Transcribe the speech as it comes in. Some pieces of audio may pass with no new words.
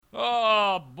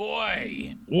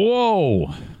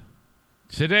Whoa.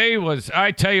 Today was,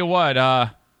 I tell you what,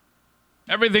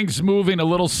 everything's moving a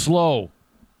little slow.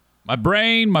 My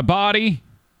brain, my body,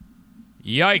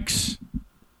 yikes.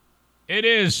 It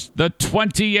is the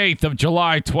 28th of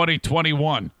July,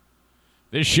 2021.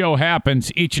 This show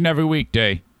happens each and every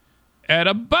weekday at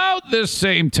about this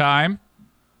same time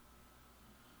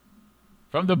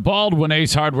from the Baldwin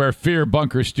Ace Hardware Fear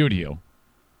Bunker Studio.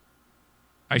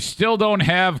 I still don't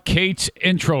have Kate's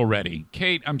intro ready.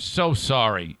 Kate, I'm so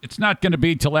sorry. It's not going to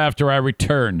be till after I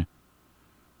return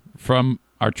from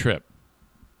our trip.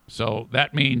 So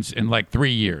that means in like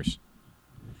 3 years.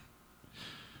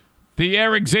 The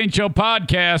Eric Zane Show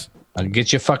podcast. I'll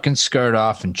get your fucking skirt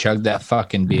off and chug that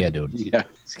fucking beer, dude. Yeah.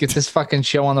 Let's get this fucking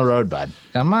show on the road, bud.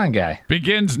 Come on, guy.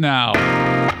 Begins now.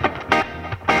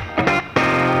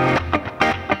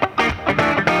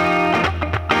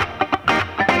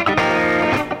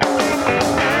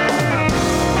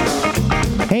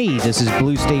 Hey, this is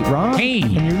Blue State Rob. Hey.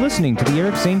 And you're listening to the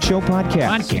Eric Zane Show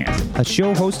podcast. A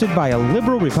show hosted by a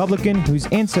liberal Republican whose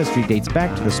ancestry dates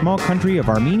back to the small country of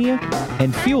Armenia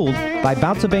and fueled by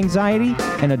bouts of anxiety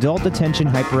and adult attention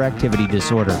hyperactivity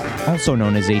disorder, also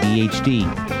known as ADHD.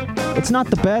 It's not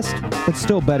the best, but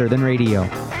still better than radio.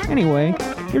 Anyway,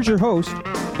 here's your host,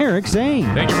 Eric Zane.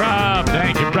 Thank you, Rob.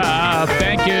 Thank you, Rob.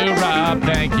 Thank you, Rob.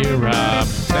 Thank you, Rob.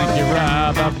 Thank you,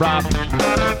 Rob. Rob.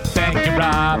 Thank you,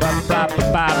 Rob.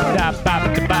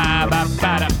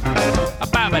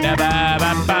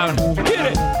 Get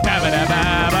it.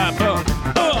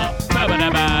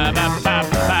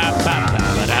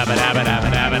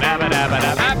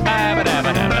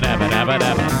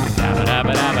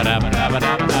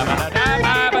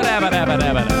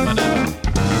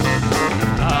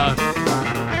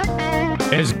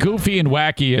 As goofy and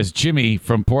wacky as Jimmy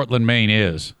from Portland, Maine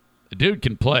is, the dude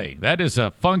can play. That is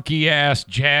a funky-ass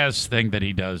jazz thing that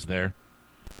he does there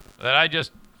that I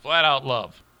just flat out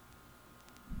love.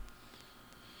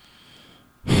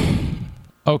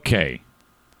 Okay.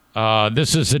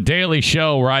 This is a daily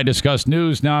show where I discuss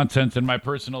news, nonsense, and my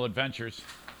personal adventures.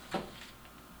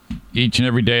 Each and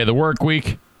every day of the work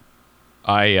week.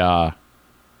 I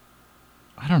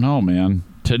don't know, man.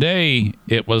 Today,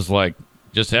 it was like,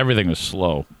 just everything was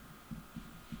slow.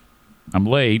 I'm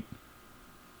late.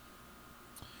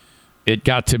 It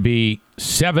got to be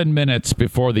 7 minutes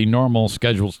before the normal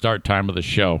scheduled start time of the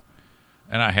show,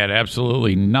 and I had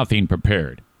absolutely nothing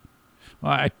prepared.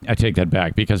 Well, I take that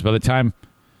back, because by the time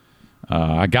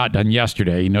I got done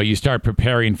yesterday, you start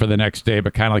preparing for the next day,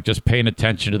 but kind of like just paying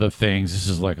attention to the things. This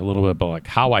is like a little bit about like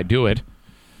how I do it.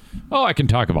 Oh, I can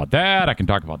talk about that. I can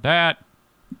talk about that.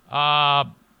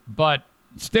 But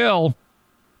still,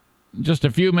 just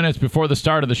a few minutes before the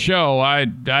start of the show, I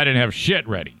didn't have shit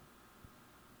ready.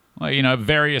 Well,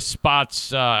 various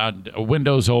spots,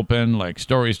 windows open, like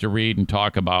stories to read and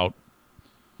talk about.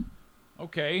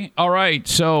 Okay, all right.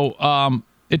 So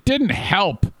it didn't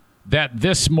help that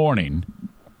this morning,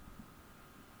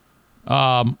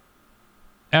 after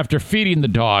feeding the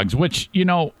dogs, which,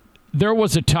 there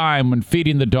was a time when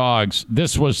feeding the dogs,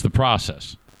 this was the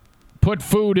process. Put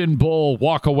food in bowl,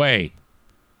 walk away.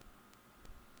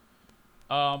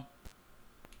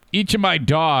 Each of my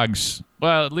dogs,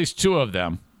 well, at least two of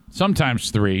them, sometimes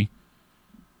three,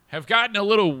 have gotten a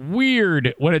little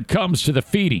weird when it comes to the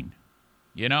feeding.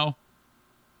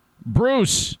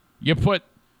 Bruce, you put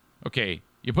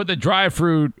the dry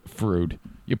food,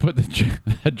 you put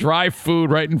the dry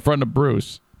food right in front of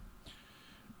Bruce.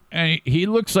 And he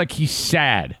looks like he's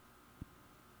sad.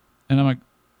 And I'm like,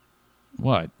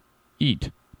 what?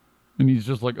 Eat. And he's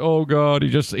just like, oh, God.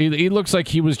 He looks like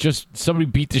he was just, somebody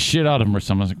beat the shit out of him or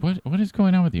something. I was like, what is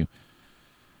going on with you?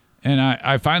 And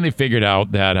I finally figured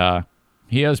out that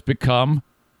he has become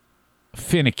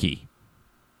finicky.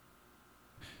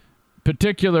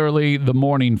 Particularly the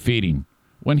morning feeding.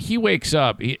 When he wakes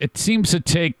up, it seems to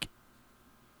take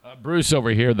Bruce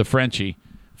over here, the Frenchie,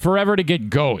 forever to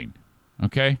get going.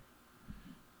 Okay?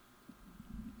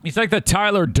 He's like the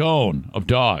Tyler Doan of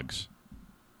dogs.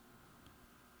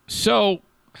 So,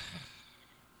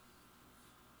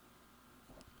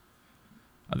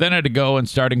 I then had to go and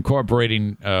start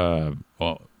incorporating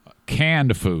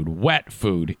canned food, wet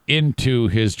food, into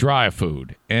his dry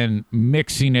food and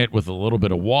mixing it with a little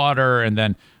bit of water, and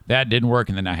then that didn't work,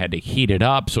 and then I had to heat it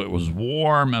up so it was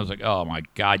warm. I was like, oh, my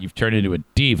God, you've turned into a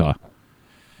diva.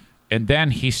 And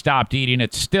then he stopped eating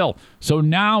it still. So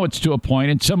now it's to a point,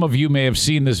 and some of you may have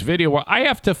seen this video, where I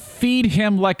have to feed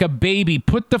him like a baby.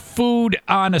 Put the food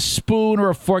on a spoon or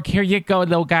a fork. Here you go,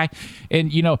 little guy.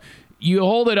 And, you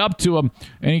hold it up to him,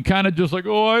 and he kind of just like,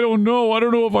 oh, I don't know. I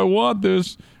don't know if I want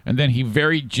this. And then he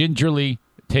very gingerly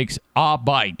takes a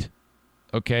bite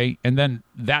Okay, and then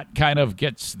that kind of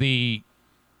gets the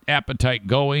appetite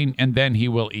going, and then he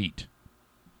will eat.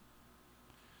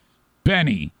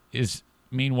 Benny is,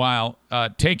 meanwhile,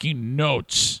 taking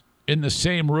notes in the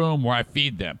same room where I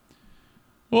feed them.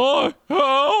 Oh,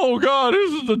 God,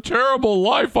 this is the terrible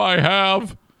life I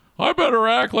have. I better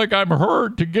act like I'm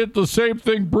hurt to get the same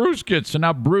thing Bruce gets. So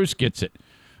now Bruce gets it.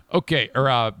 Okay,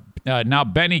 or now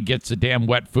Benny gets the damn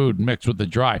wet food mixed with the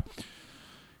dry.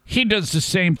 He does the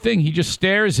same thing. He just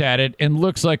stares at it and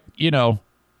looks like,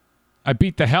 I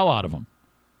beat the hell out of him.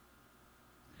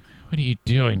 What are you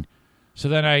doing? So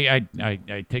then I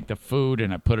take the food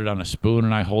and I put it on a spoon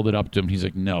and I hold it up to him. He's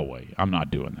like, no way, I'm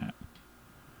not doing that.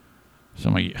 So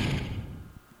I'm like,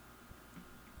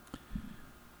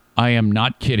 I am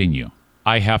not kidding you.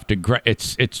 I have to.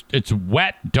 It's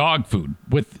wet dog food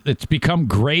it's become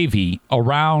gravy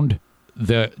around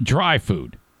the dry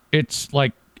food. It's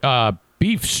like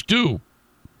beef stew.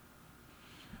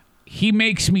 He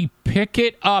makes me pick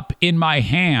it up in my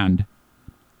hand,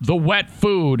 the wet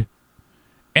food,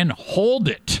 and hold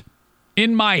it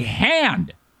in my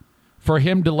hand for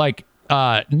him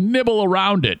to nibble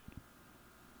around it.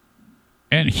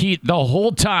 And the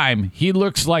whole time, he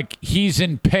looks like he's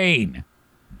in pain.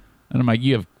 And I'm like,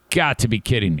 you have got to be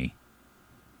kidding me.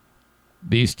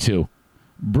 These two,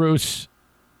 Bruce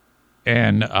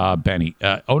and Benny.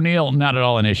 O'Neill, not at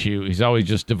all an issue. He's always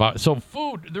just devout. So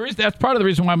food, that's part of the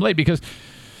reason why I'm late, because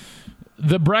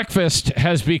the breakfast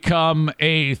has become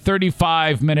a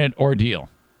 35-minute ordeal.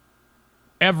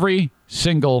 Every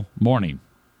single morning.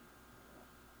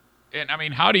 And, I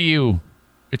mean, how do you...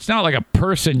 It's not like a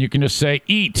person you can just say,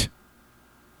 eat.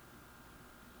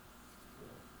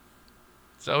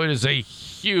 So it is a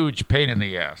huge pain in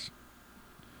the ass.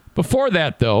 Before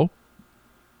that, though,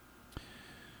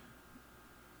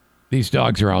 these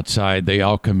dogs are outside. They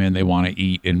all come in. They want to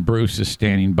eat. And Bruce is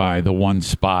standing by the one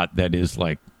spot that is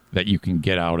that you can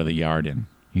get out of the yard in.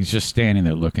 He's just standing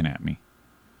there looking at me.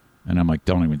 And I'm like,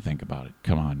 don't even think about it.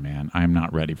 Come on, man. I'm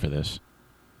not ready for this.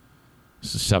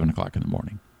 This is 7 o'clock in the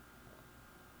morning.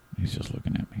 He's just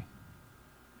looking at me.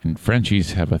 And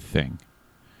Frenchies have a thing.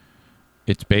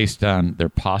 It's based on their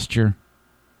posture.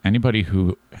 Anybody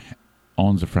who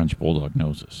owns a French Bulldog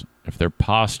knows this. If their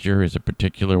posture is a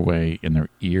particular way and their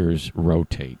ears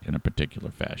rotate in a particular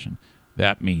fashion,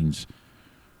 that means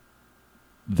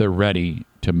they're ready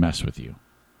to mess with you,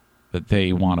 that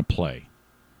they want to play.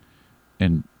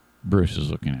 And Bruce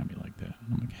is looking at me like that.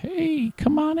 I'm like, hey,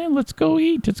 come on in. Let's go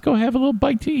eat. Let's go have a little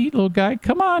bite to eat, little guy.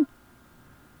 Come on.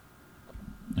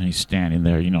 And he's standing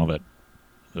there, that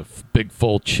the big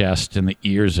full chest and the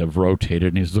ears have rotated,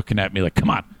 and he's looking at me like, come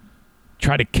on,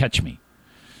 try to catch me.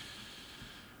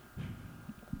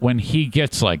 When he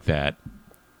gets like that,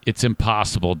 it's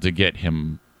impossible to get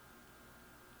him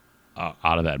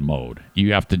out of that mode.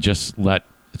 You have to just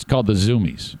it's called the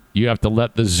zoomies. You have to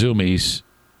let the zoomies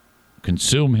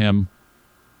consume him,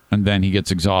 and then he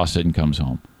gets exhausted and comes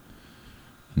home.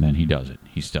 And then he does it.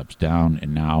 He steps down,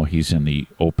 and now he's in the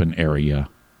open area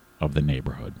of the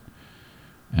neighborhood.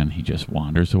 And he just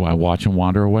wanders away. I watch him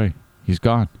wander away. He's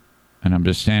gone. And I'm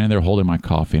just standing there holding my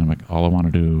coffee, and I'm like, all I want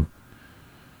to do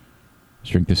is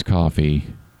drink this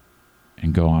coffee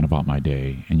and go on about my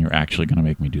day, and you're actually going to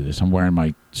make me do this. I'm wearing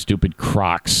my stupid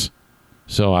Crocs.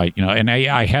 So I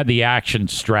had the action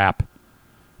strap,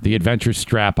 the adventure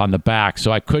strap on the back,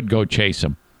 so I could go chase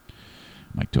him.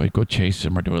 I'm like, do I go chase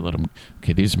him or do I let him?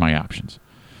 Okay, these are my options.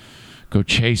 Go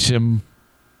chase him,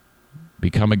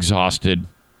 become exhausted,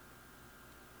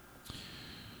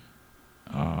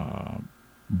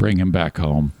 bring him back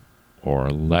home, or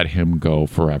let him go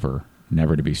forever,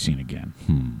 never to be seen again.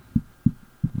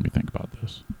 Let me think about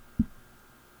this.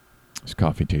 This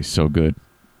coffee tastes so good.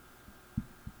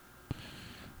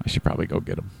 I should probably go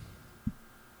get him.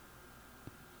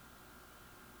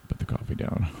 Put the coffee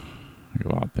down. I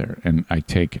go out there, and I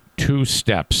take 2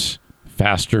 steps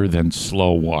faster than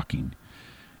slow walking.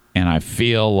 And I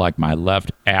feel like my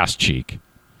left ass cheek,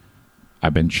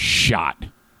 I've been shot.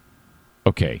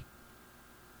 Okay.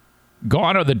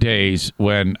 Gone are the days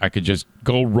when I could just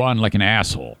go run like an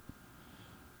asshole.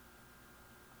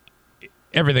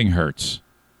 Everything hurts.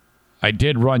 I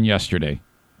did run yesterday.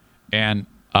 And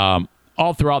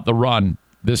all throughout the run,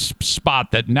 this spot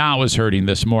that now is hurting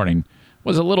this morning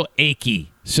was a little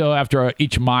achy. So after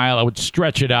each mile, I would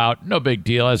stretch it out. No big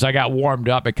deal. As I got warmed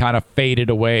up, it kind of faded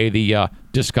away, the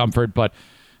discomfort. But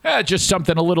just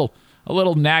something, a little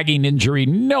nagging injury.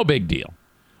 No big deal.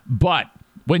 But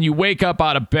when you wake up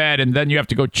out of bed and then you have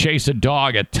to go chase a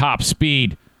dog at top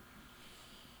speed,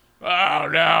 oh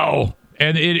no!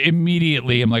 And it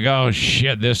immediately, I'm like, oh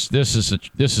shit, this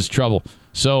is trouble.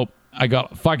 So I go,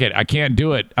 fuck it, I can't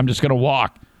do it. I'm just going to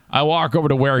walk. I walk over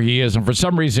to where he is, and for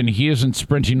some reason, he isn't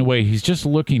sprinting away. He's just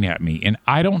looking at me, and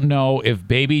I don't know if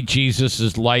baby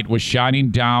Jesus' light was shining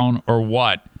down or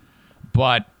what,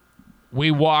 but we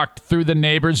walked through the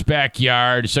neighbor's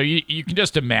backyard, so you can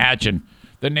just imagine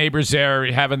the neighbors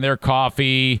there having their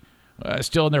coffee,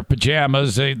 still in their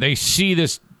pajamas. They see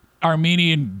this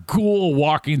Armenian ghoul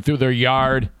walking through their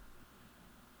yard.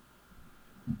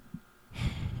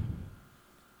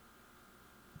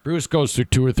 Bruce goes through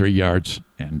 2 or 3 yards,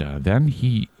 and then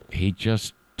he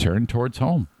just turned towards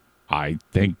home. I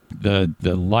think the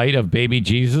light of baby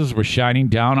Jesus was shining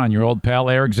down on your old pal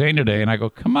Eric Zane today, and I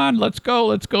go, come on, let's go.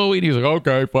 And he's like,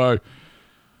 okay, fine.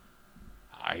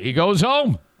 He goes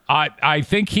home. I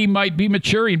think he might be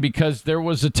maturing, because there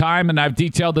was a time, and I've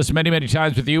detailed this many, many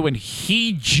times with you, and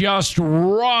he just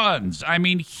runs. I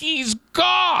mean, he's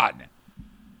gone.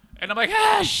 And I'm like,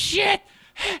 shit.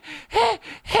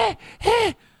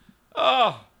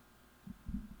 Oh.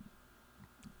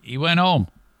 He went home.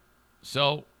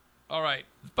 So, all right.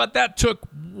 But that took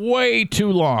way too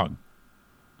long.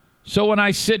 So when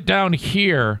I sit down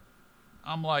here,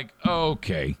 I'm like,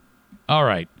 okay. All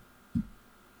right.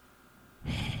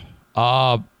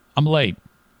 I'm late.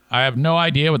 I have no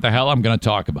idea what the hell I'm going to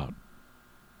talk about.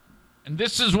 And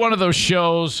this is one of those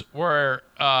shows where,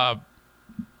 I'm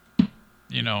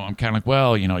kind of like,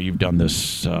 well, you've done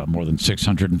this more than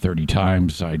 630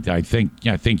 times. I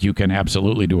think you can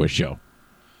absolutely do a show.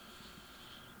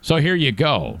 So here you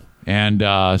go. And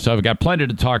so I've got plenty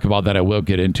to talk about that I will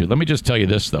get into. Let me just tell you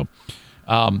this, though.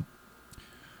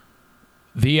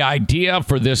 The idea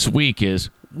for this week is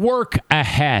work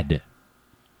ahead.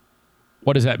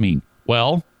 What does that mean?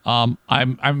 Well,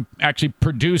 I'm actually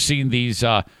producing these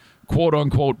quote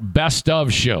unquote best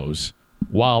of shows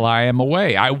while I am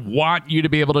away. I want you to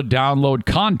be able to download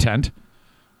content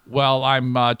while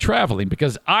I'm traveling,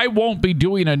 because I won't be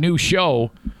doing a new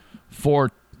show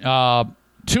for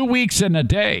 2 weeks and a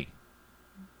day.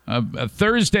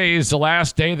 Thursday is the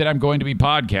last day that I'm going to be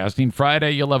podcasting.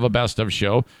 Friday, you'll have a best of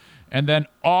show. And then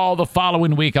all the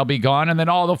following week, I'll be gone. And then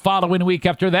all the following week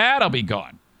after that, I'll be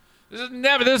gone.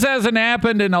 This hasn't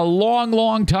happened in a long,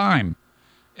 long time.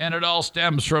 And it all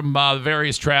stems from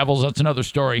various travels. That's another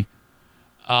story.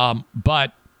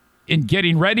 But in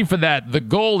getting ready for that, the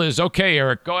goal is, okay,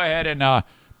 Eric, go ahead and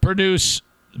produce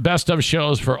best of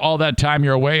shows for all that time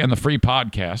you're away on the free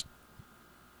podcast.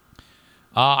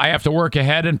 I have to work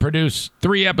ahead and produce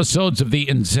 3 episodes of the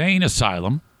Insane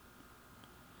Asylum.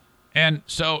 And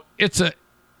so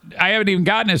I haven't even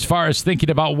gotten as far as thinking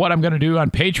about what I'm going to do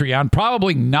on Patreon.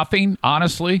 Probably nothing,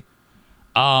 honestly.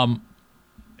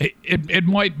 It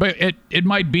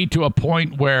might be to a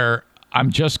point where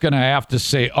I'm just going to have to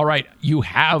say, all right, you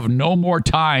have no more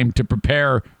time to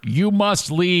prepare. You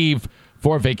must leave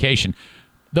for vacation.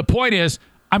 The point is,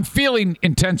 I'm feeling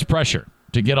intense pressure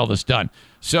to get all this done.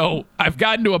 So I've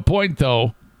gotten to a point,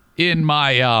 though, in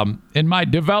my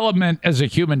development as a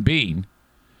human being,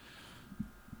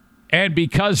 and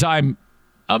because I'm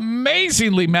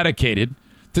amazingly medicated,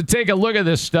 to take a look at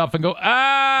this stuff and go,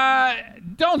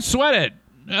 don't sweat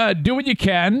it. Do what you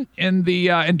can, and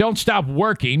don't stop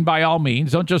working, by all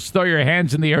means. Don't just throw your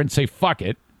hands in the air and say, fuck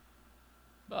it.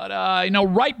 But,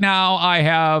 right now I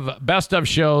have best of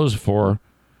shows for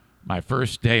my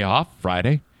first day off,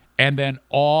 Friday. And then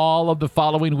all of the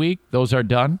following week, those are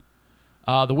done.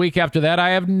 The week after that,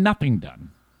 I have nothing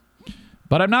done.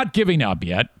 But I'm not giving up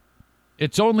yet.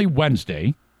 It's only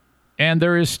Wednesday, and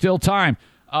there is still time.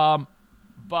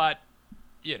 But,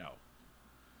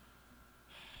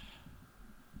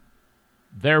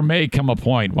 there may come a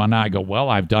point when I go, well,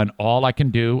 I've done all I can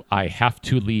do. I have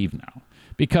to leave now.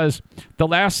 Because the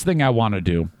last thing I want to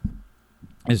do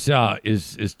is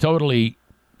totally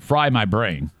fry my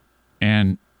brain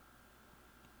and,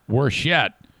 worse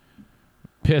yet,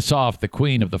 piss off the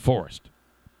queen of the forest.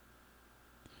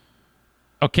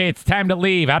 Okay, it's time to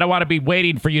leave. I don't want to be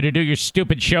waiting for you to do your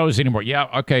stupid shows anymore. Yeah,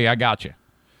 okay, I got you.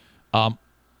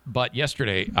 But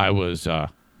yesterday I was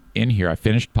in here. I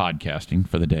finished podcasting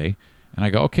for the day. And I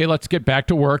go, okay, let's get back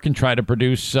to work and try to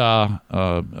produce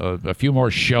a few more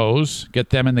shows. Get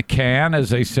them in the can, as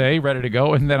they say, ready to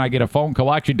go. And then I get a phone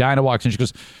call. Actually, Dinah walks in. She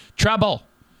goes, trouble.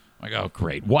 I go,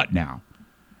 great. What now?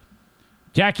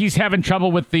 Jackie's having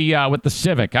trouble with the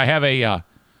Civic. I have a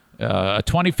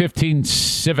 2015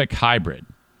 Civic Hybrid.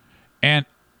 And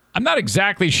I'm not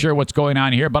exactly sure what's going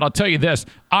on here, but I'll tell you this.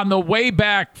 On the way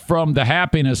back from the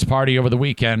happiness party over the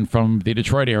weekend from the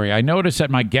Detroit area, I noticed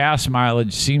that my gas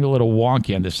mileage seemed a little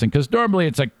wonky on this thing, because normally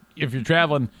it's like if you're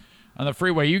traveling on the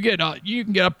freeway, you can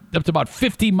get up to about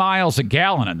 50 miles a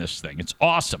gallon on this thing. It's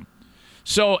awesome.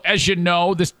 So, as you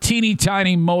know, this teeny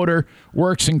tiny motor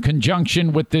works in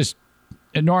conjunction with this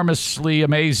enormously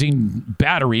amazing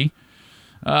battery.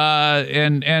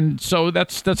 And so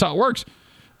that's how it works.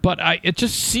 But it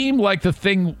just seemed like the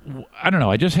thing, I don't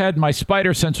know, I just had my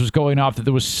spider sense was going off that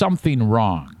there was something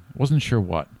wrong. Wasn't sure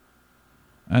what.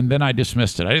 And then I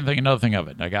dismissed it. I didn't think another thing of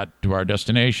it. I got to our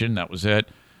destination. That was it.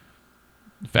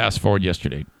 Fast forward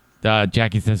yesterday.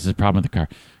 Jackie says there's a problem with the car.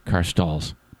 Car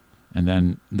stalls. And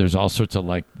then there's all sorts of,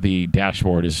 like, the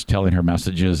dashboard is telling her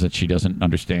messages that she doesn't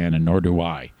understand, and nor do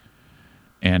I.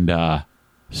 And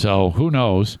so who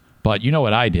knows? But you know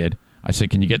what I did? I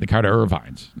said, can you get the car to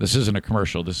Irvine's? This isn't a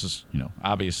commercial. This is,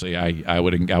 obviously I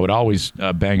would always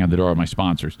bang on the door of my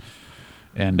sponsors.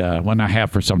 And when I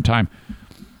have for some time.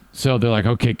 So they're like,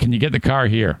 okay, can you get the car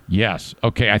here? Yes.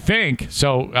 Okay, I think.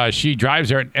 So she drives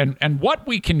there. And what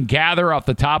we can gather off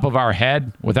the top of our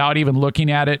head without even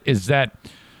looking at it is that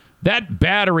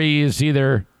battery is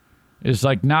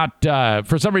not,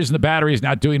 for some reason, the battery is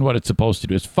not doing what it's supposed to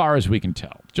do, as far as we can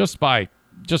tell, just by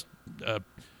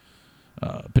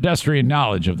pedestrian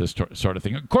knowledge of this sort of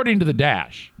thing, according to the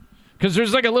dash. Because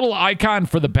there's like a little icon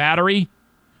for the battery,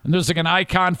 and there's like an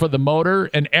icon for the motor,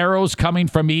 and arrows coming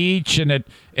from each, and it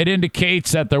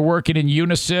indicates that they're working in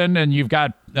unison, and you've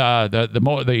got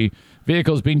the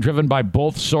vehicles being driven by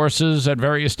both sources at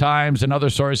various times, and other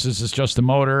sources is just the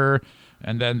motor,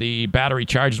 and then the battery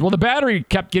charges. Well, the battery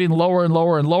kept getting lower and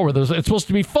lower and lower. It's supposed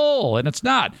to be full, and it's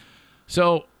not.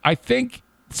 So I think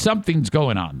something's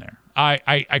going on there.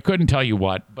 I couldn't tell you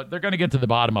what, but they're going to get to the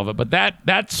bottom of it. But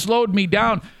that slowed me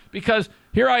down, because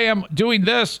here I am doing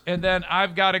this, and then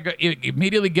I've got to go,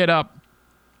 immediately get up,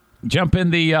 jump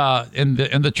in the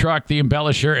truck, the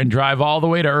embellisher, and drive all the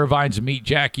way to Irvine's and meet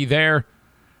Jackie there,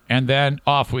 and then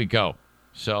off we go.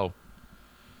 So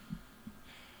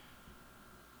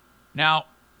now,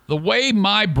 the way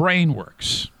my brain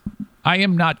works, I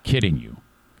am not kidding you.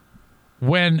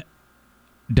 When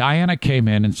Diana came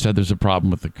in and said there's a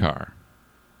problem with the car,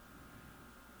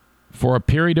 for a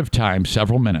period of time,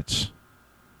 several minutes,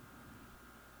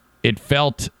 it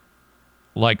felt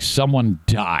like someone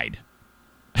died.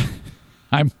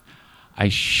 I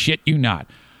shit you not.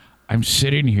 I'm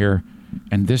sitting here,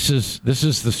 and this is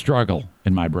the struggle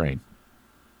in my brain.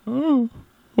 Oh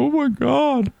my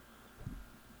God.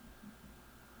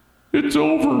 It's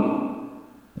over.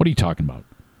 What are you talking about?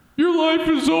 Your life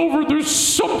is over. There's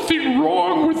something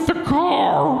wrong with the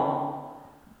car.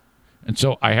 And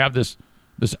so I have this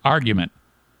argument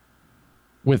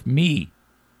with me.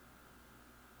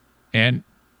 And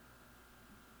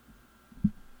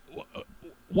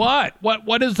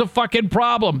what is the fucking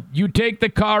problem? You take the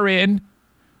car in,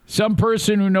 some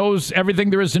person who knows everything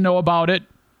there is to know about it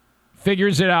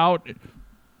figures it out.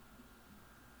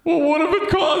 Well, what if it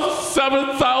costs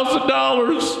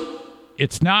 $7,000?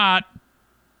 It's not.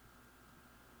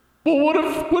 Well,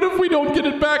 what if we don't get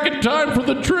it back in time for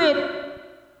the trip?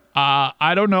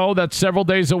 I don't know. That's several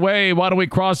days away. Why don't we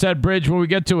cross that bridge when we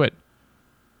get to it?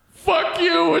 Fuck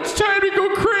you. It's time to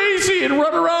go crazy and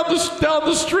run around down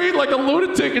the street like a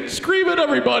lunatic and scream at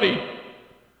everybody.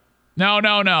 No.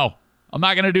 I'm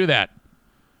not going to do that.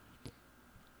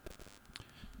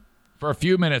 For a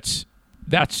few minutes,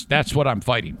 that's what I'm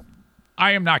fighting.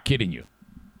 I am not kidding you.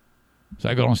 So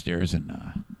I go downstairs, and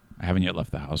I haven't yet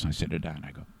left the house, and I sit her down, and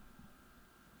I go,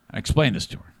 I explain this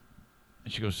to her.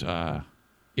 And she goes, yeah,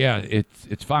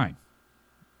 it's fine.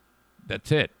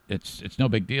 That's it. It's no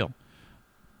big deal.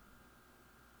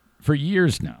 For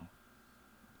years now,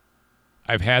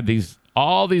 I've had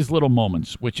all these little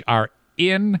moments which are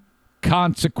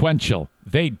inconsequential.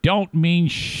 They don't mean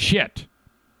shit.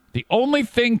 The only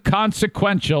thing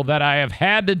consequential that I have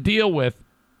had to deal with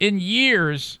in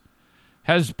years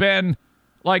has been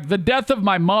like the death of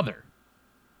my mother,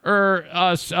 or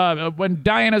when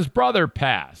Diana's brother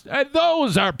passed.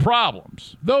 Those are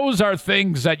problems. Those are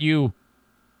things that and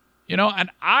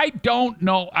I don't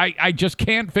know. I just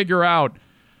can't figure out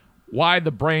why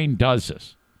the brain does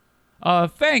this.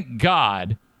 Thank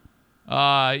God,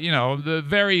 the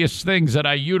various things that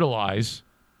I utilize,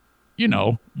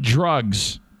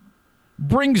 drugs,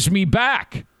 brings me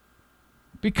back.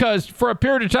 Because for a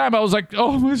period of time, I was like,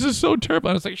 oh, this is so terrible.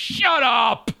 And I was like, shut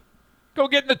up. Go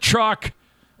get in the truck.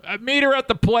 Meet her at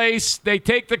the place. They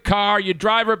take the car. You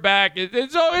drive her back.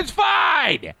 It's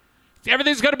fine.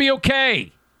 Everything's going to be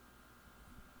okay.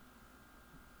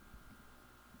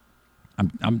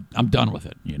 I'm done with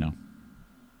it,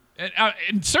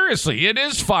 And seriously, it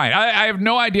is fine. I have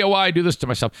no idea why I do this to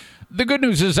myself. The good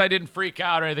news is I didn't freak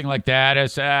out or anything like that.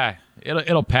 It's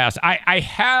it'll pass. I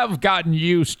have gotten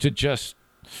used to just,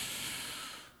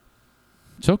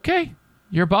 it's okay.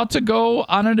 You're about to go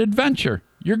on an adventure.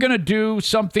 You're going to do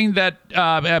something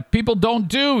that people don't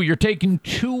do. You're taking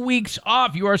 2 weeks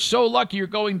off. You are so lucky. You're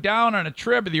going down on a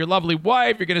trip with your lovely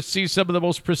wife. You're going to see some of the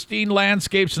most pristine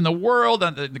landscapes in the world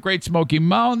on the Great Smoky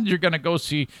Mountains. You're going to go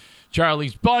see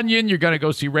Charlie's Bunyan. You're going to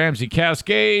go see Ramsey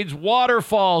Cascades,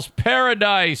 waterfalls,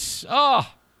 paradise. Oh,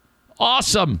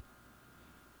 awesome.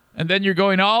 And then you're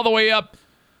going all the way up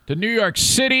to New York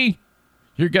City.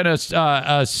 You're going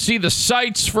to see the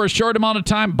sights for a short amount of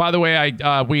time. By the way,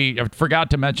 we forgot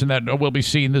to mention that we'll be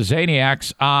seeing the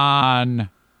Zaniacs on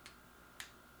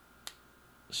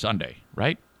Sunday,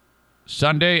 right?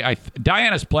 Sunday.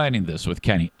 Diana's planning this with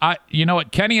Kenny. You know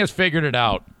what? Kenny has figured it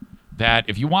out that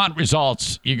if you want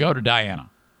results, you go to Diana.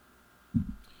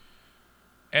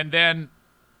 And then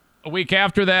a week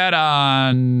after that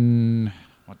on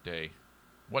what day?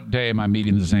 What day am I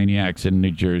meeting the Zaniacs in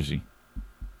New Jersey?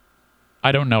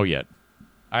 I don't know yet.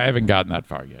 I haven't gotten that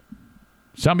far yet.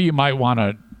 Some of you might want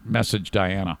to message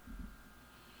Diana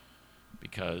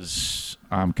because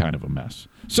I'm kind of a mess.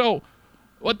 So,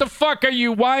 what the fuck are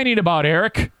you whining about,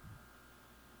 Eric?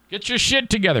 Get your shit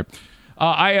together.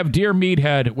 I have Dear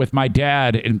Meathead with my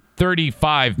dad in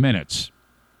 35 minutes.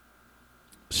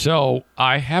 So,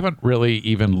 I haven't really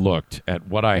even looked at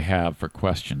what I have for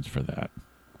questions for that.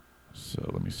 So,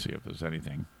 let me see if there's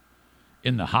anything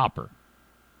in the hopper.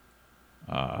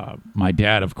 My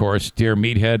dad, of course, Dear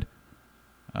Meathead,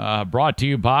 brought to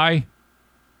you by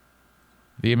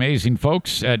the amazing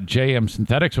folks at JM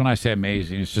Synthetics. When I say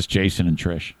amazing, it's just Jason and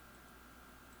Trish.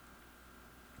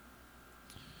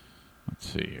 Let's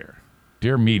see here.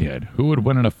 Dear Meathead, who would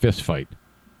win in a fist fight?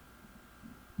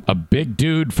 A big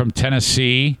dude from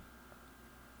Tennessee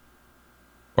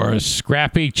or a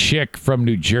scrappy chick from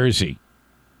New Jersey?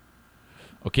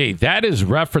 Okay, that is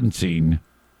referencing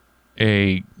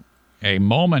a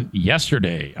moment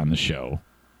yesterday on the show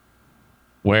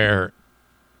where,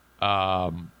 if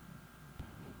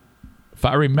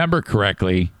I remember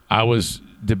correctly, I was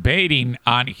debating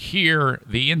on here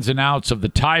the ins and outs of the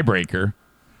tiebreaker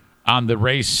on the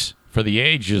race for the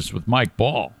ages with Mike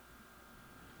Ball.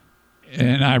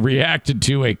 And I reacted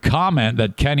to a comment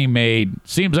that Kenny made.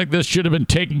 Seems like this should have been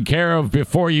taken care of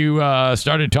before you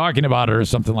started talking about it or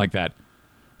something like that.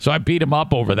 So I beat him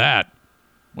up over that,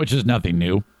 which is nothing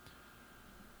new.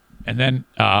 And then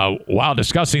while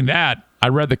discussing that, I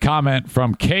read the comment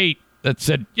from Kate that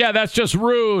said, yeah, that's just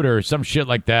rude or some shit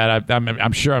like that.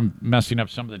 I'm sure I'm messing up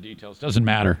some of the details. Doesn't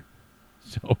matter.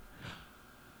 So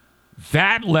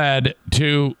that led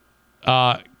to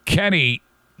Kenny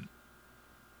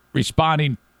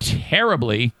responding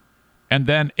terribly. And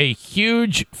then a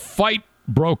huge fight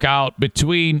broke out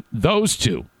between those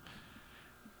two.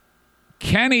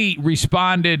 Kenny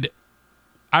responded,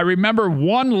 I remember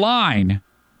one line.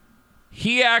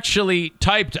 He actually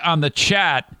typed on the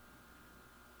chat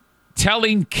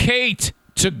telling Kate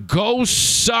to go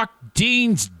suck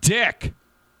Dean's dick.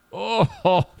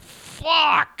 Oh,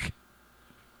 fuck.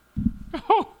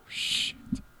 Oh, shit.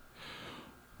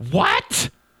 What?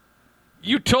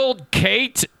 You told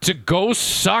Kate to go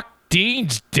suck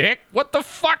Dean's dick? What the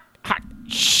fuck?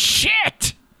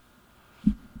 Shit.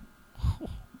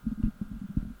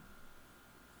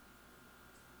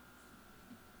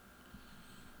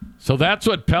 So that's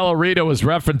what Pellerito was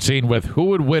referencing with who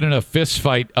would win in a fist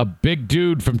fight, a big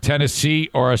dude from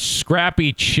Tennessee or a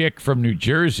scrappy chick from New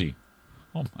Jersey.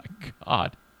 Oh, my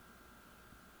God.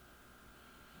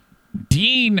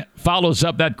 Dean follows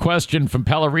up that question from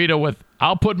Pellerito with,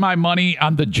 I'll put my money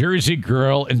on the Jersey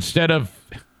girl instead of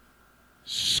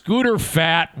scooter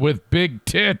fat with big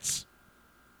tits.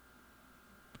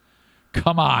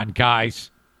 Come on,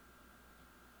 guys.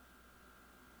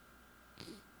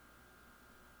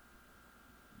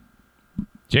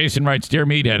 Jason writes, Dear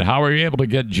Meathead, how are you able to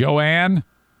get Joanne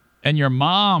and your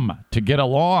mom to get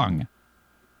along?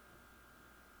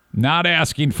 Not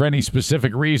asking for any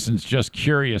specific reasons, just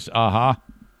curious. All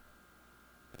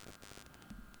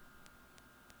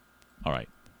right.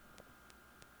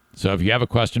 So if you have a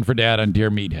question for Dad on Dear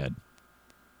Meathead,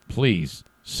 please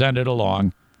send it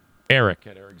along. Eric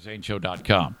at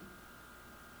ericzaneshow.com.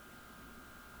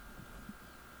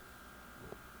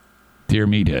 Dear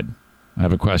Meathead, I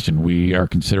have a question. We are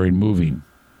considering moving.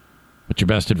 What's your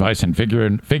best advice on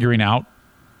figuring out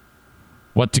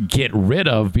what to get rid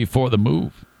of before the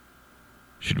move?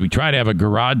 Should we try to have a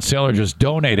garage sale or just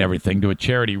donate everything to a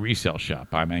charity resale shop?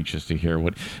 I'm anxious to hear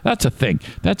what... That's a thing.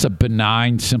 That's a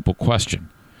benign, simple question.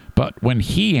 But when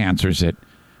he answers it,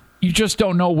 you just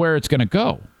don't know where it's going to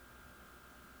go.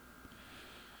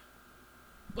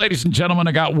 Ladies and gentlemen,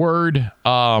 I got word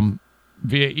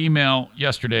via email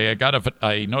yesterday. I got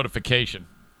a notification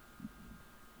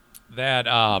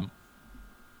that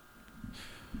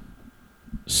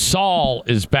Saul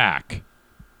is back.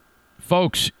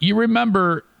 Folks, you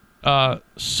remember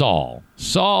Saul.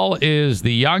 Saul is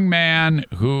the young man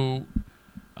who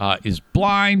is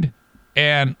blind,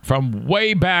 and from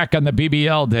way back on the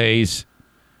BBL days,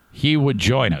 he would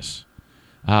join us.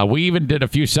 We even did a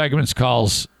few segments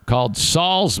called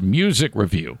Saul's Music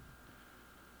Review.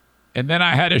 And then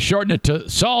I had to shorten it to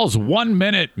Saul's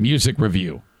 1-minute music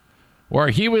review, where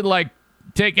he would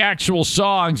take actual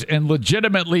songs and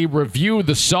legitimately review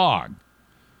the song.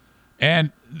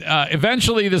 And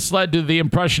eventually this led to the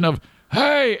impression of,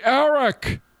 "Hey,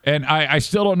 Eric." And I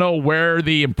still don't know where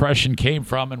the impression came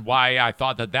from and why I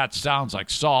thought that sounds like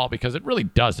Saul, because it really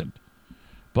doesn't.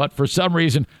 But for some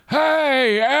reason,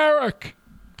 "Hey, Eric,"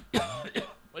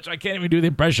 which I can't even do the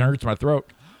impression. It hurts my throat.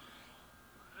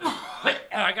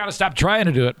 I got to stop trying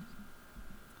to do it.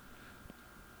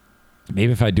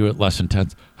 Maybe if I do it less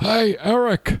intense. "Hey,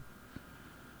 Eric,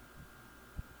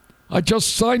 I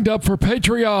just signed up for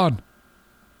Patreon."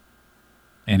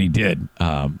 And he did.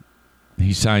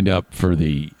 He signed up for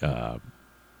the...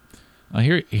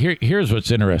 here's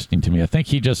what's interesting to me. I think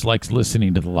he just likes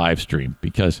listening to the live stream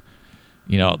because,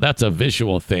 that's a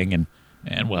visual thing.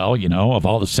 And well, of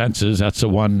all the senses, that's the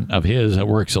one of his that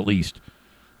works at least.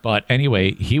 But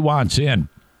anyway, he wants in.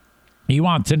 He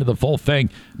wants into the full thing.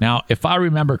 Now, if I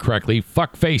remember correctly,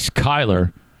 fuckface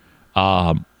Kyler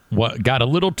got a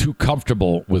little too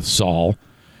comfortable with Saul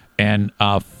and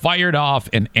fired off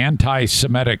an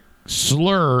anti-Semitic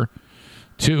slur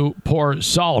to poor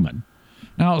Solomon.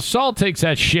 Now, Saul takes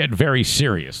that shit very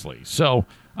seriously. So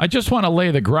I just want to lay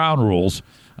the ground rules.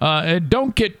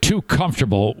 Don't get too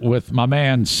comfortable with my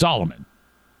man Solomon.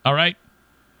 All right?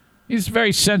 He's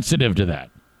very sensitive to that.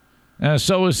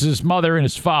 So is his mother and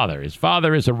his father. His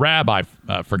father is a rabbi,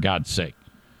 for God's sake.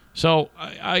 So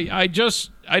I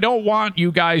don't want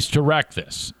you guys to wreck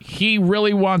this. He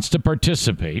really wants to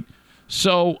participate.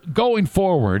 So going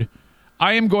forward,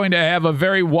 I am going to have a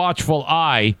very watchful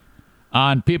eye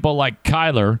on people like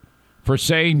Kyler for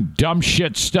saying dumb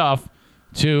shit stuff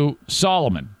to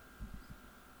Solomon.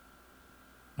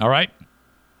 All right?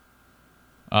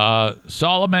 Saul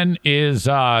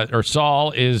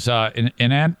is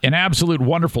an absolute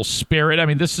wonderful spirit. I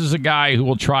mean, this is a guy who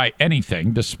will try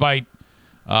anything despite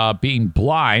being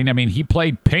blind. I mean, he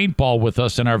played paintball with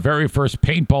us in our very first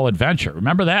paintball adventure.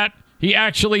 Remember that? He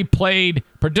actually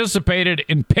participated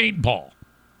in paintball.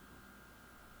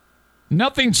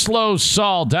 Nothing slows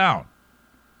Saul down.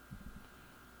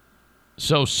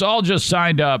 So Saul just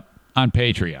signed up on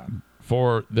Patreon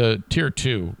for the tier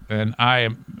 2, and I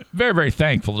am very, very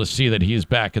thankful to see that he's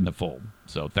back in the fold.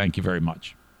 So thank you very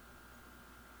much.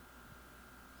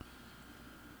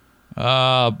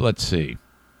 Let's see.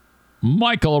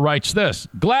 Michael writes this: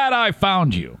 "Glad I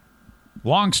found you.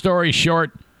 Long story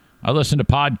short, I listen to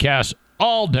podcasts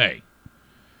all day."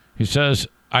 He says,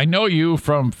 "I know you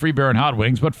from Free Beer and Hot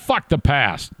Wings, but fuck the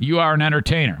past. You are an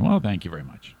entertainer." Well, thank you very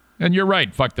much. And you're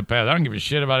right, fuck the past. I don't give a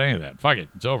shit about any of that. Fuck it.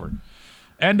 It's over.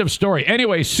 End of story.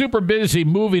 Anyway, super busy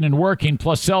moving and working,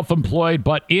 plus self-employed,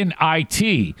 but in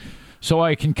IT. So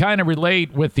I can kind of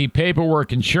relate with the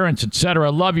paperwork, insurance, etc.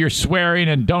 Love your swearing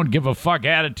and don't give a fuck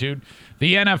attitude.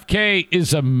 The NFK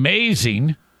is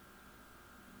amazing.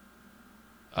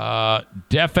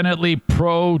 Definitely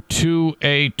pro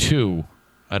 2A2.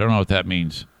 I don't know what that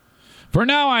means. For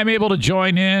now, I'm able to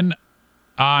join in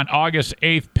on August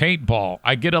 8th paintball.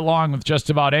 I get along with just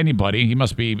about anybody. He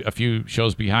must be a few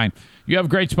shows behind. You have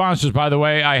great sponsors, by the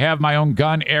way. I have my own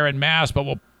gun, air, and mask, but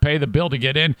we'll pay the bill to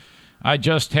get in. I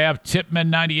just have Tipman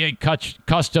 98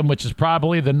 Custom, which is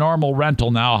probably the normal rental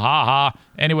now. Ha ha.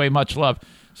 Anyway, much love.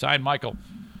 Signed, Michael.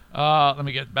 Let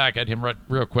me get back at him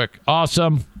real quick.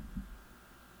 Awesome.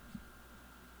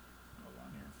 Hold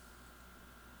on here.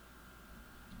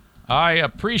 I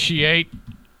appreciate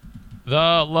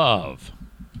the love.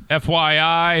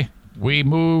 FYI, we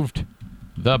moved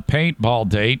the paintball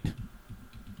date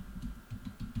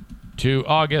to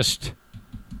August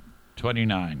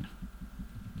 29.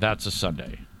 That's a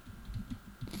Sunday.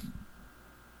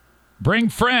 Bring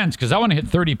friends, because I want to hit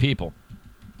 30 people.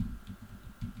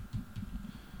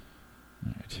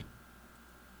 All right.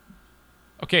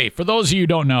 Okay, for those of you who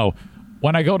don't know,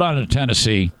 when I go down to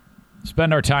Tennessee,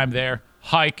 spend our time there,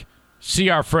 hike, see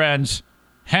our friends,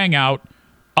 hang out,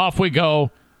 off we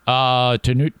go to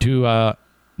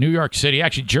New York City,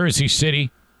 actually Jersey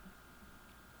City.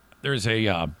 There's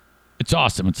it's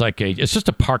awesome. It's just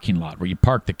a parking lot where you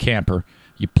park the camper,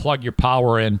 you plug your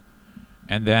power in,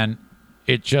 and then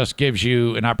it just gives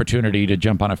you an opportunity to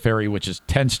jump on a ferry, which is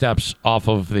 10 steps off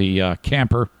of the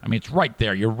camper. I mean, it's right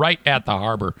there. You're right at the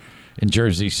harbor. in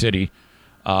Jersey City.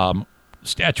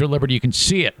 Statue of Liberty, you can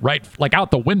see it right, like out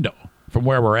the window from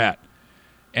where we're at.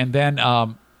 And then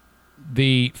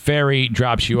the ferry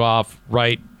drops you off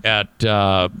right at,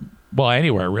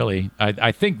 anywhere really.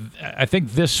 I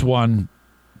think this one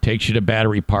takes you to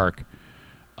Battery Park.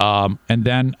 And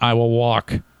then I will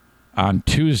walk on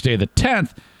Tuesday the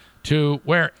 10th to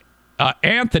where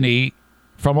Anthony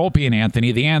from Opie and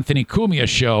Anthony, the Anthony Cumia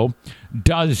show,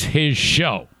 does his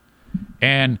show.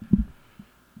 And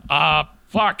I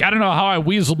don't know how I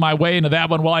weaseled my way into that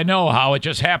one. Well, I know how. It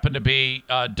just happened to be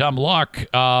dumb luck.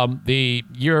 The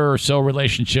year or so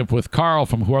relationship with Carl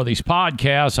from Who Are These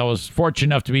Podcasts, I was fortunate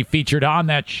enough to be featured on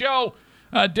that show.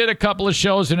 Did a couple of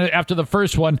shows, and after the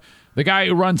first one, the guy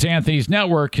who runs Anthony's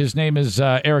network, his name is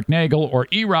Eric Nagel, or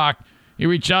E-Rock. He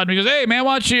reached out and he goes, "Hey man,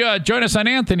 why don't you join us on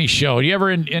Anthony's show? Are you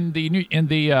ever in the New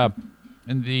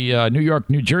York,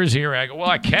 New Jersey area?" I go, "Well,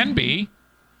 I can be."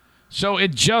 So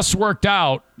it just worked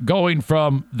out going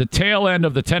from the tail end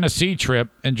of the Tennessee trip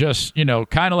and just,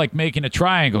 kind of like making a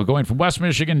triangle, going from West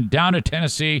Michigan down to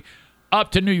Tennessee,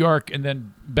 up to New York, and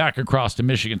then back across to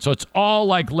Michigan. So it's all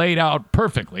like laid out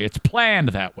perfectly. It's planned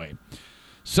that way.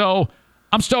 So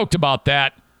I'm stoked about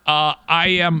that.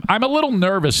 I'm a little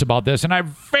nervous about this, and I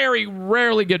very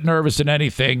rarely get nervous in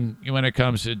anything when it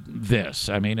comes to this.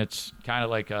 I mean, it's kind of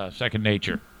like second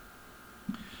nature.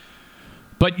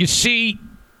 But you see,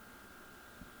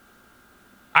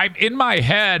 in my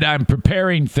head, I'm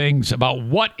preparing things about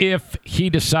what if he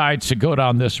decides to go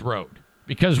down this road.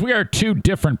 Because we are two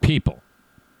different people.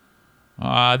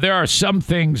 There are some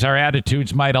things our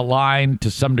attitudes might align to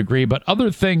some degree, but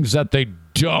other things that they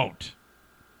don't.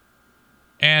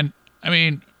 And, I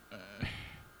mean,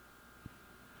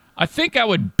 I think I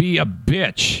would be a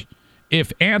bitch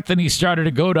if Anthony started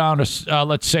to go down to,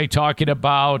 let's say, talking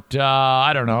about,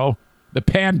 the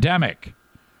pandemic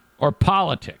or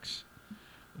politics.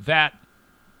 That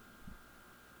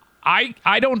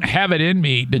I don't have it in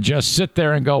me to just sit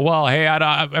there and go, well, hey,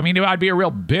 I'd be a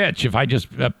real bitch if I just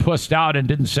pussed out and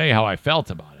didn't say how I felt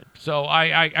about it. So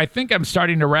I think I'm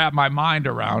starting to wrap my mind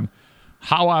around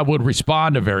how I would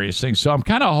respond to various things. So I'm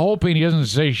kind of hoping he doesn't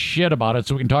say shit about it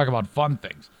so we can talk about fun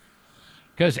things.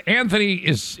 Because Anthony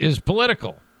is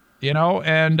political,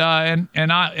 and I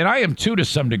am too to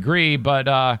some degree, but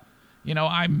I'm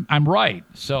right.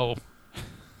 So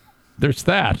there's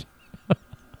that.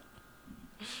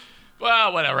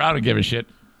 Well, whatever. I don't give a shit.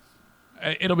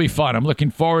 It'll be fun. I'm looking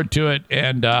forward to it,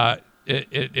 and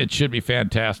it should be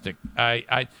fantastic.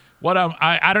 I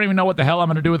don't even know what the hell I'm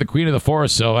going to do with the Queen of the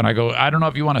Forest. So, and I go, I don't know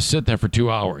if you want to sit there for 2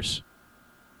 hours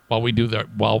while we do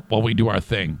while we do our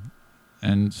thing.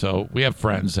 And so we have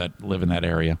friends that live in that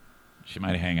area. She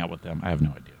might hang out with them. I have no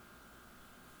idea.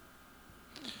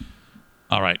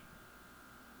 All right.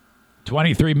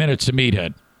 23 minutes to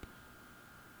Meathead.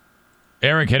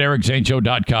 Eric at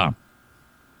ericzaneshow.com.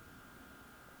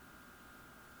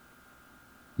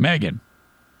 Megan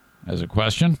has a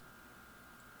question.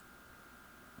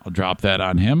 I'll drop that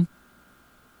on him.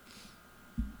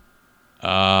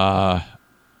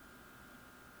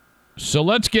 So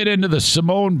let's get into the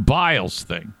Simone Biles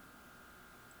thing.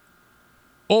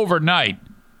 Overnight,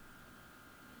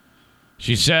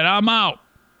 she said, "I'm out.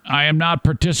 I am not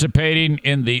participating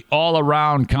in the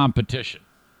all-around competition."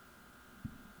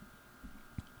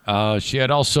 She had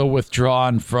also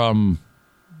withdrawn from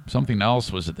something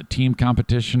else. Was it the team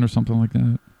competition or something like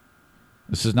that?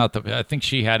 This is not I think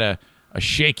she had a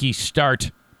shaky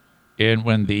start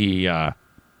when the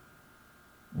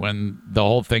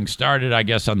whole thing started, I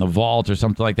guess, on the vault or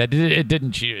something like that. It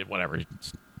didn't. Whatever.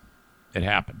 It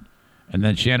happened. And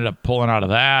then she ended up pulling out of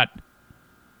that.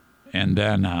 And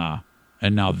then,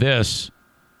 and now this,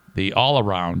 the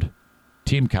all-around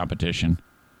team competition,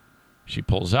 she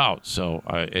pulls out. So,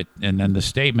 and then the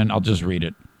statement, I'll just read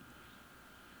it.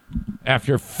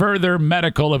 After further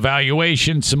medical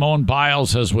evaluation, Simone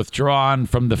Biles has withdrawn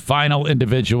from the final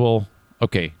individual.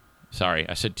 Okay, sorry,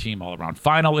 I said team all-around.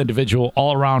 Final individual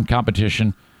all-around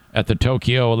competition at the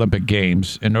Tokyo Olympic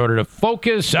Games in order to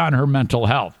focus on her mental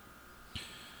health.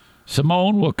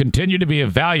 Simone will continue to be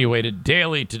evaluated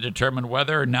daily to determine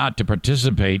whether or not to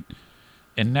participate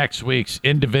in next week's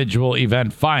individual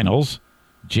event finals.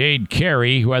 Jade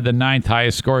Carey, who had the 9th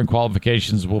highest scoring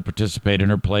qualifications, will participate in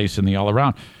her place in the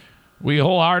all-around. We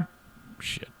wholeheartedly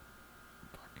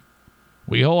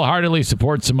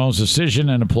support Simone's decision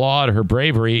and applaud her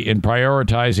bravery in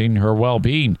prioritizing her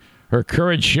well-being. Her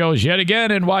courage shows yet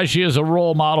again in why she is a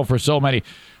role model for so many.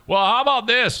 Well, how about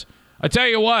this? I tell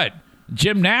you what,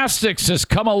 gymnastics has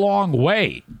come a long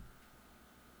way.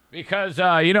 Because,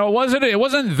 it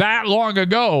wasn't that long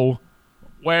ago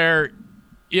where,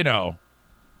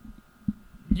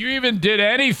 you even did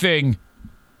anything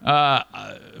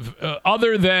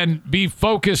other than be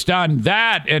focused on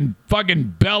that, and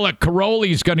fucking Bella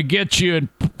Caroli's going to get you and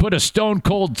put a stone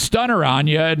cold stunner on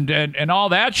you and all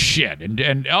that shit.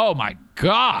 And oh my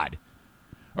God.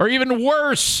 Or even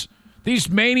worse, these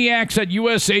maniacs at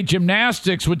USA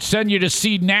Gymnastics would send you to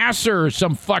see Nasser or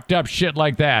some fucked up shit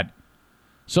like that.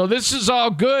 So this is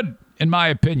all good, in my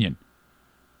opinion.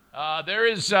 There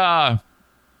is, I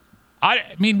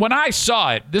mean, when I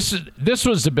saw it, this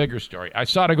was the bigger story. I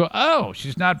saw it, I go, oh,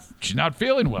 she's not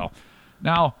feeling well.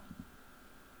 Now,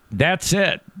 that's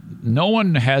it. No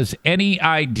one has any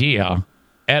idea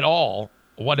at all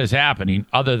what is happening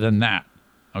other than that.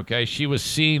 Okay, she was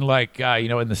seen like,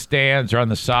 in the stands or on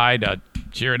the side,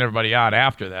 cheering everybody on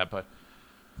after that. But,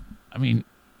 I mean,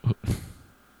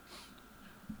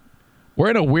 we're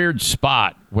in a weird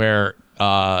spot where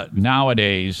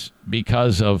nowadays,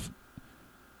 because of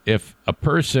if a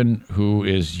person who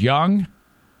is young,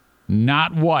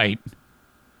 not white,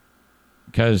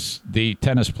 because the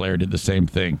tennis player did the same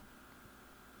thing,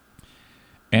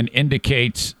 and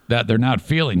indicates that they're not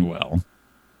feeling well,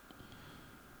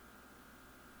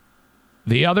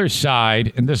 the other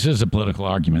side, and this is a political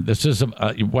argument, this is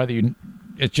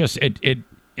it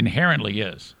inherently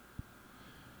is.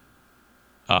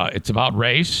 It's about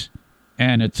race,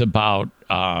 and it's about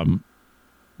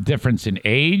difference in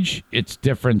age, it's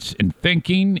difference in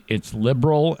thinking, it's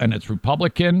liberal and it's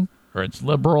Republican, or it's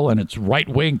liberal and it's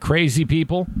right-wing crazy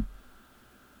people.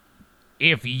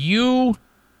 If you,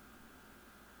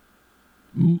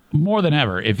 more than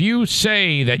ever, if you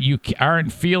say that you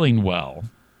aren't feeling well,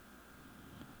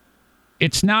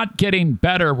 it's not getting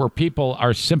better where people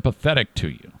are sympathetic to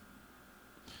you.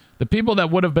 The people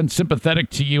that would have been sympathetic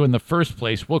to you in the first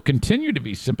place will continue to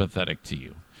be sympathetic to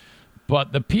you.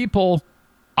 But the people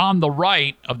on the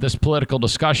right of this political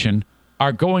discussion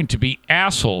are going to be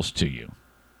assholes to you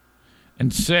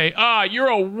and say, you're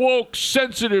a woke,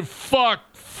 sensitive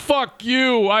fuck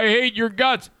you, I hate your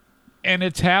guts. And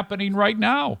it's happening right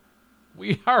now.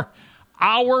 We are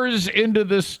hours into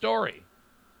this story.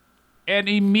 And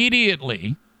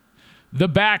immediately, the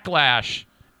backlash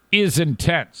is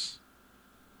intense.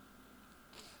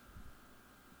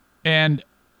 And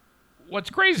what's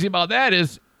crazy about that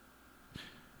is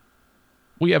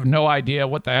we have no idea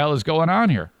what the hell is going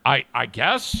on here. I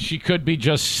guess she could be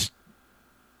just...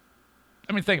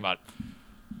 I mean, think about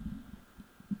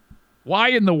it. Why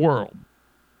in the world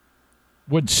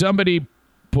would somebody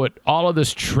put all of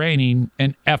this training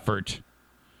and effort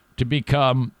to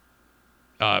become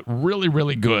really,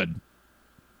 really good,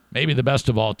 maybe the best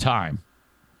of all time,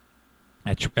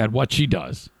 at what she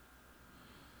does,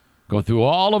 go through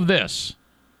all of this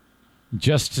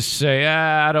just to say,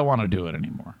 I don't want to do it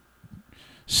anymore?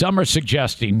 Some are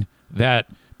suggesting that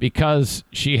because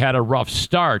she had a rough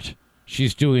start,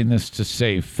 she's doing this to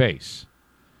save face.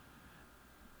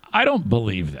 I don't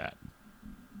believe that.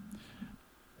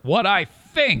 What I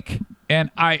think,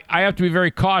 and I have to be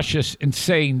very cautious in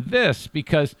saying this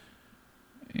because,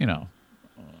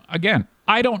 again,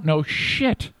 I don't know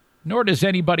shit, nor does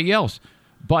anybody else.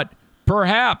 But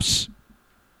perhaps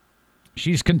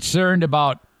she's concerned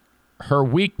about her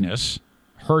weakness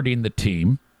hurting the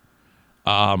team,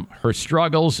 her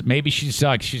struggles. Maybe she's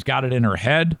got it in her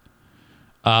head.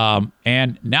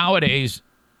 And nowadays,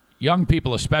 young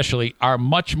people especially are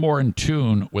much more in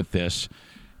tune with this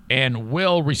and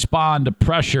will respond to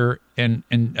pressure and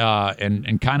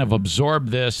kind of absorb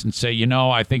this and say,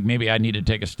 I think maybe I need to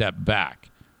take a step back.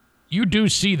 You do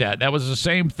see that. That was the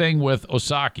same thing with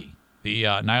Osaki, the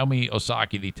Naomi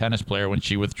Osaki, the tennis player, when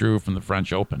she withdrew from the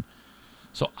French Open.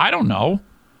 So I don't know.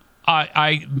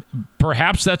 I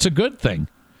perhaps that's a good thing.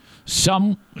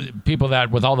 Some people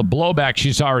that with all the blowback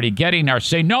she's already getting are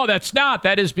saying, no, that's not.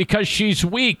 That is because she's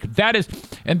weak. That is,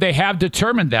 and they have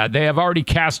determined that. They have already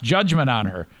cast judgment on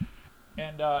her.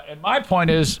 And my point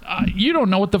is, you don't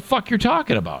know what the fuck you're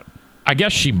talking about. I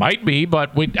guess she might be,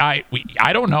 but I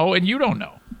don't know, and you don't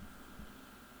know.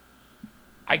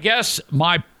 I guess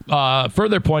my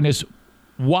further point is,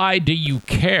 why do you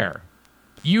care?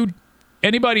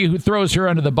 Anybody who throws her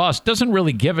under the bus doesn't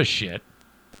really give a shit,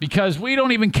 because we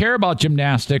don't even care about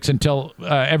gymnastics until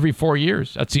every 4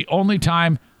 years. That's the only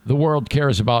time the world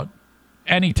cares about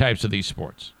any types of these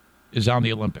sports, is on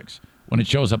the Olympics, when it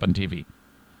shows up on TV.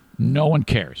 No one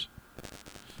cares.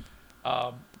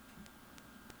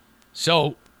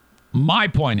 So my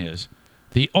point is,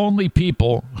 the only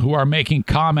people who are making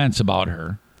comments about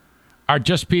her are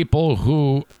just people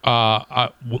who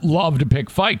love to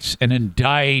pick fights and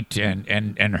indict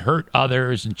and hurt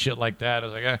others and shit like that. I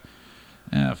was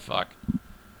like, fuck.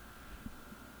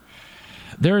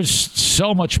 there's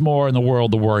so much more in the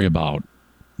world to worry about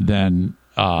than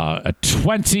a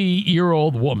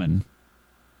 20-year-old woman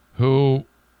who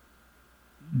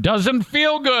doesn't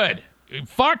feel good.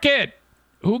 Fuck it.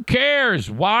 Who cares?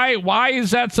 Why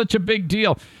is that such a big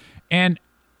deal? And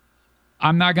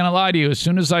I'm not going to lie to you. As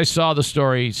soon as I saw the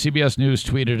story, CBS News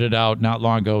tweeted it out not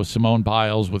long ago. Simone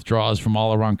Biles withdraws from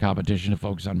all-around competition to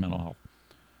focus on mental health.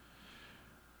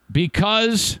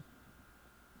 Because,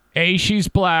 A, she's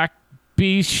black,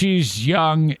 B, she's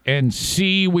young, and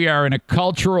C, we are in a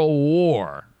cultural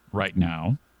war right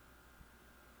now.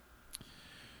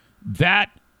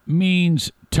 That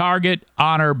means target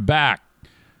on her back.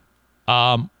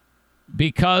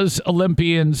 Because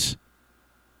Olympians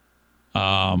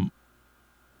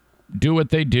do what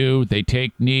they do. They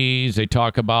take knees. They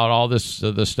talk about all this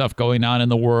the stuff going on in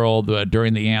the world.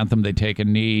 During the anthem, they take a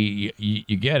knee.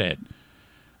 You get it.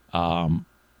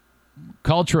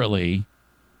 Culturally,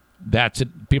 that's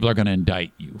it. People are going to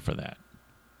indict you for that.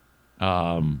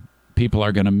 People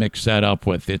are going to mix that up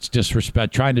with it's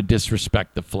disrespect, trying to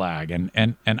disrespect the flag.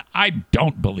 And I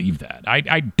don't believe that.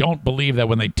 I don't believe that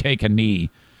when they take a knee.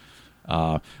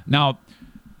 Now,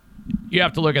 you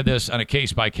have to look at this on a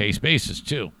case-by-case basis,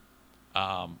 too.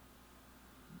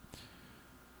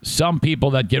 Some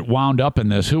people that get wound up in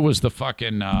this, who was the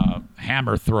fucking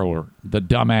hammer thrower, the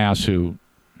dumbass who,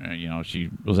 she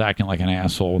was acting like an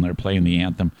asshole when they're playing the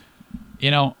anthem.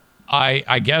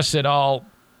 I guess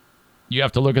you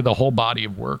have to look at the whole body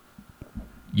of work.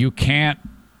 You can't,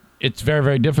 it's very,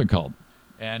 very difficult.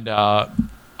 And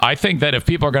I think that if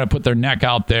people are going to put their neck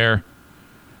out there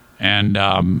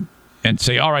and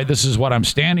say, all right, this is what I'm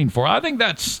standing for, I think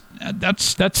that's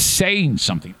saying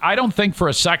something. I don't think for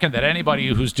a second that anybody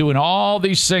who's doing all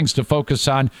these things to focus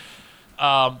on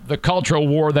the cultural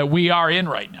war that we are in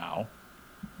right now,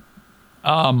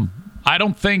 I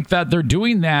don't think that they're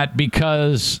doing that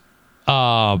because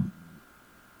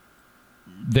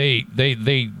they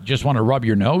just want to rub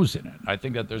your nose in it. I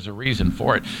think that there's a reason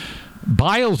for it.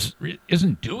 Biles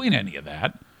isn't doing any of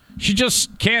that. She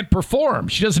just can't perform.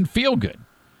 She doesn't feel good.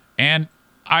 And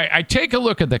I take a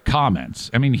look at the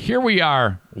comments. I mean, here we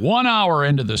are 1 hour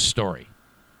into this story.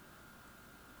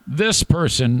 This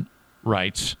person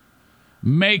writes,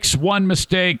 makes one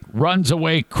mistake, runs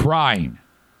away crying.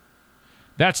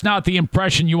 That's not the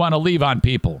impression you want to leave on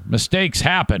people. Mistakes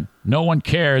happen. No one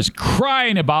cares.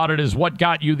 Crying about it is what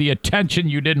got you the attention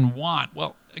you didn't want.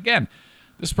 Well, again,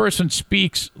 this person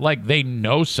speaks like they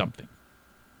know something.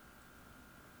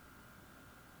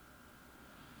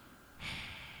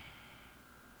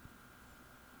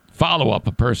 Follow-up,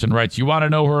 a person writes, you want to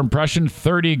know her impression?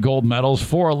 30 gold medals,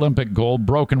 4 Olympic gold,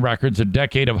 broken records, a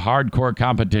decade of hardcore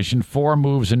competition, 4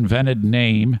 moves invented,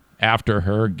 name after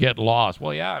her, get lost.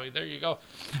 Well, yeah, I mean, there you go.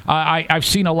 I've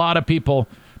seen a lot of people,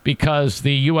 because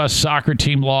the U.S. soccer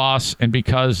team lost and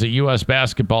because the U.S.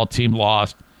 basketball team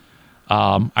lost,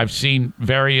 I've seen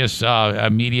various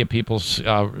media people,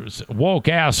 woke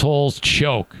assholes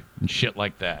choke and shit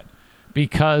like that.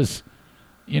 Because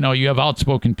you have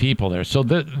outspoken people there. So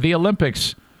the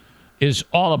Olympics is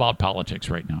all about politics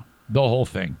right now. The whole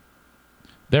thing.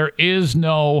 There is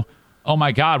no, oh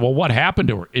my God, well, what happened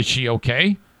to her? Is she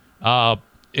okay?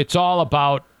 It's all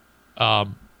about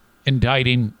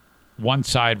indicting one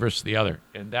side versus the other.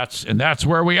 And that's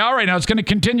where we are right now. It's going to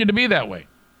continue to be that way.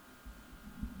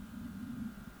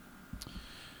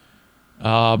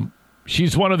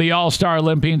 She's one of the all-star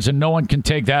Olympians, and no one can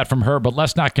take that from her. But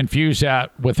let's not confuse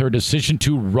that with her decision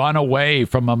to run away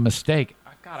from a mistake.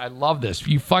 God, I love this.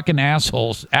 You fucking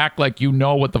assholes act like you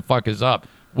know what the fuck is up.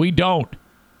 We don't.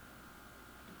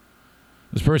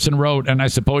 This person wrote, and I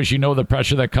suppose you know the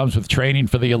pressure that comes with training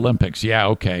for the Olympics. Yeah,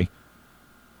 okay.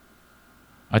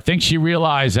 I think she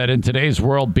realized that in today's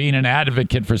world, being an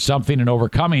advocate for something and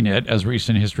overcoming it, as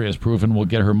recent history has proven, will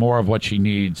get her more of what she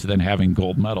needs than having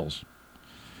gold medals.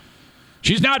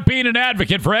 She's not being an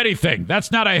advocate for anything.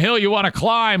 That's not a hill you want to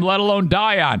climb, let alone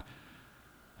die on.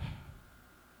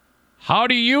 How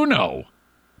do you know?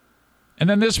 And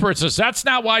then this person says, that's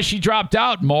not why she dropped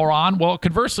out, moron. Well,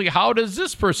 conversely, how does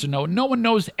this person know? No one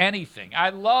knows anything. I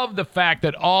love the fact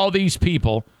that all these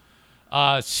people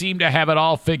seem to have it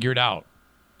all figured out.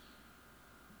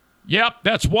 Yep,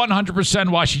 that's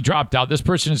 100% why she dropped out. This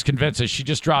person is convinced that she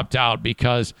just dropped out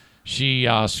because she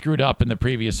screwed up in the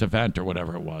previous event or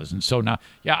whatever it was. And so now,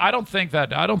 yeah, I don't think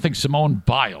Simone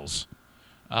Biles,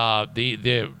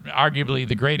 the arguably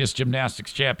the greatest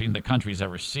gymnastics champion the country's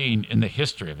ever seen in the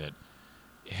history of it,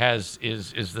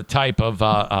 is the type of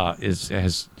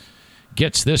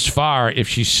gets this far if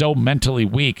she's so mentally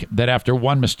weak that after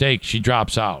one mistake she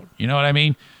drops out. You know what I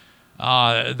mean?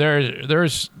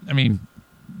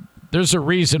 There's a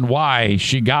reason why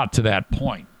she got to that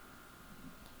point.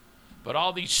 But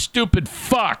all these stupid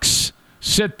fucks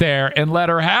sit there and let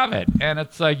her have it. And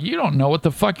it's like, you don't know what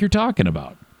the fuck you're talking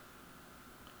about.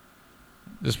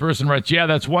 This person writes, yeah,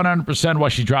 that's 100% why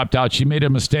she dropped out. She made a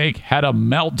mistake, had a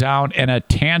meltdown and a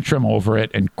tantrum over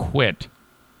it, and quit.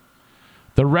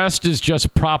 The rest is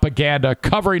just propaganda,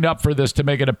 covering up for this to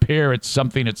make it appear it's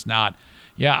something it's not.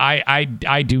 Yeah, I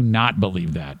do not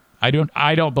believe that. I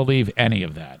don't believe any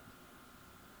of that.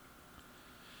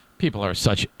 People are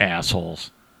such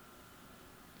assholes.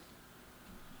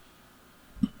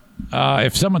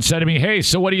 If someone said to me, hey,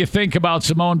 so what do you think about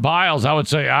Simone Biles? I would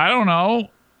say, I don't know.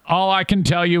 All I can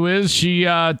tell you is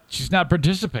she's not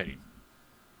participating.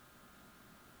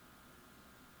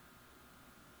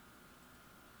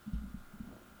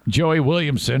 Joey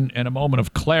Williamson, in a moment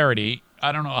of clarity,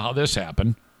 I don't know how this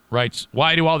happened, writes,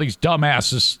 why do all these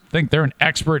dumbasses think they're an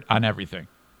expert on everything?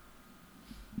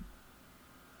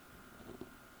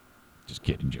 Just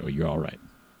kidding, Joey. You're all right.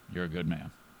 You're a good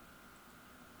man.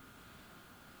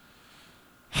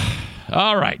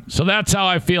 All right. So that's how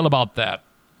I feel about that.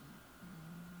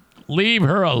 Leave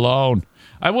her alone.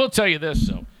 I will tell you this,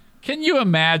 though. Can you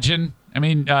imagine,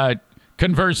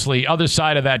 conversely, other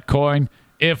side of that coin,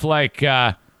 if,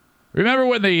 remember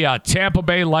when the Tampa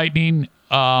Bay Lightning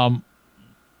won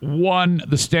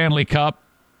the Stanley Cup?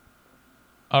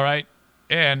 All right?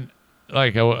 And,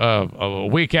 a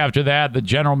week after that, the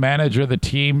general manager of the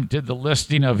team did the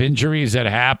listing of injuries that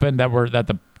happened that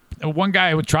the one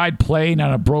guy who tried playing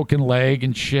on a broken leg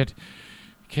and shit.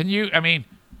 Can you,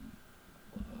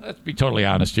 let's be totally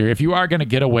honest here. If you are going to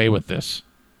get away with this,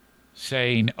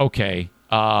 saying, okay,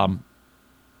 my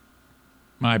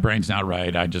brain's not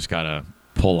right, I just got to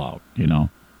pull out,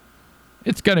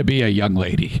 it's going to be a young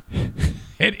lady.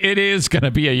 It is going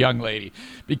to be a young lady.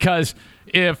 Because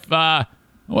if, some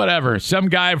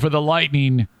guy for the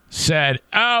Lightning said,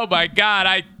 oh, my God,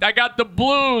 I got the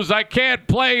blues. I can't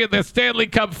play in the Stanley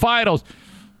Cup Finals.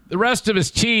 The rest of his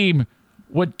team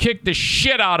would kick the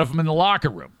shit out of him in the locker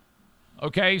room.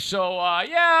 Okay, so, all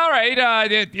right.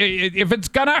 If it's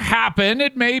going to happen,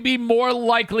 it may be more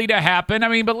likely to happen.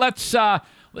 But let's,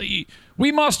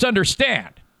 we must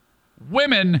understand,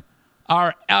 women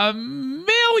are a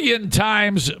million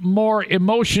times more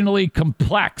emotionally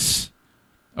complex.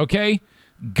 Okay?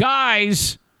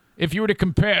 Guys, if you were to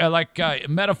compare,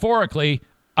 metaphorically,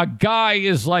 a guy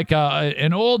is like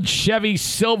an old Chevy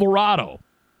Silverado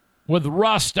with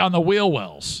rust on the wheel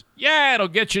wells. Yeah, it'll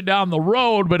get you down the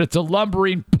road, but it's a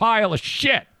lumbering pile of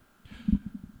shit.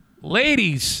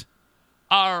 Ladies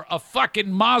are a fucking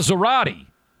Maserati.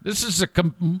 This is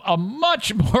a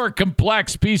much more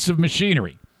complex piece of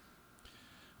machinery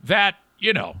that,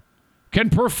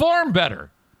 can perform better.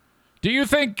 Do you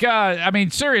think,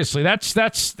 seriously, that's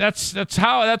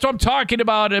what I'm talking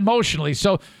about emotionally.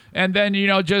 So, and then,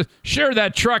 just sure,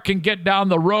 that truck can get down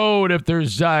the road if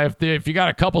there's, if you got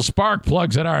a couple spark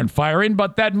plugs that aren't firing,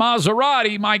 but that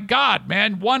Maserati, my God,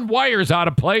 man, one wire's out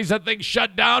of place, that thing's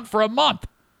shut down for a month.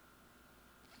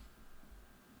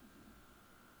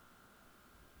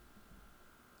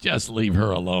 Just leave her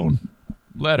alone.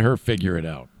 Let her figure it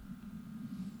out.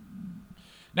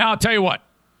 Now, I'll tell you what.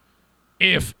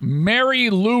 If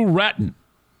Mary Lou Retton,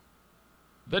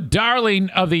 the darling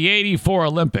of the 84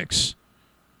 Olympics,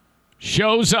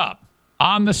 shows up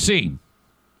on the scene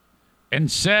and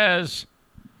says,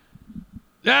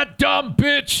 that dumb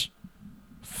bitch,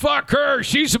 fuck her,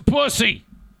 she's a pussy.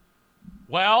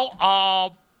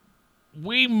 Well,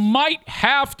 we might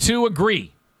have to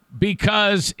agree,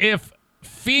 because if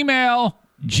female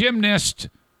gymnast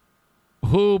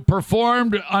who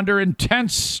performed under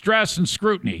intense stress and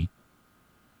scrutiny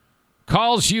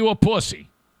calls you a pussy,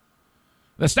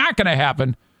 that's not going to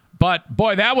happen. But,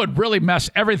 boy, that would really mess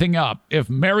everything up if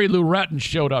Mary Lou Retton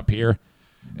showed up here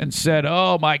and said,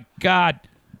 oh, my God,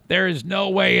 there is no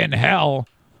way in hell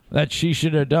that she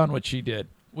should have done what she did.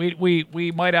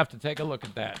 We might have to take a look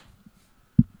at that.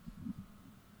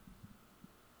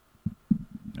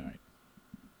 All right.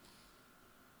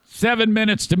 7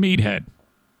 minutes to Meathead.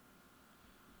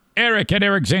 Eric at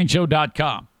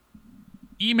ericzaneshow.com.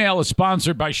 Email is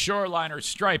sponsored by Shoreliner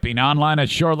Striping. Online at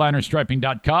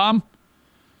shorelinerstriping.com.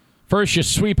 First, you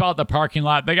sweep out the parking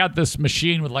lot. They got this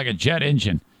machine with like a jet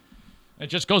engine. It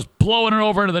just goes blowing it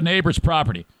over into the neighbor's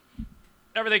property.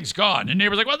 Everything's gone. The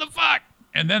neighbor's like, what the fuck?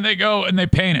 And then they go and they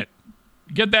paint it.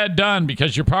 Get that done,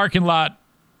 because your parking lot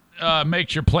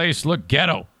makes your place look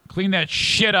ghetto. Clean that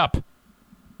shit up.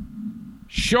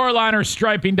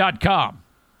 Shorelinerstriping.com.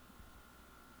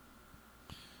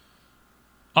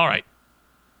 All right.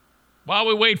 While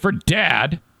we wait for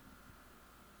Dad.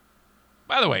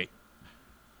 By the way,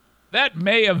 that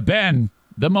may have been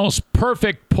the most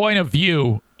perfect point of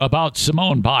view about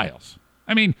Simone Biles.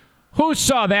 I mean, who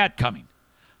saw that coming?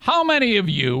 How many of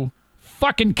you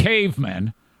fucking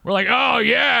cavemen were like, oh,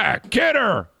 yeah, get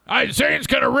her. Zane's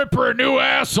going to rip her a new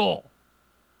asshole.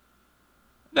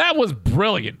 That was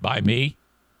brilliant by me.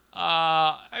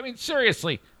 I mean,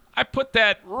 seriously, I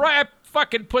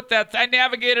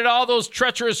navigated all those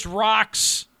treacherous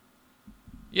rocks.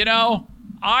 You know,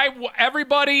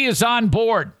 everybody is on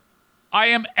board. I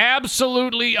am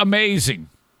absolutely amazing.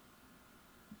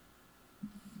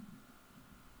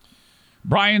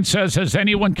 Brian says, has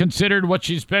anyone considered what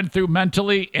she's been through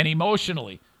mentally and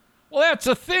emotionally? Well, that's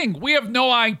the thing. We have no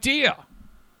idea.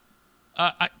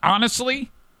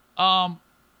 Honestly,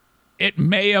 it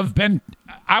may have been,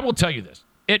 I will tell you this,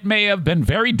 it may have been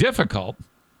very difficult.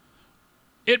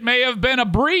 It may have been a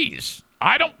breeze.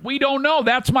 We don't know.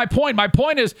 That's my point. My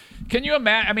point is, can you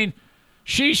imagine? I mean,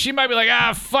 she might be like,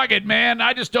 fuck it, man.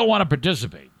 I just don't want to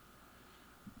participate.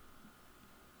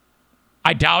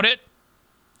 I doubt it.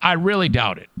 I really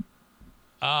doubt it.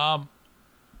 I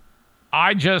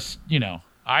just,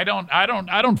 I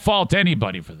don't fault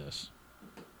anybody for this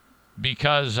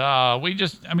because we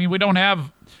don't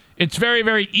have. It's very,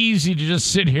 very easy to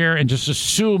just sit here and just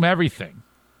assume everything,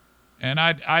 and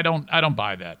I don't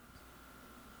buy that.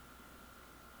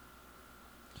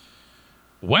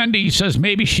 Wendy says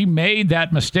maybe she made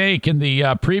that mistake in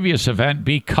the previous event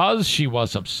because she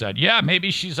was upset. Yeah,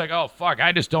 maybe she's like, oh, fuck,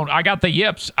 I got the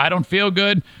yips. I don't feel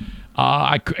good.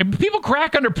 People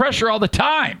crack under pressure all the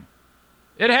time.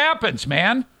 It happens,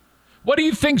 man. What do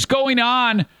you think's going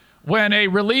on when a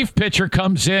relief pitcher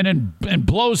comes in and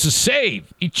blows a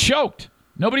save? He choked.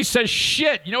 Nobody says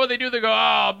shit. You know what they do? They go,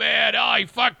 oh, man, he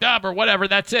fucked up or whatever.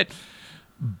 That's it.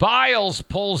 Biles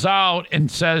pulls out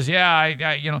and says,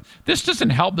 this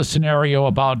doesn't help the scenario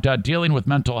about dealing with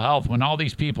mental health when all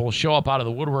these people show up out of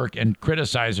the woodwork and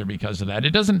criticize her because of that.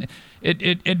 It doesn't,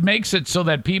 it makes it so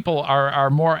that people are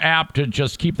more apt to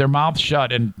just keep their mouth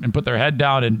shut and put their head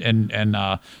down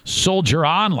and soldier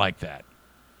on like that.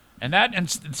 And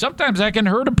sometimes that can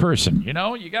hurt a person,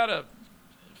 you got to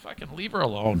fucking leave her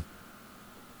alone.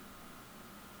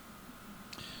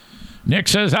 Nick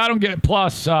says, I don't get it.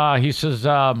 Plus, he says,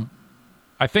 I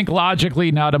think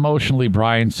logically, not emotionally,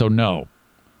 Brian, so no.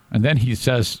 And then he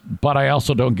says, but I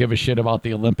also don't give a shit about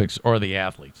the Olympics or the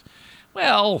athletes.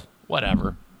 Well,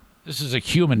 whatever. This is a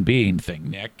human being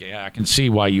thing, Nick. Yeah, I can see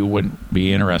why you wouldn't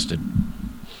be interested.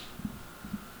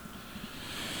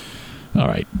 All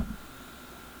right.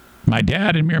 My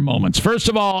dad in mere moments. First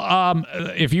of all,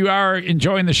 if you are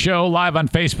enjoying the show live on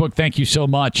Facebook, thank you so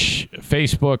much.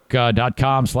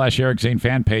 Facebook.com/Eric Zane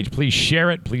fan page. Please share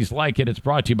it. Please like it. It's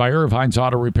brought to you by Irvine's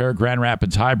Auto Repair, Grand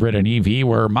Rapids Hybrid and EV,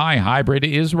 where my hybrid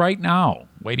is right now,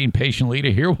 waiting patiently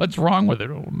to hear what's wrong with it.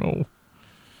 Oh, no.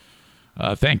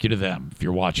 Thank you to them if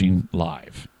you're watching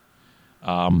live.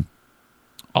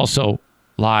 Also,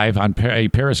 live on a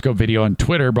Periscope video on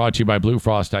Twitter, brought to you by Blue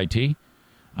Frost IT.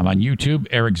 I'm on YouTube,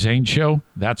 Eric Zane Show.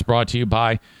 That's brought to you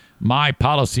by My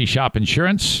Policy Shop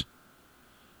Insurance.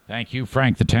 Thank you,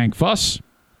 Frank the Tank Fuss.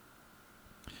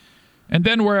 And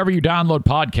then wherever you download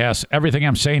podcasts, everything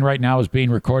I'm saying right now is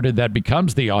being recorded. That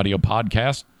becomes the audio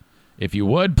podcast. If you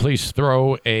would, please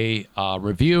throw a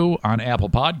review on Apple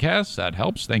Podcasts. That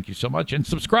helps. Thank you so much. And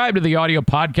subscribe to the audio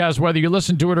podcast, whether you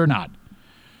listen to it or not.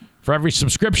 For every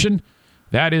subscription,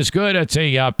 that is good. It's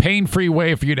a pain-free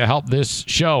way for you to help this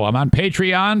show. I'm on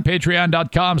Patreon,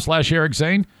 patreon.com/Eric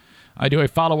Zane. I do a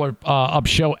follow-up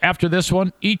show after this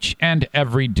one each and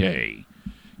every day.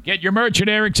 Get your merch at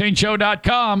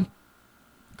ericzaneshow.com.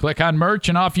 Click on merch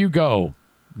and off you go.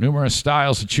 Numerous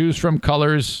styles to choose from,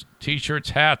 colors,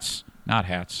 T-shirts, hats. Not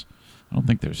hats. I don't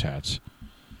think there's hats.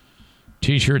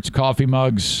 T-shirts, coffee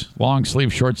mugs, long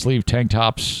sleeve, short sleeve, tank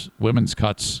tops, women's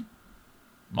cuts,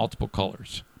 multiple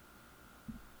colors.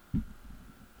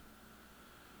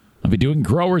 I'll be doing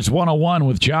Growers 101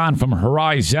 with John from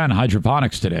Horizon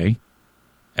Hydroponics today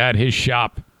at his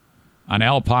shop on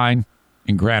Alpine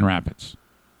in Grand Rapids.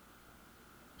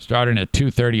 Starting at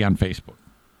 2:30 on Facebook.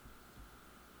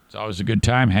 It's always a good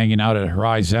time hanging out at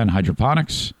Horizon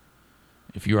Hydroponics.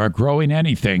 If you are growing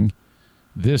anything,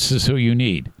 this is who you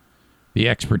need. The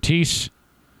expertise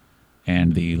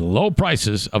and the low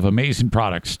prices of amazing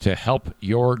products to help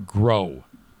your grow.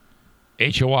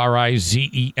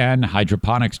 HORIZEN,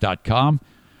 hydroponics.com.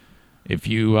 If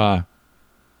you are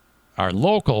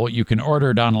local, you can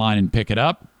order it online and pick it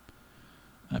up.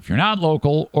 If you're not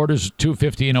local, orders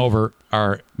 $250 and over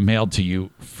are mailed to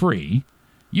you free.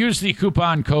 Use the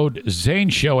coupon code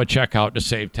ZaneShow at checkout to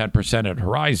save 10% at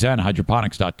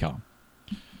HorizonHydroponics.com.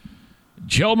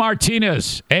 Joe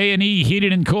Martinez, A&E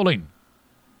Heating and Cooling.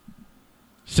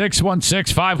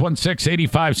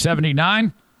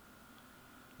 616-516-8579.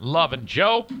 Loving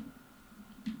Joe.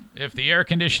 If the air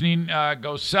conditioning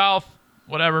goes south,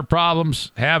 whatever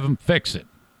problems, have him fix it.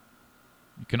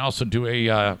 You can also do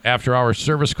a after-hours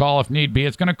service call if need be.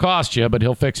 It's going to cost you, but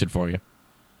he'll fix it for you.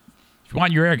 If you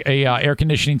want your air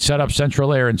conditioning set up,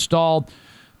 central air installed,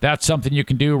 that's something you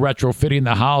can do, retrofitting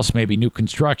the house, maybe new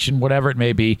construction, whatever it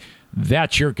may be.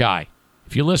 That's your guy.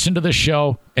 If you listen to this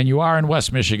show and you are in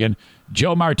West Michigan,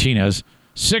 Joe Martinez,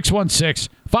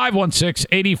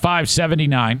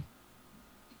 616-516-8579.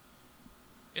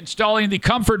 Installing the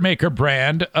Comfort Maker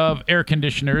brand of air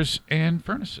conditioners and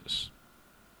furnaces.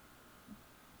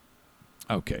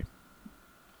 Okay.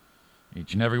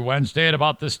 Each and every Wednesday at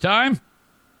about this time.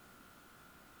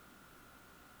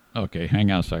 Okay, hang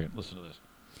on a second. Listen to this.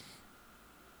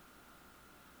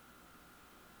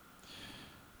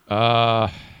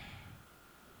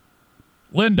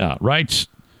 Linda writes,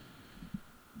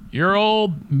 your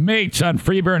old mates on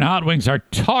Free Beer and Hot Wings are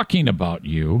talking about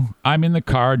you. I'm in the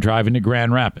car driving to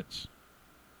Grand Rapids.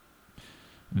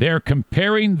 They're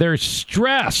comparing their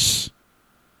stress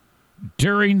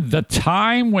during the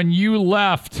time when you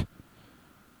left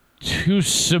to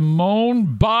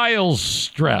Simone Biles'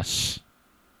 stress.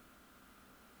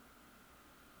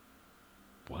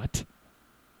 What?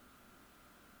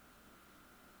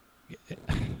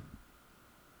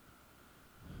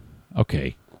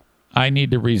 Okay. I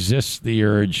need to resist the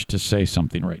urge to say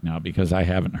something right now because I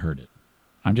haven't heard it.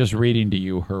 I'm just reading to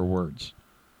you her words.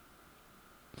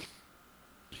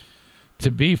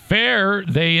 To be fair,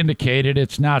 they indicated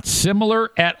it's not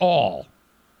similar at all.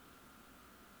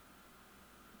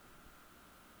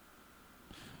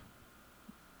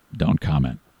 Don't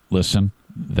comment. Listen,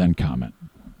 then comment.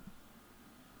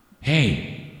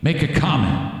 Hey, make a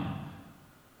comment.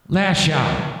 Lash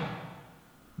out.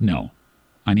 No.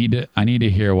 I need to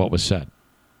hear what was said.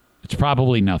 It's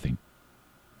probably nothing.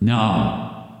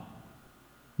 No.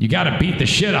 You got to beat the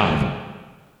shit out of it.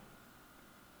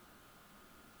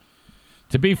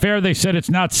 To be fair, they said it's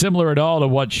not similar at all to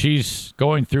what she's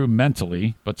going through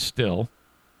mentally, but still.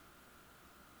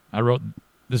 I wrote,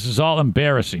 this is all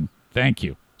embarrassing. Thank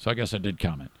you. So I guess I did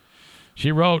comment.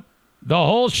 She wrote, the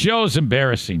whole show's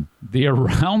embarrassing. The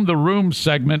Around the Room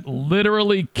segment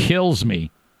literally kills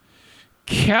me.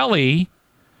 Kelly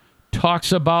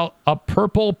talks about a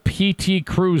purple PT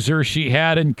Cruiser she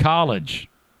had in college.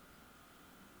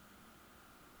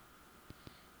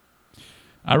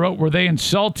 I wrote, were they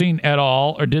insulting at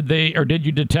all, or did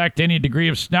you detect any degree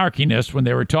of snarkiness when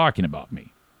they were talking about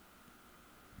me?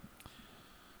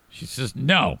 She says,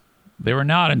 no, they were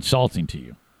not insulting to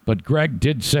you. But Greg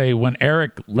did say when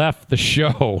Eric left the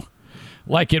show,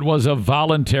 like it was a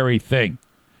voluntary thing.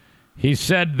 He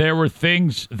said there were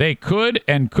things they could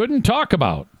and couldn't talk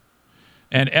about.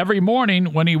 And every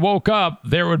morning when he woke up,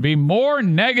 there would be more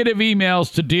negative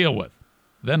emails to deal with.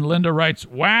 Then Linda writes,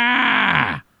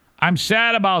 wah, I'm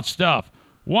sad about stuff.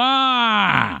 Wah.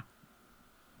 All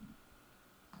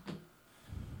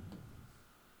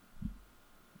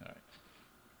right.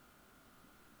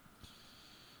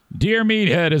 Dear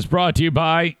Meathead is brought to you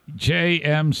by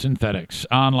JM Synthetics.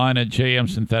 Online at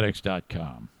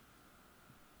jmsynthetics.com.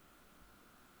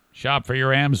 Shop for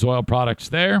your AMSOIL products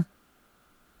there.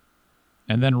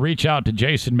 And then reach out to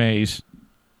Jason Mays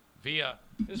via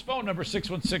his phone number,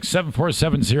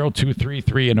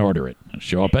 616-747-0233, and order it. It'll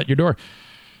show up at your door.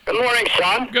 Good morning,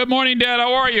 son. Good morning, Dad.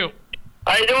 How are you?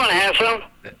 How you doing, handsome?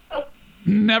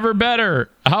 Never better.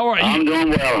 How are you? I'm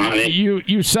doing well, honey.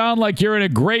 You sound like you're in a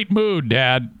great mood,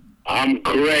 Dad. I'm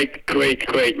great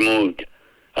mood.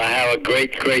 I have a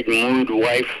great mood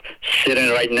wife sitting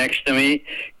right next to me.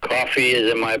 Coffee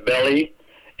is in my belly,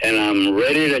 and I'm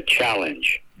ready to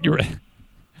challenge.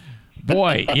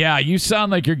 Boy, yeah, you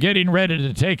sound like you're getting ready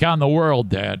to take on the world,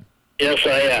 Dad. Yes,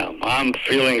 I am. I'm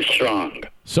feeling strong.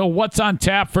 So what's on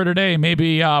tap for today?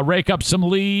 Maybe rake up some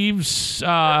leaves?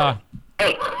 How do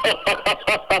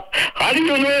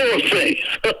you know those things?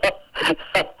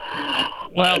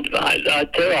 Well, I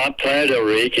tell you, I'm tired of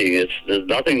raking. There's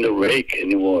nothing to rake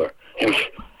anymore. You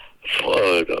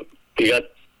got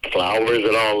flowers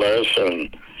and all this,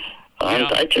 and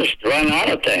I just run out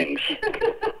of things.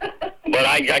 But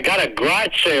I got a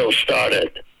garage sale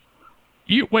started.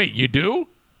 You do?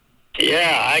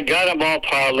 Yeah, I got them all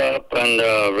piled up and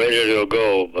ready to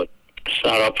go, but it's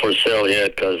not up for sale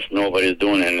yet because nobody's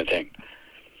doing anything.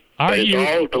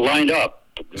 It's all lined up.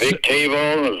 Big table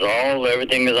is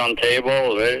everything is on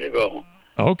table, ready to go.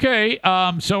 Okay.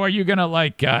 So are you going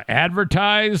to,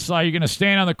 advertise? Are you going to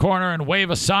stand on the corner and wave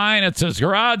a sign that says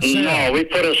garage sale? No, we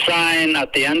put a sign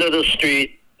at the end of the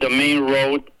street, the main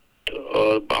road,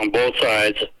 on both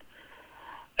sides,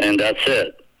 and that's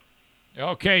it.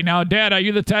 Okay. Now, Dad, are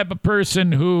you the type of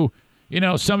person who,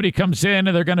 somebody comes in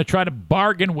and they're going to try to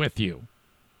bargain with you?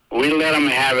 We let them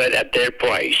have it at their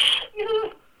price.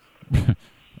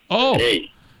 Oh.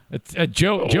 Hey. It's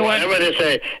Joe. Whenever they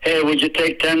say, "Hey, would you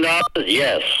take $10?"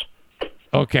 Yes.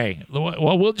 Okay.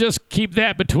 Well, we'll just keep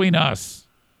that between us.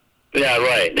 Yeah,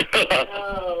 right.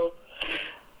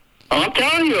 I'm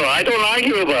telling you, I don't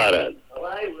argue about it. Well,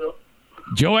 I will.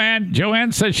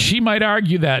 Joanne says she might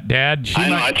argue that, Dad. I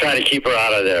know. I try to keep her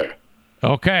out of there.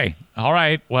 Okay. All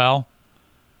right. Well,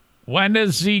 when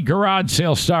does the garage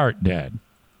sale start, Dad?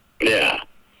 Yeah.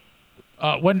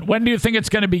 When do you think it's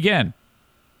going to begin?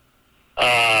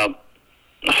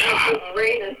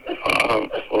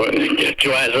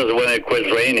 Joanne says when it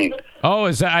quits raining. Oh,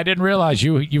 is that? I didn't realize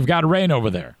you've got rain over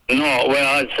there. No,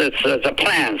 well, it's a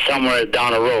plan somewhere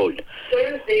down the road.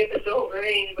 Thursday if it don't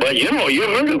rain. But you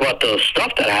heard about the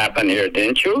stuff that happened here,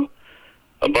 didn't you?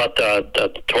 About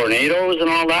the tornadoes and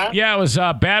all that? Yeah, it was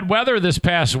bad weather this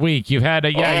past week. You've had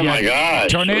my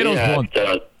gosh, tornadoes blowing.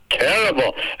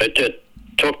 Terrible. It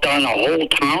took down the whole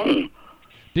town.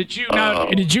 Did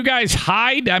you guys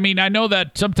hide? I mean, I know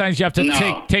that sometimes you have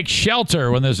to take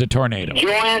shelter when there's a tornado.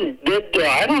 Joanne did.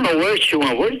 I don't know where she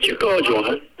went. Where did you go,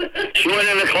 Joanne? She went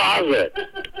in the closet.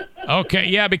 Okay,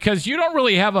 yeah, because you don't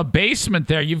really have a basement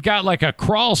there. You've got like a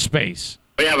crawl space.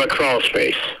 We have a crawl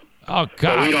space. Oh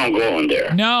God! But we don't go in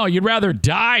there. No, you'd rather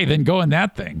die than go in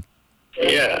that thing.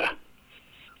 Yeah.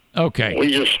 Okay.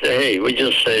 We just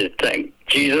say, "Thank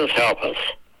Jesus, help us."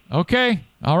 Okay.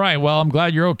 All right. Well, I'm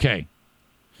glad you're okay.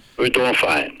 We're doing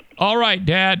fine. All right,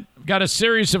 Dad. Got a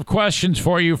series of questions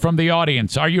for you from the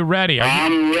audience. Are you ready?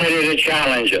 I'm ready to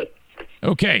challenge it.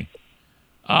 Okay.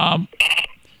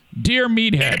 Dear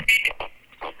Meathead,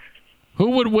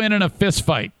 who would win in a fist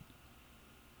fight?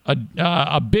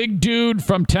 A big dude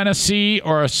from Tennessee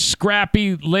or a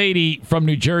scrappy lady from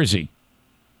New Jersey?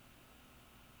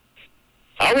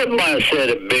 I wouldn't want to say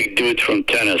the big dude from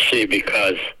Tennessee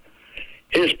because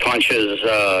his punches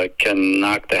can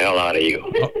knock the hell out of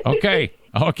you. Okay.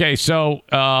 So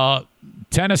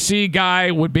Tennessee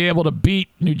guy would be able to beat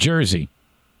New Jersey.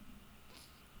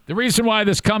 The reason why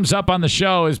this comes up on the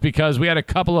show is because we had a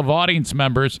couple of audience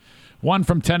members, one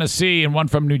from Tennessee and one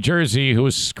from New Jersey, who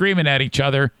was screaming at each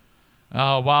other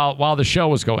while the show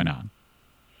was going on.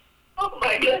 Oh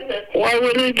my goodness! Why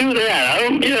would they do that? I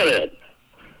don't get it.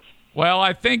 Well,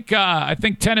 I think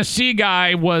Tennessee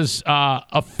guy was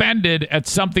offended at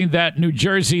something that New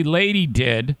Jersey lady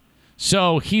did,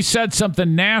 so he said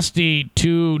something nasty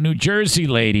to New Jersey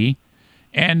lady,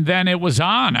 and then it was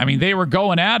on. I mean, they were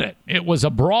going at it. It was a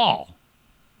brawl.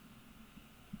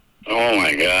 Oh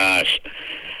my gosh!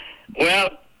 Well,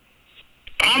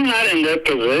 I'm not in their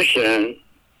position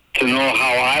to know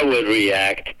how I would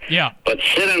react. Yeah. But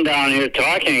sitting down here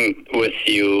talking with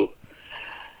you,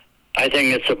 I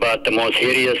think it's about the most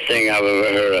hideous thing I've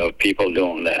ever heard of, people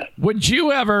doing that. Would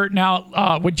you ever,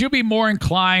 would you be more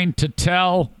inclined to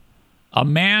tell a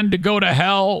man to go to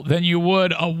hell than you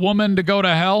would a woman to go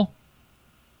to hell?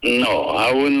 No,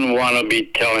 I wouldn't want to be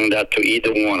telling that to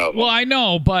either one of them. Well, I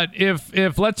know, but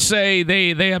if let's say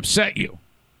they upset you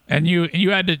and you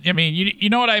had to, I mean, you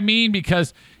know what I mean?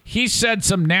 Because he said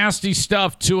some nasty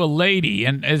stuff to a lady,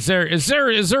 and is it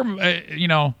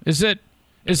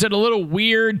a little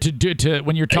weird to do to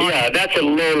when you're talking? Yeah, that's a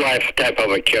low-life type of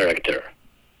a character.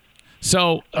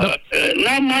 So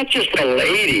not just a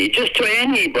lady, just to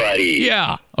anybody.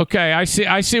 Yeah. Okay. I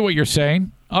see what you're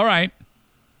saying. All right.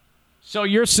 So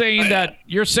you're saying that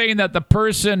the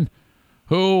person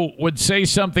who would say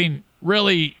something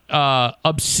really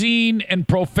obscene and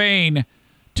profane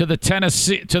to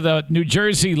the New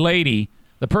Jersey lady,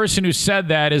 the person who said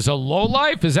that is a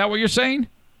lowlife? Is that what you're saying?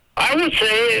 I would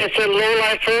say it's a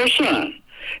low-life person.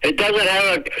 He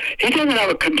doesn't have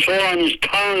a control on his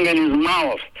tongue and his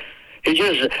mouth.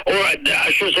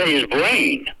 I should say his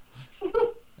brain.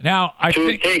 Now,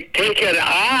 take it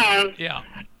on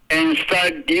and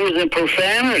start using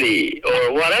profanity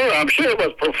or whatever. I'm sure it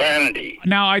was profanity.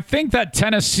 Now, I think that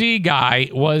Tennessee guy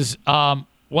was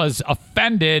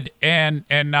offended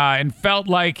and felt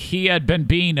like he had been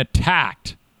being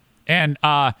attacked, and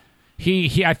I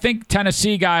think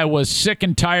Tennessee guy was sick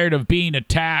and tired of being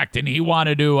attacked, and he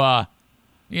wanted to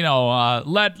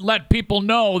let people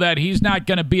know that he's not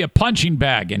going to be a punching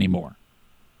bag anymore.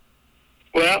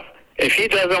 Well, if he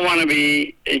doesn't want to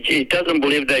be, he doesn't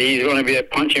believe that he's going to be a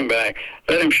punching bag,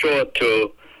 let him show it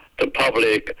to the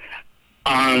public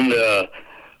on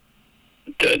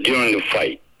during the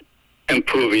fight and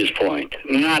prove his point.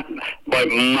 Not by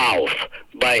mouth,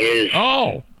 by his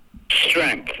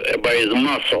strength, by his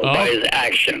muscle, by his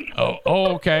action.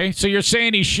 Okay. So you're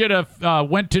saying he should have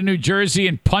went to New Jersey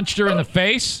and punched her in the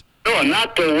face? No,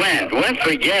 not the went. Went,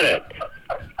 forget it.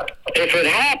 If it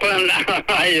happened,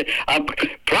 I'm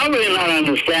probably not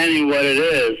understanding what it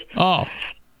is. Oh.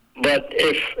 But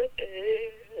if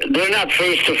they're not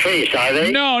face to face, are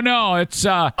they? No, it's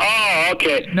Oh,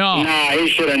 okay. No. Nah, he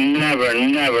should have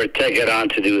never taken it on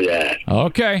to do that.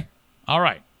 Okay. All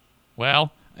right.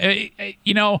 Well,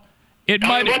 you know, it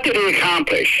might. What did he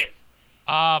accomplish?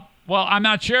 Well, I'm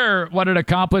not sure what it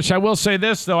accomplished. I will say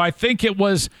this though. I think it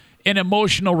was an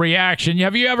emotional reaction.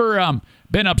 Have you ever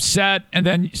been upset and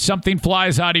then something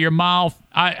flies out of your mouth?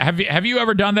 Have you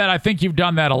ever done that? I think you've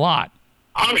done that a lot.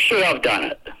 I'm sure I've done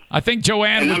it. I think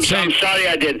Joanne would say. I'm sorry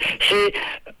I did. See,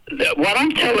 what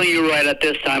I'm telling you right at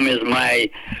this time is my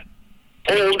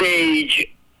old age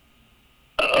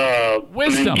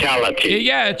wisdom mentality.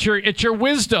 Yeah, it's your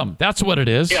wisdom. That's what it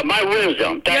is. Yeah, my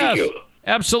wisdom. Thank you.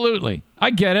 Absolutely.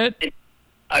 I get it.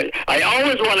 I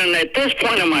always want to, at this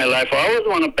point in my life, I always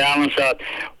want to balance out,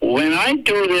 when I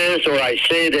do this or I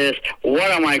say this,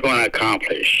 what am I going to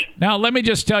accomplish? Now, let me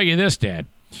just tell you this, Dad.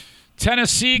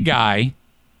 Tennessee guy,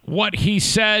 what he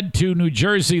said to New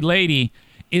Jersey lady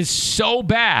is so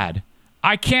bad,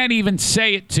 I can't even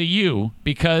say it to you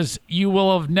because you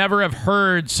will have never have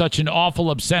heard such an awful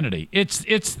obscenity. It's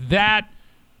that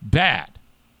bad.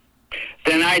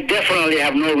 Then I definitely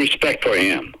have no respect for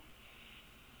him.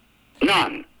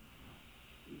 None.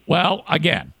 Well,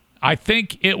 again, I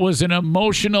think it was an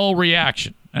emotional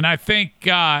reaction. And I think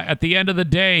at the end of the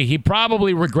day, he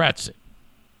probably regrets it.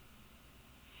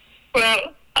 Well,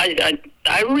 I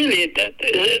really,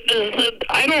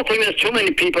 I don't think there's too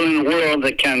many people in the world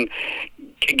that can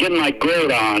get my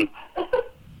goat on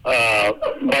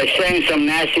by saying some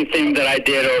nasty thing that I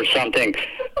did or something.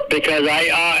 Because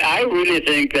I really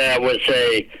think that I would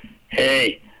say,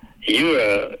 hey,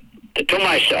 you to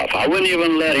myself, I wouldn't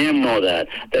even let him know that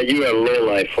you're a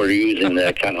lowlife for using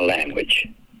that kind of language.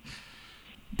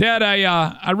 Dad,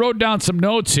 I wrote down some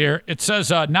notes here. It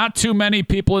says, not too many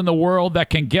people in the world that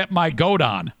can get my goat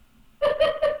on.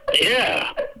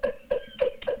 Yeah.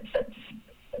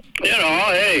 You know,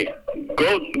 hey,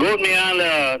 goat me on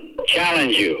to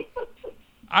challenge you.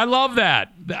 I love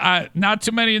that. Not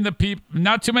too many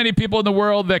people in the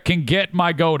world that can get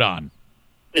my goat on.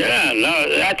 Yeah,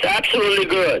 no, that's absolutely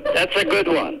good. That's a good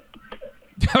one.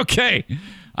 Okay.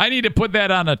 I need to put that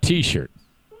on a T-shirt.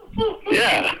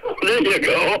 Yeah, there you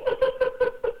go.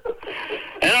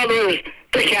 In other words,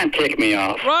 they can't take me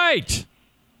off. Right.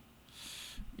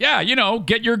 Yeah, you know,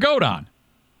 get your goat on.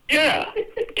 Yeah,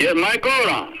 get my goat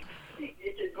on. You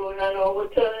get your goat on all the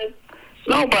time.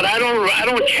 No, but I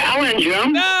don't challenge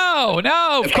them. No,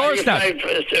 of course not.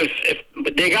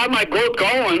 If they got my goat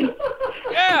going,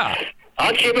 yeah,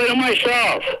 I'll keep it to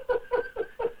myself.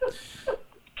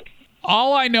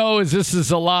 All I know is this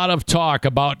is a lot of talk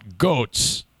about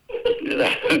goats.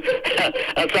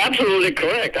 That's absolutely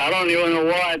correct. I don't even know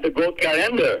why the goat got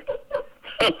in there.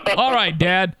 All right,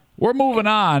 Dad, we're moving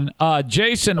on.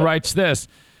 Jason writes this.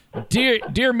 Dear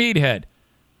Meathead,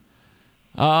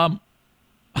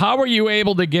 how were you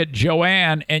able to get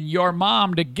Joanne and your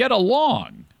mom to get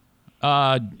along?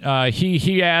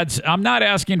 He adds, I'm not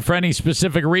asking for any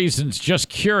specific reasons, just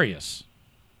curious.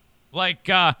 Like,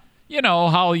 you know,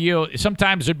 how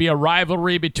sometimes there'd be a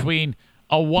rivalry between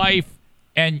a wife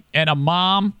and a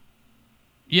mom.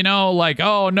 You know, like,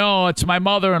 oh, no, it's my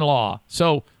mother-in-law.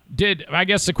 So I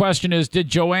guess the question is, did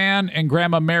Joanne and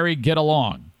Grandma Mary get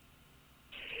along?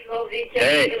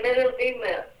 Hey.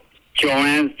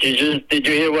 Joanne, did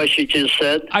you hear what she just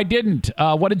said? I didn't.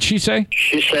 What did she say?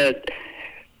 She said,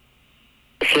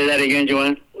 say that again,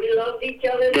 Joanne. We loved each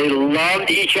other. They loved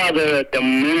each other the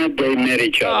minute they met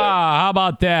each other. How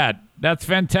about that? That's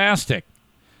fantastic.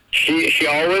 She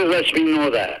always lets me know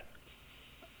that.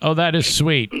 Oh, that is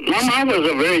sweet. My mom was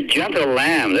a very gentle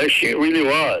lamb. There she really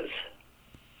was.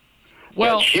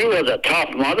 Well, but she was a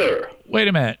tough mother. Wait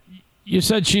a minute. You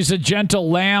said she's a gentle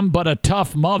lamb, but a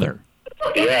tough mother.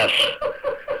 Yes.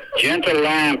 Gentle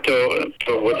lamb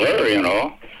with her, you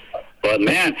know. But,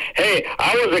 man, hey,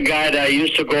 I was a guy that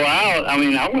used to go out. I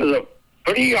mean, I was a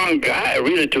pretty young guy,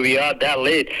 really, to be out that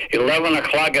late. 11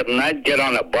 o'clock at night, get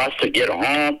on a bus to get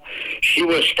home. She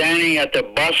was standing at the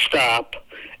bus stop.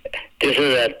 This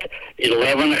is at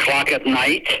 11 o'clock at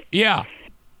night. Yeah.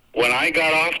 When I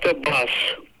got off the bus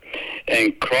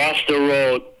and crossed the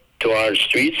road to our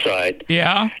street side,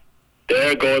 yeah,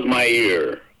 there goes my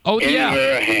ear. in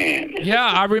her hand. Yeah,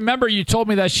 I remember you told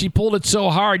me that she pulled it so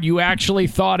hard you actually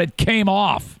thought it came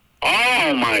off.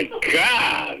 Oh, my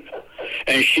God.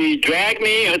 And she dragged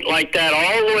me like that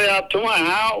all the way up to my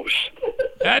house.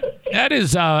 That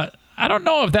is, I don't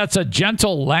know if that's a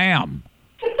gentle lamb.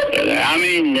 I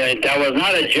mean, that was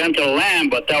not a gentle lamb,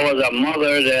 but that was a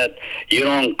mother that you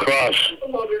don't cross.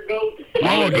 Mother goat.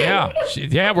 Oh, yeah.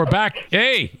 Yeah, we're back.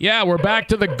 Hey, yeah, we're back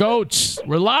to the goats.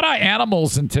 We're a lot of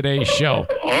animals in today's show.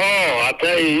 Oh, I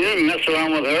tell you, you didn't mess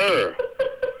around with her.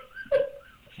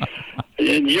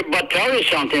 But tell you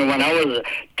something, when I was a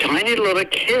tiny little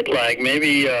kid, like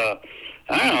maybe, I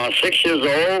don't know, 6 years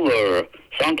old or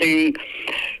something,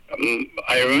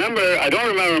 I don't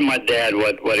remember my dad,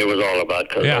 what it was all about,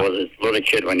 because I was a little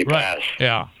kid when he passed.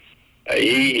 Yeah.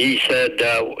 He said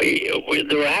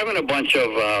they were having a bunch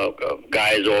of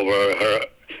guys over,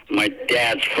 my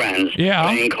dad's friends,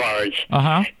 playing cards.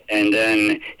 Uh-huh. And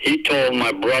then he told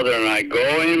my brother and I,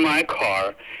 go in my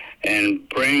car and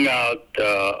bring out,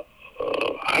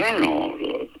 I don't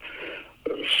know,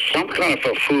 some kind of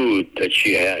a food that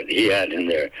he had in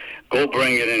there. Go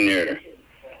bring it in there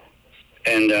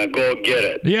and go get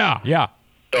it. Yeah.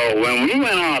 So when we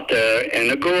went out there in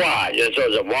the garage, it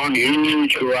was a one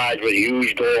huge garage with a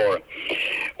huge door.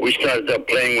 We started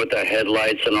playing with the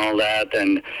headlights and all that,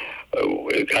 and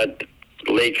it got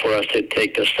late for us to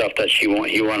take the stuff that he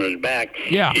wanted back.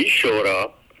 Yeah. He showed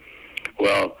up.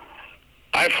 Well,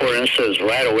 I, for instance,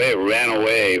 right away ran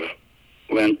away,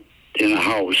 went in the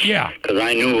house. Yeah. Because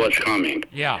I knew what's coming.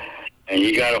 Yeah. And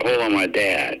he got a hold of my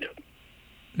dad.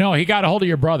 No, he got a hold of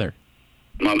your brother.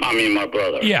 My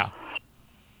brother. Yeah.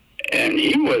 And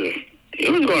he was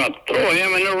going to throw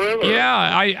him in the river.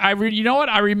 Yeah, you know what?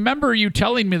 I remember you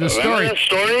telling me the story. Remember that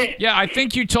story? Yeah, I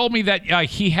think you told me that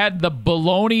he had the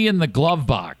bologna in the glove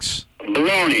box.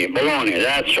 Bologna,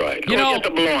 that's right. Go get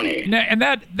the bologna. And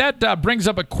that brings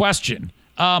up a question.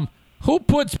 Who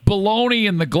puts bologna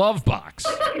in the glove box?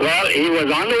 Well, he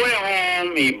was on the way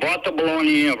home. He bought the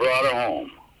bologna and brought it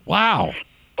home. Wow.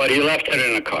 But he left it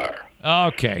in the car.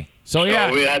 Okay. So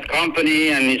yeah, we had company,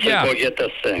 and he said, "Go get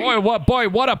this thing." Boy,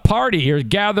 what a party! You're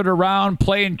gathered around,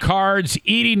 playing cards,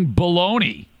 eating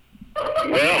bologna.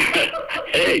 Well,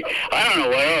 hey, I don't know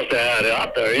what else they had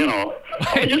out there. You know,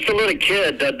 I'm just a little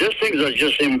kid. These things are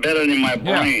just embedded in my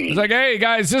brain. It's like, hey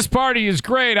guys, this party is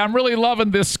great. I'm really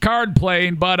loving this card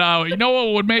playing, but you know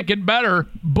what would make it better?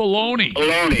 Bologna.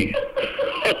 Bologna.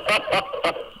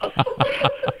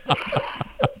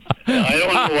 I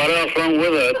don't know what else wrong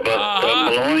with it, but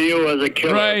bologna was a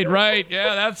killer. Right.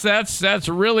 Yeah, that's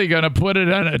really going to put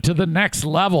it to the next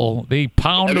level. The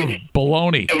pound of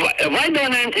bologna. Have I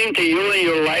done anything to you in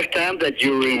your lifetime that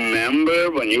you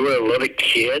remember when you were a little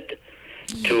kid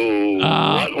to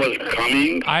what was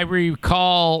coming? I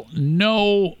recall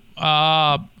no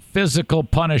physical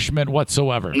punishment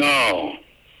whatsoever. No.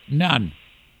 None.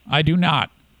 I do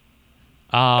not.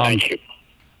 Thank you.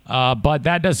 But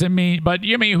that doesn't mean. But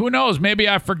you mean, who knows? Maybe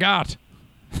I forgot.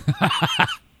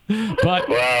 But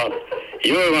well,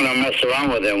 you were going to mess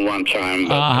around with him one time,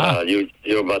 but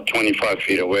you're about 25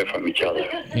 feet away from each other.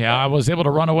 Yeah, I was able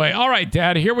to run away. All right,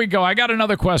 Dad. Here we go. I got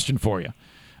another question for you.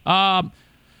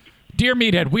 Dear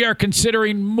Meathead, we are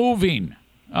considering moving.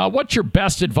 What's your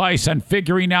best advice on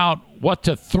figuring out what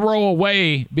to throw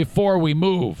away before we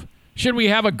move? Should we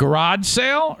have a garage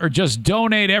sale or just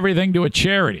donate everything to a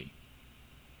charity?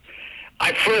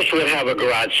 I first would have a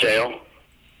garage sale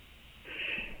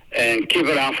and keep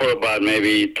it on for about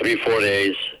maybe 3-4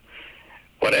 days.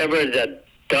 Whatever that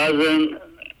doesn't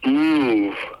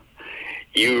move,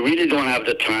 you really don't have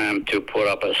the time to put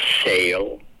up a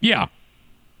sale. Yeah.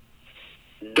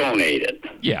 Donate it.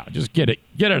 Yeah, just get it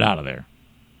out of there.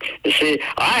 You see,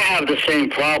 I have the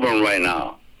same problem right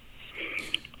now.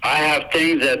 I have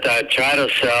things that I try to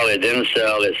sell, it didn't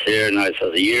sell, it's here, now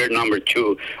it's year number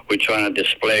 2, we're trying to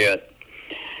display it.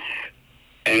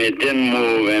 And it didn't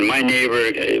move, and my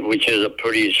neighbor, which is a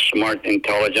pretty smart,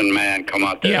 intelligent man, come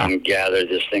out there and gather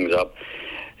these things up.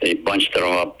 He bunched it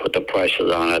all up, put the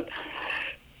prices on it.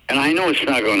 And I know it's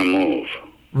not going to move.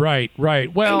 Right.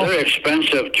 Well, and they're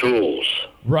expensive tools.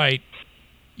 Right.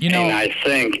 You know, and I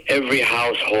think every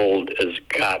household has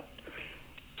got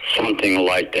something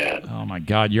like that. Oh, my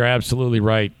God, you're absolutely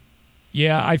right.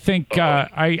 Yeah, I think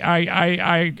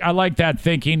I like that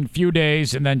thinking. Few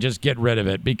days and then just get rid of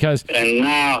it because. And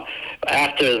now,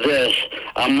 after this,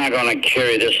 I'm not going to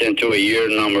carry this into a year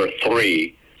number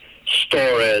 3.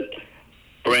 Store it,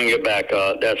 bring it back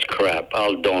out. That's crap.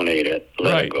 I'll donate it.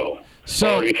 Let it go.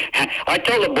 So I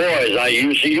tell the boys,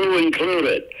 you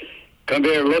included, come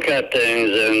here, look at things,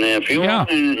 and if you want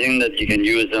anything that you can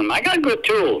use them, I got good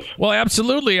tools. Well,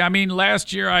 absolutely. I mean,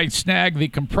 last year I snagged the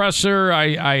compressor.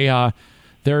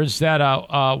 There's that.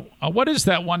 What is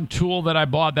that one tool that I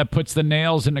bought that puts the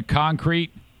nails into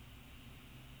concrete?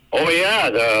 Oh yeah,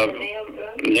 the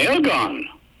nail gun.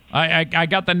 I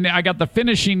got the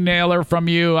finishing nailer from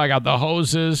you. I got the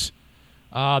hoses.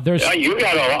 You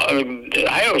got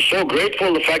I am so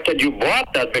grateful the fact that you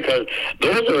bought that, because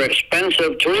those are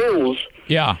expensive tools.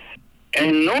 Yeah.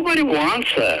 And nobody wants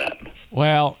that.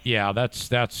 Well, yeah,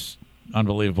 that's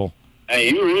unbelievable.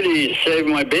 And you really saved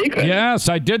my bacon. Yes,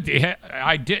 I did.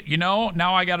 I did. You know,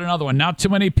 now I got another one. Not too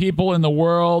many people in the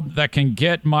world that can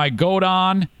get my goat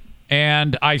on,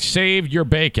 and I saved your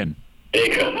bacon.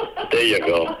 Bacon. There you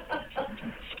go.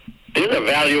 These are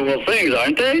valuable things,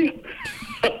 aren't they?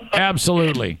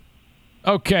 Absolutely.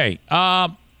 Okay.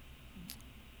 Let's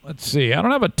see. I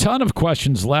don't have a ton of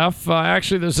questions left.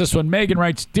 Actually, there's this one. Megan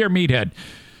writes, Dear Meathead,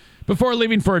 before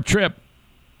leaving for a trip,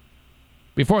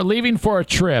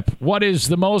 what is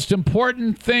the most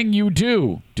important thing you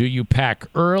do? Do you pack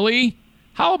early?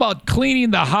 How about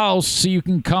cleaning the house so you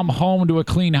can come home to a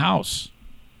clean house?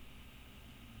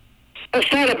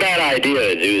 It's not a bad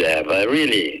idea to do that, but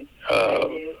really,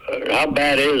 how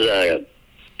bad is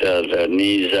that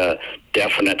needs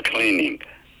definite cleaning?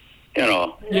 You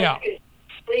know. Yeah.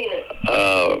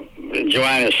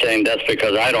 Joanne is saying that's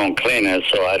because I don't clean it,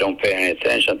 so I don't pay any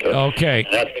attention to it. Okay.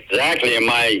 And that's exactly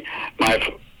my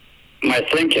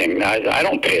thinking. I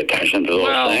don't pay attention to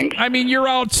those things. I mean, you're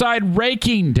outside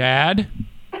raking, Dad.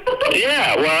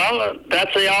 Yeah, well,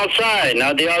 that's the outside.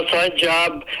 Now, the outside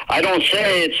job, I don't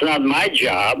say it's not my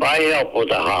job. I help with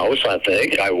the house, I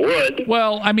think. I would.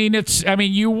 Well, I mean,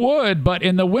 you would, but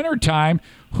in the wintertime,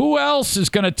 who else is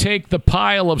going to take the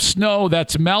pile of snow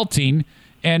that's melting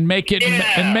and make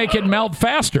it melt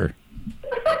faster?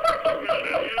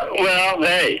 Well,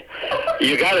 hey,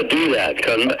 you got to do that,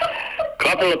 because a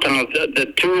couple of times,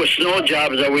 the two snow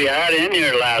jobs that we had in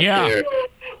here last year,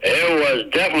 it was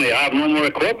definitely, I have no more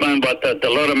equipment, but the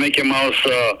little Mickey Mouse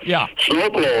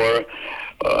snowblower,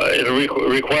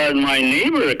 it required my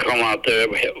neighbor to come out there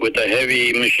with the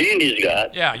heavy machine he's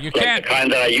got. Yeah, you like can't. The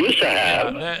kind that I used to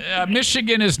have.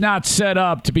 Michigan is not set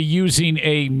up to be using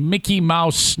a Mickey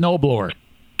Mouse snowblower.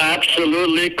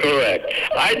 Absolutely correct.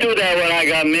 I do that when I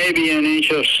got maybe an inch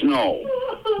of snow.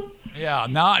 Yeah,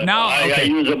 now I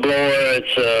use a blower,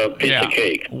 it's a piece of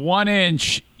cake. 1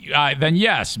 inch. Then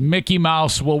yes, Mickey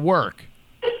Mouse will work.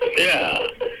 Yeah.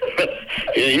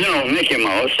 You know, Mickey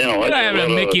Mouse, you know. You have a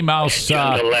Mickey Mouse. You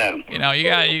know,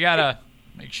 you gotta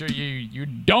make sure you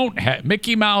don't have.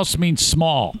 Mickey Mouse means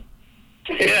small.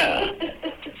 Yeah.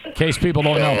 In case people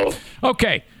don't know.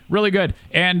 Okay, really good.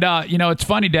 And it's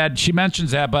funny, Dad. She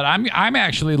mentions that, but I'm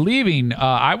actually leaving.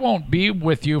 I won't be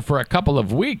with you for a couple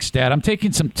of weeks, Dad. I'm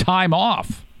taking some time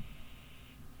off.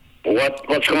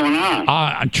 What's going on?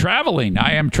 I'm traveling.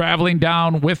 I am traveling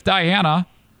down with Diana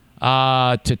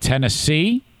to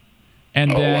Tennessee,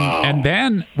 and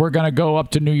then we're going to go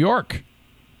up to New York.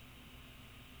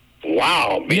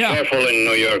 Wow! Be careful in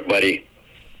New York, buddy.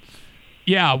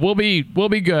 Yeah, we'll be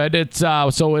good. It's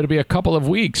so it'll be a couple of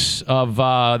weeks of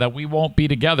that we won't be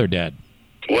together, Dad.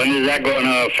 When is that going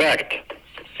to affect?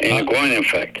 Going to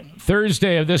affect?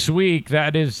 Thursday of this week.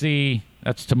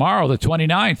 That's tomorrow, the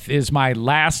 29th, is my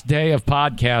last day of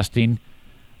podcasting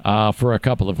for a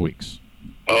couple of weeks.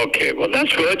 Okay, well,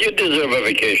 that's good. You deserve a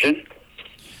vacation.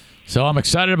 So I'm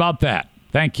excited about that.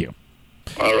 Thank you.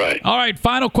 All right.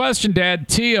 Final question, Dad.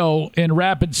 Tio in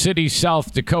Rapid City,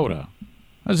 South Dakota.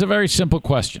 That's a very simple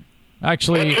question.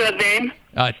 Actually, what's that name?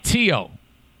 Tio.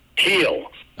 Teo.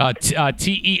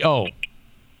 T-E-O.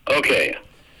 Okay.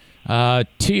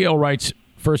 Tio writes,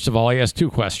 first of all, he has two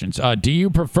questions. Do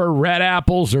you prefer red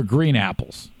apples or green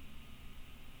apples?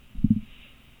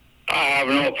 I have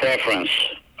no preference.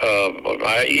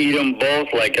 I eat them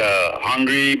both like a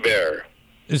hungry bear.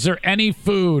 Is there any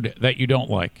food that you don't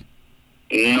like?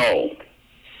 No.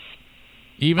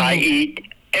 I eat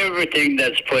everything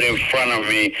that's put in front of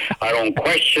me. I don't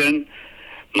question.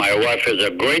 My wife is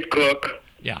a great cook.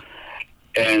 Yeah.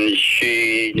 And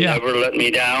she never let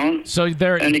me down.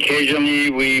 And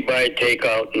occasionally we buy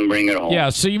takeout and bring it home. Yeah,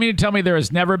 so you mean to tell me there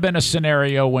has never been a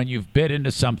scenario when you've bit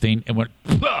into something and went,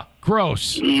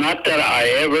 gross? Not that I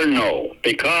ever know,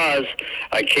 because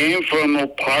I came from a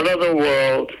part of the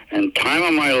world and time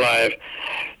of my life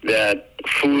that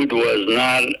food was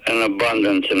not an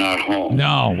abundance in our home.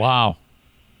 No, wow.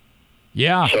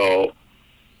 Yeah. So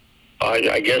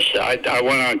I guess I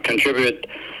want to contribute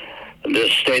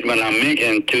this statement I'm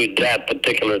making to that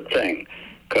particular thing,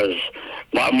 because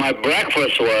my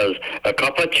breakfast was a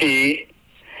cup of tea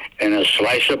and a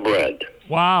slice of bread.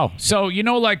 Wow. So,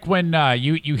 like when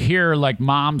you hear like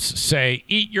moms say,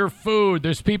 eat your food,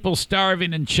 there's people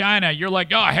starving in China. You're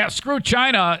like, oh, screw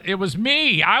China. It was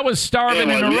me. I was starving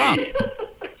in Iraq.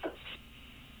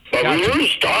 But we weren't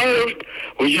starved.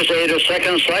 We just ate a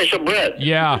second slice of bread.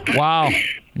 Yeah. Wow.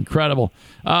 Incredible.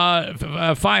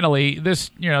 Finally,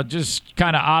 this, just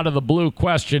kind of out of the blue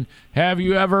question. Have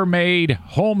you ever made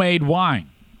homemade wine?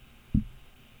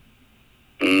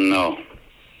 No.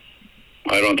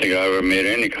 I don't think I ever made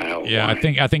any kind of Yeah,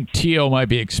 wine. I think Tio might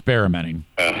be experimenting.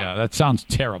 Yeah, that sounds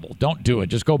terrible. Don't do it.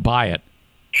 Just go buy it.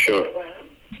 Sure.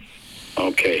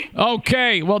 Okay.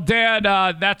 Okay. Well, Dad,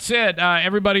 that's it.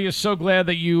 Everybody is so glad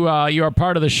that you are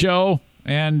part of the show.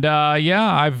 And,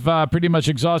 I've pretty much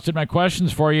exhausted my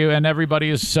questions for you. And everybody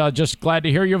is just glad to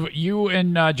hear you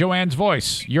and Joanne's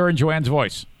voice. Your and Joanne's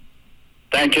voice.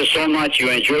 Thank you so much. You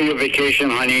enjoy your vacation,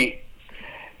 honey.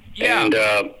 Yeah. And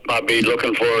I'll be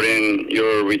looking forward in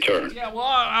your return. Yeah, well,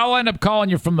 I'll end up calling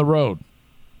you from the road.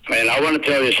 And I want to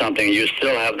tell you something. You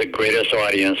still have the greatest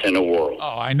audience in the world.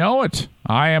 Oh, I know it.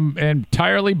 I am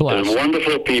entirely blessed. They're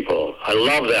wonderful people. I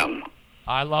love them.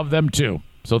 I love them, too.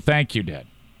 So thank you, Dad.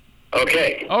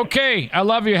 Okay. Okay. I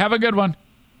love you. Have a good one.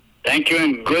 Thank you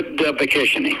and good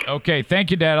vacationing. Okay.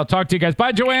 Thank you, Dad. I'll talk to you guys.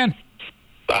 Bye, Joanne.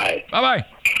 Bye. Bye-bye.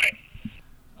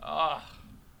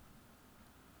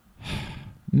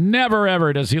 Never,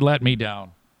 ever does he let me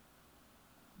down.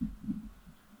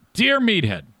 Dear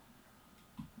Meathead,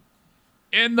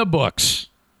 in the books.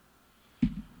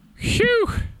 Phew.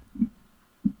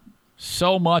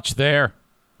 So much there.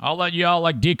 I'll let y'all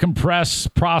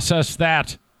decompress, process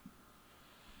that.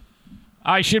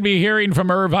 I should be hearing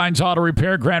from Irvine's Auto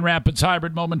Repair, Grand Rapids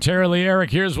Hybrid momentarily.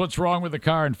 Eric, here's what's wrong with the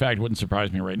car. In fact, it wouldn't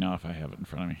surprise me right now if I have it in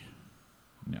front of me.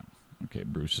 No. Okay,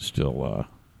 Bruce is still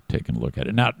taking a look at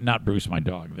it. Not Bruce, my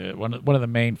dog. One of the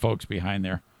main folks behind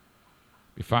there.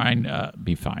 Behind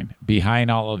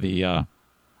all of the...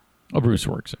 Bruce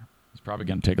works there. He's probably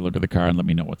going to take a look at the car and let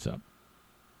me know what's up.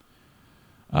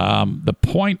 The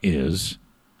point is,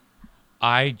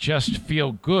 I just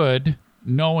feel good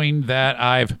knowing that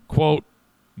I've, quote,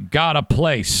 got a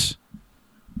place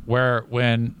where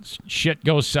when shit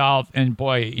goes south, and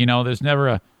boy, there's never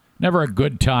a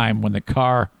good time when the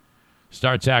car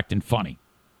starts acting funny.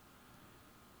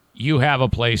 You have a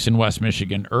place in West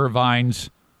Michigan, Irvine's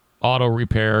Auto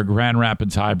Repair, Grand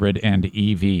Rapids Hybrid, and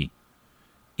EV.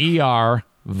 ERVines.com.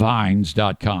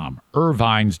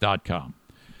 Irvines.com.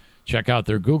 Check out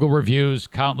their Google reviews.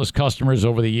 Countless customers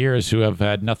over the years who have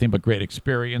had nothing but great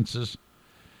experiences.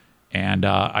 And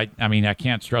I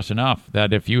can't stress enough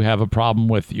that if you have a problem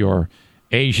with your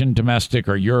Asian, domestic,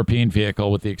 or European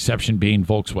vehicle, with the exception being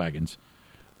Volkswagens,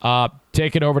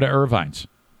 take it over to Irvine's.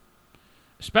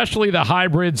 Especially the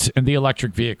hybrids and the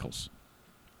electric vehicles.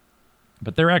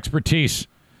 But their expertise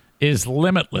is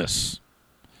limitless.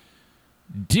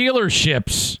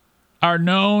 Dealerships are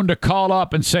known to call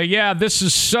up and say, yeah, this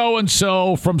is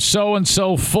so-and-so from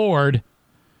so-and-so Ford,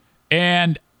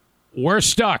 and we're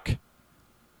stuck.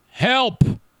 Help.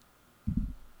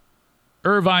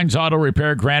 Irvine's Auto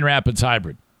Repair, Grand Rapids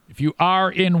Hybrid. If you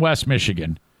are in West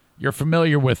Michigan, you're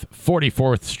familiar with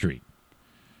 44th Street,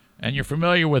 and you're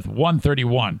familiar with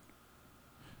 131.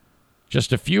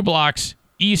 Just a few blocks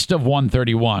east of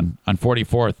 131 on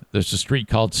 44th, there's a street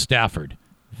called Stafford.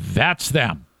 That's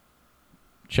them.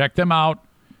 Check them out.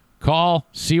 Call,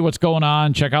 see what's going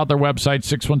on. Check out their website,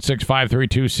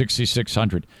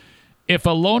 616-532-6600. If a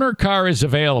loaner car is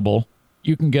available,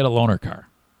 you can get a loaner car.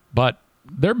 But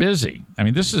they're busy. I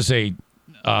mean, this is a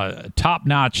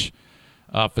top-notch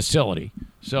facility.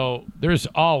 So there's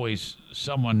always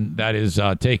someone that is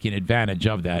taking advantage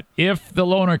of that. If the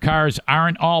loaner cars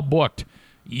aren't all booked,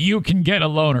 you can get a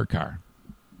loaner car.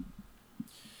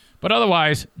 But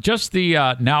otherwise, just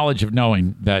the knowledge of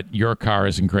knowing that your car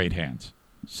is in great hands.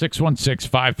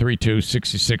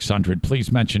 616-532-6600.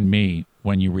 Please mention me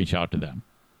when you reach out to them.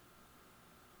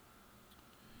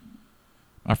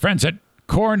 Our friends at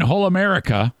Cornhole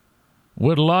America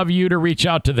would love you to reach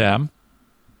out to them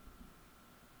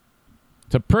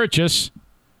to purchase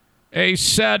a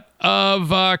set of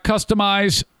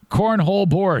customized cornhole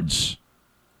boards.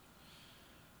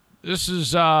 This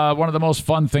is one of the most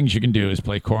fun things you can do is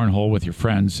play cornhole with your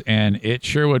friends, and it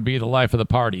sure would be the life of the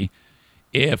party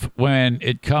if, when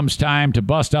it comes time to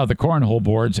bust out the cornhole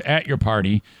boards at your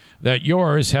party, that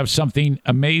yours have something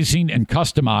amazing and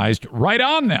customized right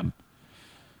on them.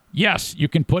 Yes, you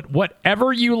can put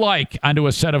whatever you like onto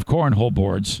a set of cornhole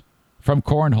boards from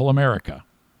Cornhole America.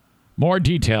 More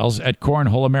details at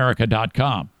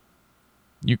cornholeamerica.com.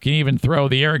 You can even throw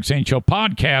the Eric Zane Show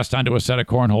podcast onto a set of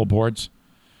cornhole boards.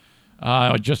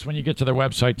 Just when you get to their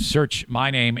website, search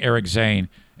my name, Eric Zane,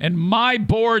 and my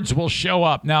boards will show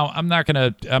up. Now, I'm going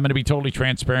to be totally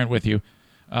transparent with you.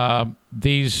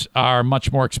 These are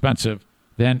much more expensive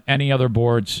than any other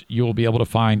boards you will be able to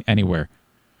find anywhere.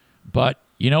 But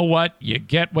you know what? You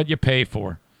get what you pay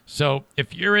for. So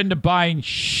if you're into buying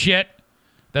shit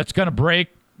that's going to break,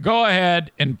 go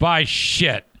ahead and buy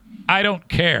shit. I don't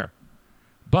care.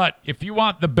 But if you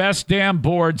want the best damn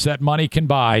boards that money can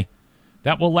buy,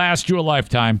 that will last you a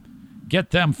lifetime,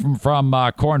 get them from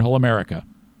Cornhole America.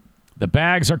 The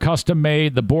bags are custom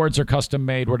made. The boards are custom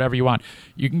made, whatever you want.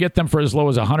 You can get them for as low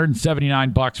as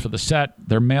 $179 for the set.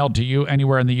 They're mailed to you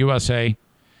anywhere in the USA.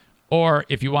 Or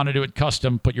if you want to do it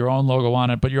custom, put your own logo on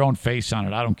it, put your own face on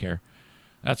it. I don't care.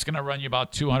 That's going to run you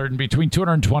about between $220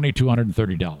 and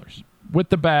 $230. With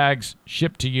the bags,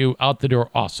 shipped to you, out the door.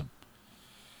 Awesome.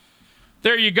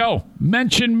 There you go.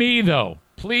 Mention me, though.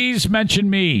 Please mention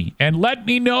me and let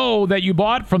me know that you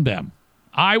bought from them.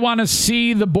 I want to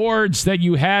see the boards that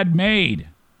you had made.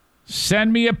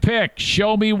 Send me a pic.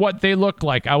 Show me what they look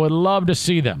like. I would love to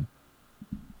see them.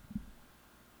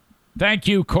 Thank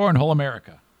you, Cornhole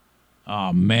America.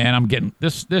 Oh, man, I'm getting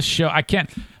this show. I can't.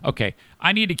 Okay,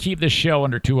 I need to keep this show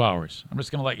under 2 hours. I'm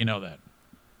just going to let you know that.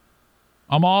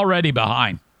 I'm already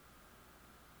behind.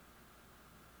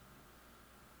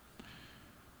 A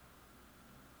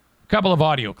couple of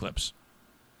audio clips.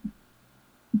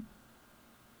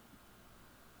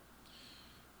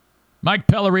 Mike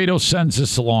Pellerito sends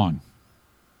this along.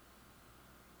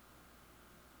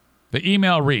 The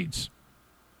email reads,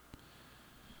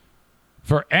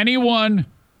 for anyone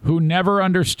who never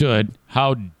understood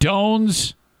how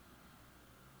Doan's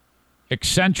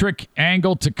eccentric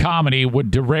angle to comedy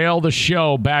would derail the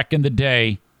show back in the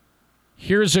day,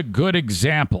 here's a good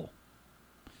example.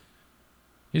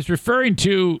 He's referring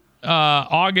to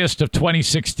August of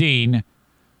 2016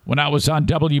 when I was on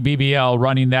WBBL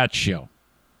running that show,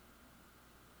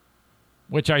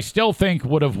 which I still think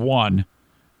would have won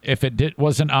if it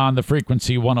wasn't on the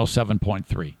frequency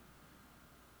 107.3.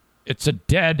 It's a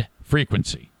dead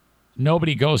frequency.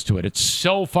 Nobody goes to it. It's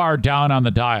so far down on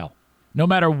the dial. No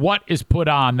matter what is put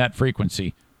on that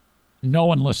frequency, no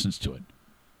one listens to it.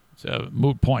 It's a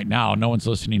moot point now. No one's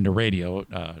listening to radio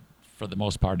for the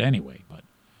most part anyway. But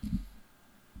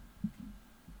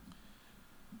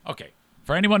okay.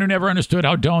 For anyone who never understood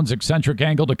how Doan's eccentric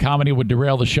angle to comedy would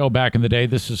derail the show back in the day,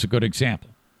 this is a good example.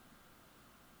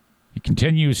 He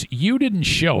continues, you didn't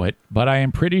show it, but I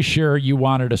am pretty sure you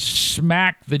wanted to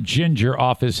smack the ginger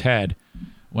off his head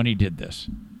when he did this.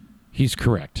 He's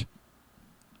correct.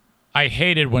 I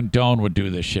hated when Doan would do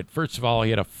this shit. First of all, he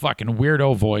had a fucking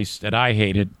weirdo voice that I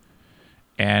hated.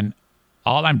 And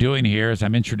all I'm doing here is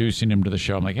I'm introducing him to the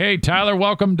show. I'm like, hey, Tyler,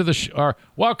 welcome to the show. Or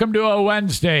welcome to a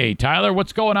Wednesday. Tyler,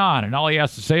 what's going on? And all he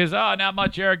has to say is, oh, not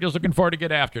much, Eric. Just looking forward to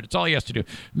get after it. That's all he has to do.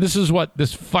 This is what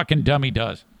this fucking dummy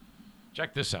does.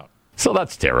 Check this out. So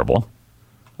that's terrible.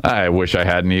 I wish I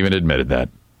hadn't even admitted that.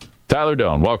 Tyler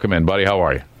Doan, welcome in, buddy. How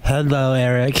are you? Hello,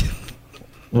 Eric.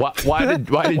 Why did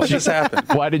what just happened?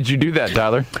 Why did you do that,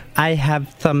 Tyler? I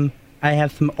have some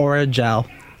Oragel,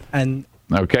 and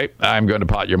okay, I'm going to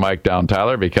pot your mic down,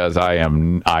 Tyler, because I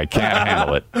can't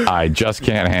handle it. I just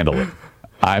can't handle it.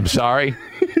 I'm sorry.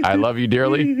 I love you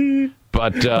dearly,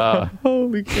 but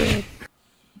holy God.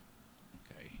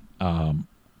 Okay.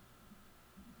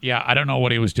 Yeah, I don't know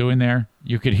what he was doing there.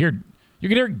 You could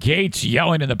hear Gates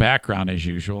yelling in the background as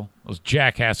usual. Those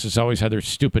jackasses always had their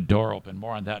stupid door open.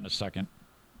 More on that in a second.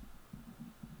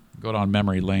 Go down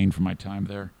memory lane for my time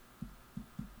there.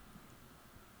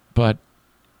 But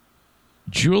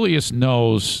Julius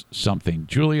knows something.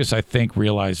 Julius, I think,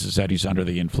 realizes that he's under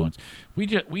the influence.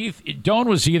 Doan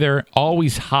was either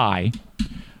always high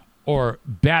or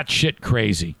batshit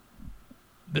crazy.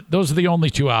 Those are the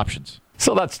only two options.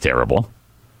 So that's terrible.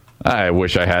 I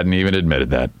wish I hadn't even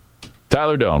admitted that.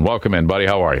 Tyler Doan, welcome in, buddy.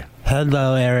 How are you?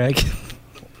 Hello, Eric.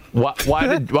 Why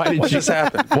did what just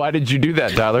happen? Why did you do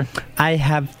that, Tyler? I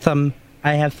have some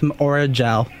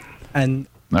Oragel, and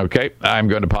okay, I'm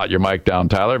going to pot your mic down,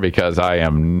 Tyler, because I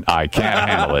can't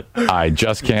handle it. I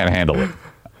just can't handle it.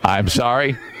 I'm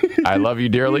sorry. I love you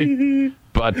dearly,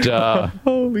 but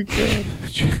holy God.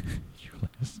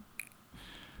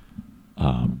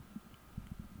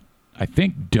 I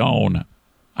think Doan,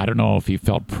 I don't know if he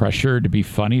felt pressured to be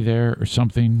funny there or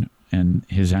something, and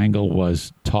his angle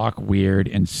was talk weird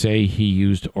and say he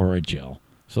used Oragel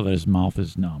so that his mouth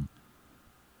is numb.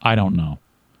 I don't know.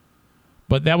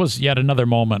 But that was yet another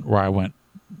moment where I went,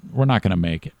 we're not going to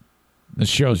make it. This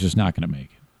show's just not going to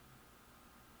make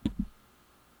it.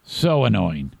 So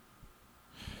annoying.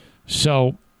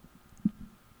 So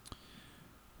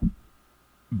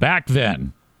back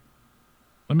then,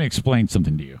 let me explain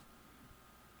something to you.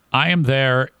 I am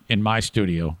there in my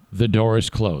studio. The door is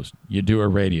closed. You do a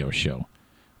radio show.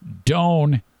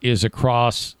 Doan is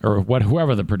across, or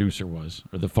whoever the producer was,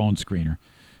 or the phone screener,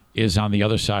 is on the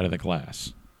other side of the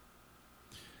glass.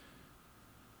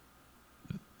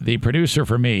 The producer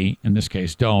for me, in this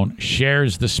case, Doan,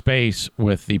 shares the space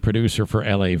with the producer for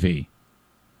LAV.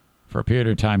 For a period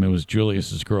of time, it was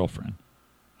Julius's girlfriend.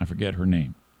 I forget her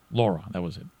name. Laura, that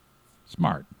was it.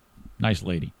 Smart. Nice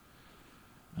lady.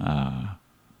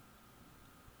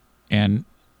 And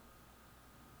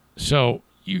so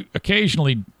you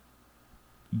occasionally,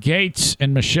 Gates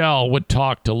and Michelle would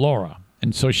talk to Laura.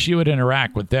 And so she would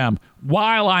interact with them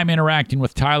while I'm interacting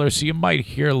with Tyler. So you might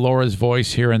hear Laura's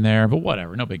voice here and there, but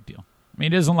whatever, no big deal. I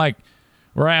mean, it isn't like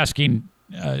we're asking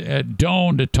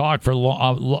Doan to talk for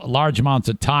large amounts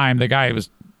of time. The guy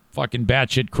was fucking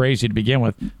batshit crazy to begin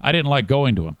with. I didn't like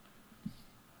going to him.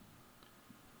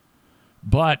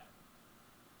 But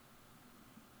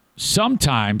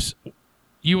sometimes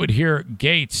you would hear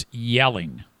Gates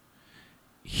yelling.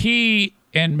 He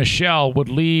and Michelle would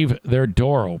leave their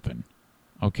door open.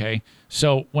 Okay?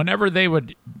 So whenever they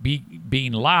would be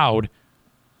being loud,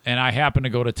 and I happened to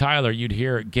go to Tyler, you'd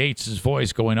hear Gates'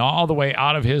 voice going all the way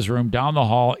out of his room, down the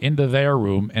hall, into their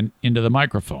room, and into the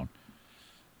microphone.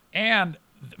 And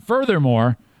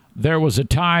furthermore, there was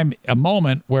a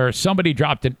moment where somebody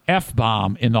dropped an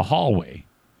F-bomb in the hallway.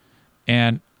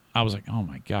 And I was like, oh,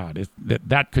 my God,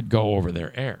 that could go over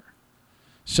their air.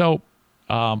 So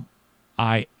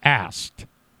I asked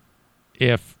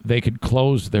if they could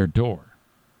close their door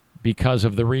because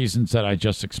of the reasons that I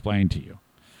just explained to you.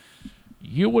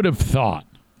 You would have thought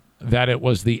that it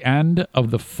was the end of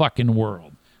the fucking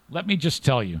world. Let me just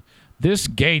tell you, this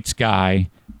Gates guy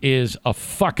is a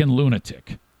fucking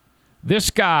lunatic.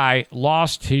 This guy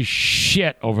lost his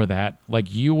shit over that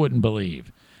like you wouldn't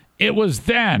believe. It was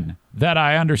then that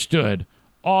I understood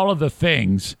all of the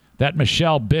things that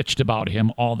Michelle bitched about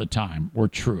him all the time were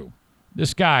true.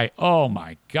 This guy, oh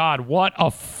my God, what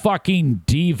a fucking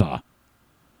diva.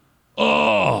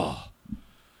 Oh,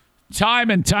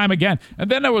 time and time again. And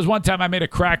then there was one time I made a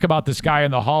crack about this guy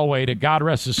in the hallway to God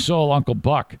rest his soul, Uncle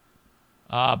Buck.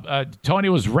 Tony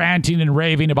was ranting and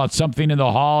raving about something in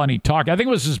the hall, and he talked. I think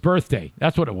it was his birthday.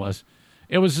 That's what it was.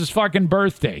 It was his fucking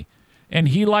birthday. And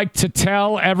he liked to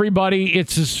tell everybody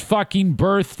it's his fucking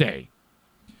birthday.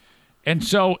 And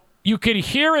so you could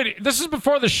hear it. This is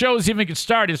before the shows even could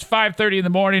start. It's 5:30 in the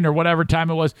morning or whatever time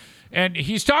it was. And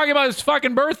he's talking about his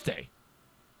fucking birthday.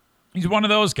 He's one of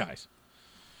those guys.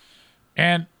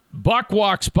 And Buck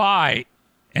walks by,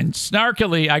 and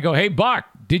snarkily, I go, hey, Buck,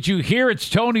 did you hear it's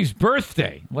Tony's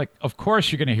birthday? I'm like, of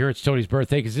course you're going to hear it's Tony's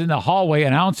birthday because he's in the hallway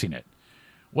announcing it.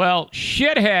 Well,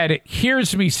 shithead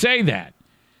hears me say that.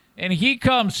 And he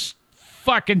comes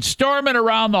fucking storming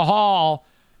around the hall.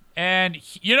 And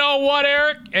you know what,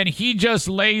 Eric? And he just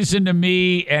lays into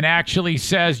me and actually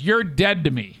says, you're dead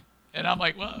to me. And I'm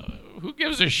like, well, who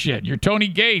gives a shit? You're Tony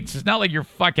Gates. It's not like you're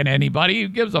fucking anybody. Who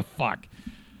gives a fuck?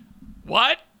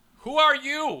 What? Who are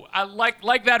you? I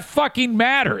like that fucking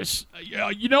matters.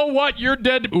 You know what? You're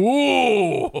dead.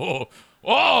 Ooh.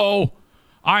 Oh.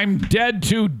 I'm dead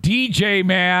to DJ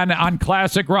Man on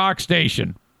Classic Rock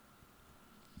Station.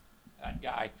 That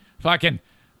guy. Fucking,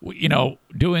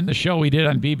 doing the show we did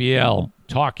on BBL,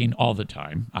 talking all the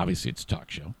time. Obviously, it's a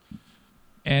talk show.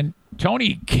 And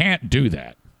Tony can't do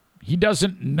that. He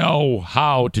doesn't know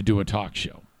how to do a talk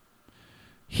show.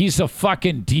 He's a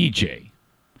fucking DJ.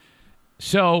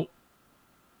 So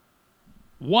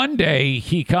one day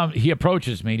he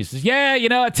approaches me and he says, yeah,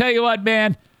 I tell you what,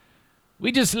 man,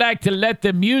 we just like to let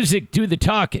the music do the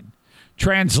talking.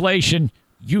 Translation,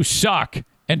 you suck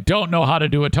and don't know how to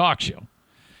do a talk show.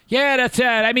 Yeah, that's it.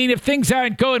 I mean, if things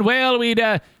aren't going well,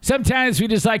 sometimes we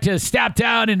just like to stop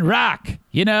down and rock,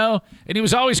 And he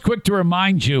was always quick to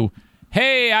remind you,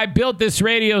 hey, I built this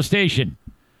radio station.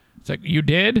 It's like, you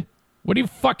did? What are you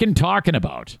fucking talking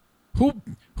about?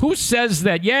 Who says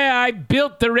that? Yeah, I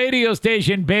built the radio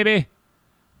station, baby.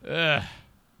 Fucking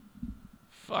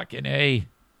A.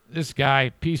 This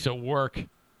guy, piece of work.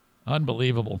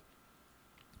 Unbelievable.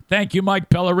 Thank you, Mike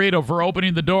Pellerito, for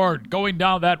opening the door, going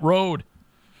down that road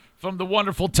from the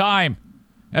wonderful time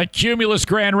at Cumulus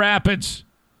Grand Rapids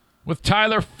with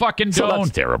Tyler fucking Doan. So that's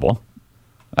terrible.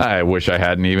 I wish I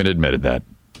hadn't even admitted that.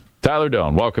 Tyler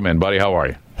Doan, welcome in, buddy. How are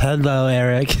you? Hello,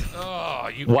 Eric. Oh,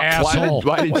 you asshole.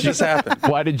 Why did this happen?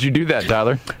 Why did you do that,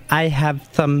 Tyler? I have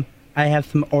some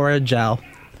Aura gel,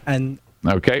 and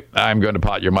okay, I'm going to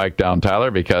pot your mic down,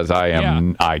 Tyler, because I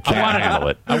can't handle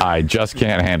it. I just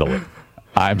can't handle it.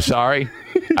 I'm sorry.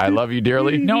 I love you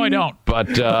dearly. No, I don't.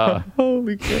 But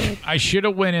Holy God. I should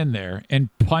have went in there and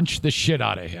punched the shit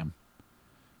out of him.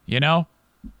 You know?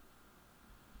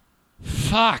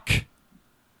 Fuck.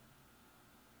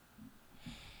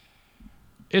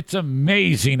 It's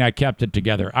amazing I kept it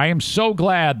together. I am so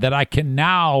glad that I can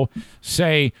now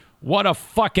say, what a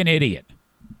fucking idiot.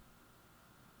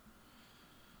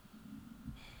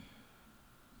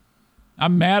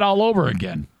 I'm mad all over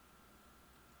again.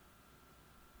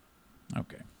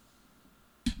 Okay.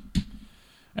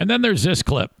 And then there's this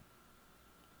clip.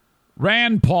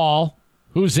 Rand Paul,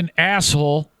 who's an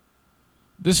asshole.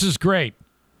 This is great.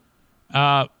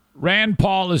 Rand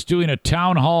Paul is doing a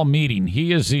town hall meeting.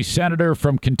 He is the senator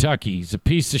from Kentucky. He's a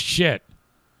piece of shit.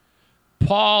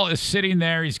 Paul is sitting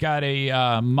there. He's got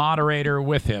a moderator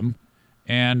with him,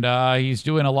 and he's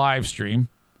doing a live stream.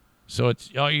 So it's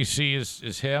all you see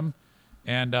is him,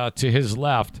 and to his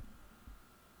left,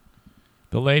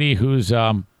 the lady who's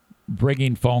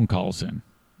bringing phone calls in.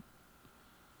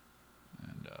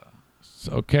 And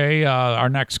okay, our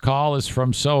next call is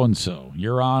from so-and-so.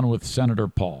 You're on with Senator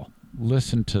Paul.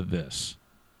 Listen to this.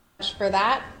 For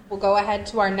that, we'll go ahead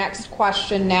to our next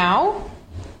question now.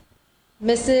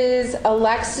 Mrs.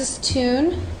 Alexis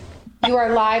Toon, you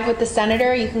are live with the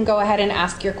senator. You can go ahead and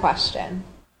ask your question.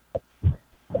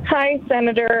 Hi,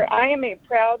 Senator. I am a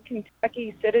proud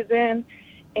Kentucky citizen,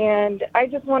 and I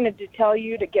just wanted to tell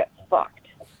you to get fucked.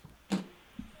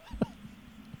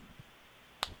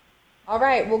 All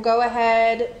right, we'll go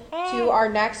ahead to our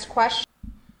next question.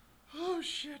 Oh,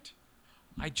 shit.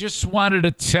 I just wanted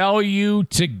to tell you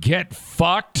to get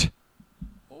fucked.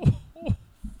 Oh,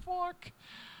 fuck.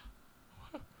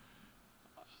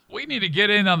 We need to get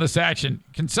in on this action.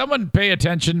 Can someone pay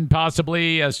attention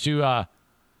possibly as to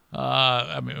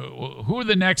who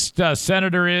the next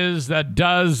senator is that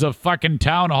does a fucking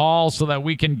town hall so that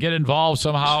we can get involved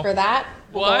somehow? For that,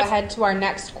 we'll go ahead to our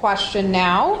next question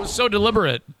now. It was so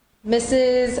deliberate.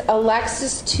 Mrs.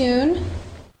 Alexis Toon,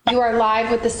 you are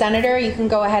live with the senator. You can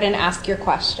go ahead and ask your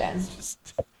question.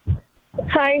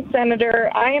 Hi, Senator.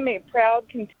 I am a proud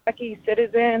Kentucky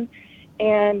citizen,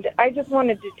 and I just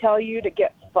wanted to tell you to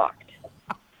get fucked.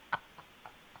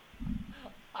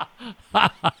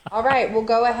 All right, we'll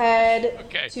go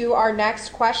ahead to our next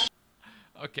question.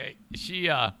 Okay,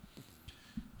 there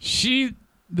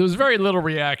was very little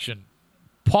reaction.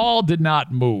 Paul did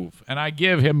not move, and I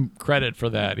give him credit for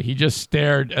that. He just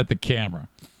stared at the camera.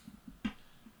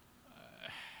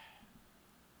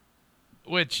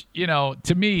 Which,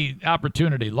 to me,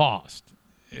 opportunity lost.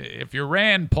 If you're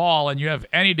Rand Paul and you have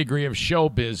any degree of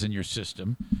showbiz in your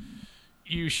system,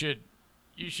 you should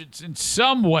in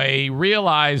some way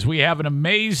realize we have an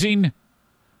amazing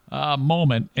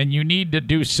moment, and you need to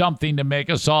do something to make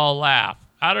us all laugh.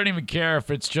 I don't even care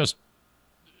if it's just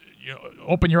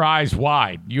open your eyes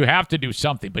wide. You have to do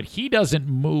something, but he doesn't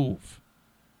move.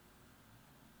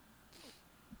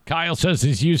 Kyle says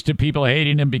he's used to people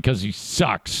hating him because he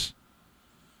sucks.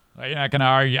 You're not going to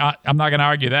argue. I'm not going to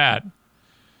argue that.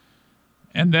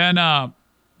 And then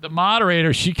the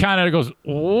moderator, she kind of goes,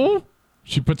 oh.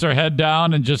 She puts her head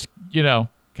down and just,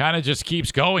 kind of just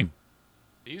keeps going.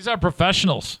 These are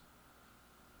professionals.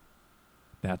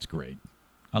 That's great.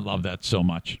 I love that so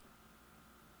much.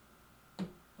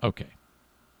 Okay.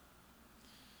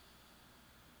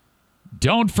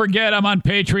 Don't forget, I'm on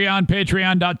Patreon,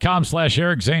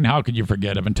 patreon.com/Eric Zane. How could you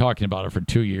forget? I've been talking about it for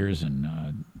 2 years and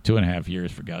 2.5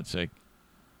 years, for God's sake.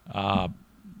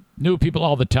 New people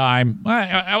all the time.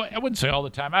 I wouldn't say all the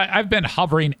time. I've been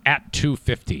hovering at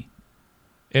 250.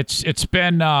 It's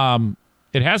been,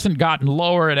 it hasn't gotten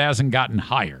lower. It hasn't gotten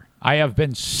higher. I have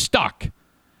been stuck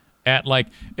at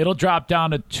it'll drop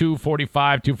down to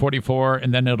 245, 244,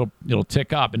 and then it'll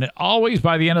tick up. And it always,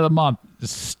 by the end of the month, is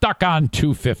stuck on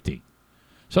 250.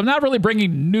 So I'm not really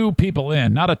bringing new people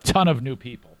in, not a ton of new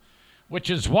people, which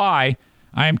is why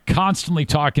I am constantly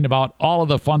talking about all of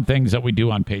the fun things that we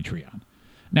do on Patreon.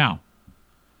 Now,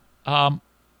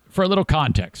 for a little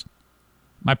context,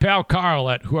 my pal Carl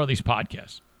at Who Are These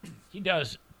Podcasts, he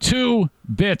does 2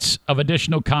 bits of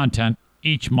additional content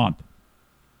each month.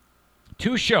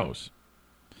 2 shows.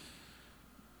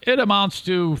 It amounts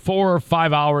to 4 or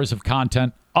 5 hours of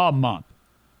content a month.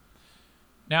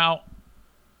 Now,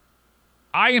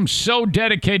 I am so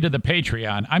dedicated to the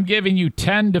Patreon, I'm giving you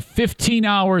 10 to 15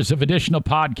 hours of additional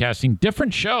podcasting,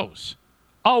 different shows,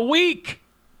 a week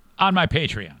on my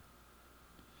Patreon.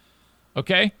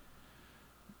 Okay?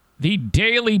 The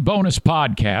daily bonus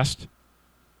podcast,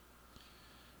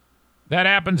 that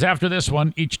happens after this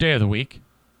one each day of the week.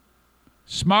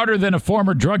 Smarter Than a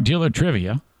Former Drug Dealer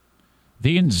Trivia.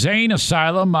 The Zane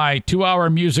Asylum, my 2-hour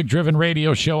music-driven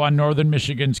radio show on Northern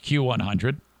Michigan's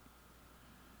Q100.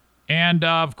 And,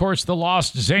 of course, the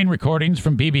Lost Zane recordings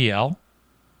from BBL.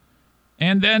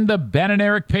 And then the Ben and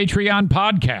Eric Patreon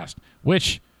podcast,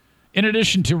 which, in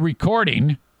addition to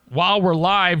recording, while we're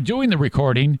live doing the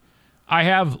recording, I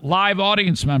have live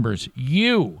audience members,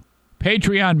 you,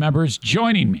 Patreon members,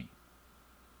 joining me.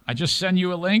 I just send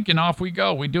you a link and off we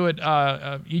go. We do it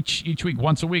each week,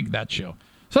 once a week, that show.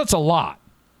 So that's a lot.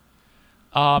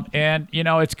 And, you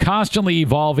know, it's constantly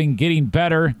evolving, getting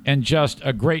better, and just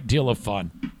a great deal of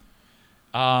fun.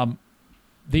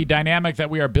 The dynamic that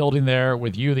we are building there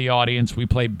with you, the audience, we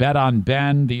play Bet on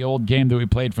Ben, the old game that we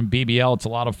played from BBL. It's a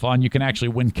lot of fun. You can actually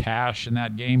win cash in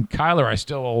that game. Kyler, I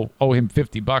still owe him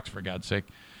 $50, for God's sake.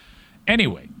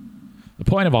 Anyway, the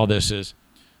point of all this is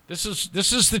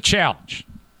the challenge.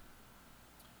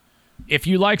 If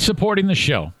you like supporting the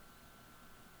show,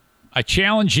 I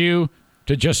challenge you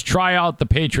to just try out the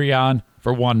Patreon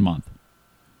for 1 month.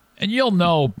 And you'll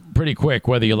know pretty quick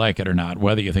whether you like it or not,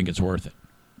 whether you think it's worth it.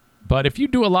 But if you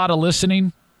do a lot of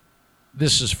listening,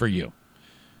 this is for you.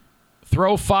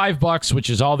 Throw $5, which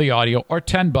is all the audio, or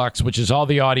 $10, which is all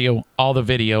the audio, all the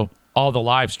video, all the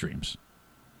live streams,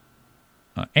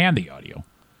 and the audio.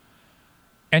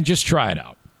 And just try it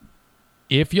out.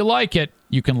 If you like it,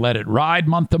 you can let it ride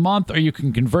month to month, or you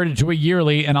can convert it to a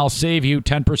yearly, and I'll save you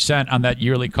 10% on that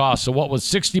yearly cost. So what was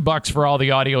 $60 for all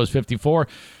the audio is $54.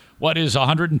 What is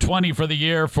 $120 for the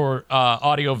year for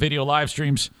audio, video, live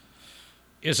streams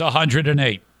is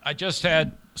 $108. I just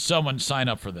had someone sign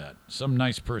up for that. Some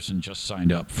nice person just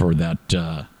signed up for that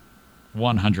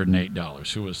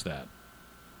 $108. Who was that?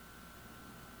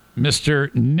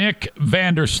 Mr. Nick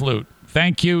Vandersloot.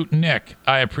 Thank you, Nick.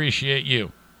 I appreciate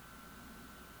you.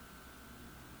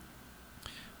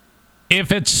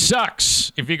 If it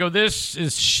sucks, if you go, this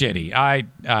is shitty, I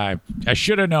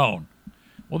should have known.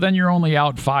 Well, then you're only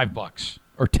out $5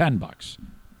 or $10.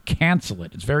 Cancel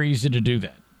it. It's very easy to do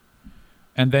that.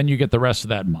 And then you get the rest of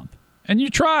that month. And you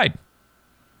tried.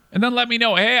 And then let me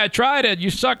know, hey, I tried it. You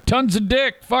suck tons of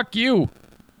dick. Fuck you.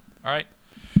 All right?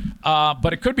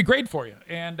 But it could be great for you.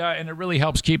 And it really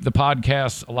helps keep the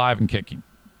podcast alive and kicking.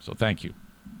 So thank you.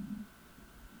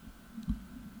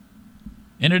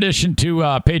 In addition to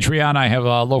Patreon, I have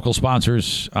local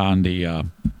sponsors on the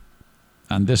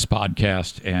on this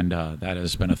podcast, and that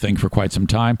has been a thing for quite some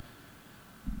time.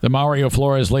 The Mario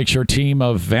Flores Lakeshore team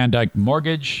of Van Dyke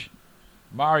Mortgage.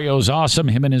 Mario's awesome,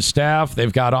 him and his staff.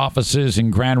 They've got offices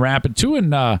in Grand Rapids, one in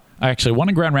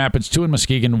Grand Rapids, 2 in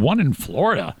Muskegon, 1 in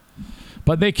Florida.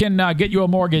 But they can get you a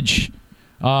mortgage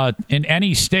in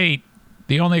any state.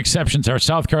 The only exceptions are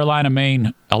South Carolina,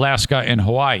 Maine, Alaska, and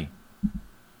Hawaii.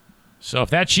 So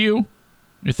if that's you're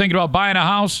thinking about buying a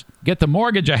house, get the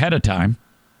mortgage ahead of time.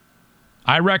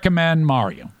 I recommend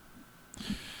Mario.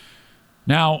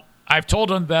 Now, I've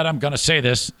told him that I'm going to say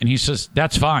this, and he says,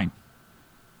 that's fine.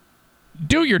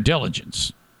 Do your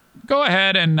diligence. Go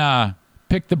ahead and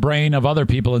pick the brain of other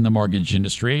people in the mortgage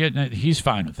industry. He's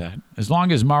fine with that, as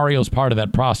long as Mario's part of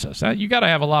that process. You got to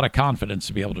have a lot of confidence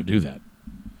to be able to do that,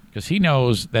 because he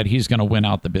knows that he's going to win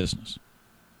out the business.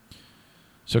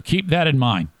 So keep that in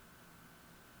mind.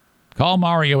 Call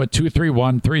Mario at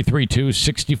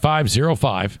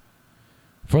 231-332-6505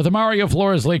 for the Mario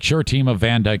Flores Lakeshore team of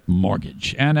Van Dyke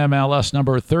Mortgage. NMLS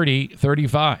number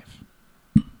 3035.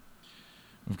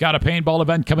 We've got a paintball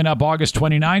event coming up August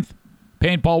 29th.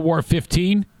 Paintball War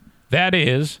 15. That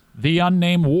is the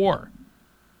unnamed war.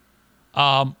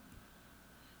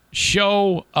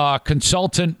 Show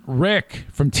consultant Rick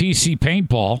from TC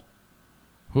Paintball,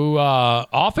 who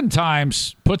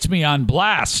oftentimes puts me on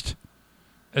blast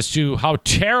as to how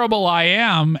terrible I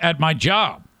am at my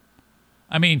job.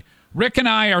 I mean, Rick and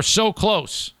I are so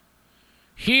close.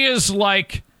 He is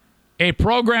like a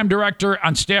program director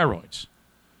on steroids.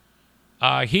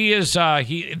 That's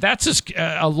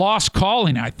a lost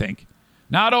calling, I think.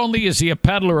 Not only is he a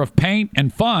peddler of paint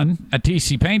and fun at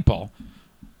TC Paintball,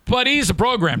 but he's a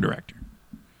program director.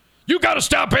 You got to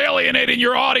stop alienating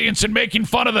your audience and making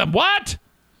fun of them. What?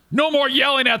 No more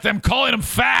yelling at them, calling them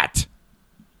fat.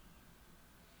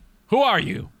 Who are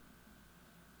you?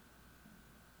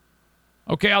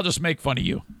 Okay, I'll just make fun of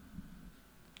you.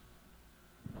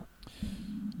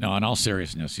 No, in all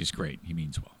seriousness, he's great. He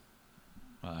means well.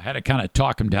 I had to kind of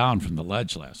talk him down from the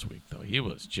ledge last week, though. He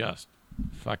was just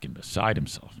fucking beside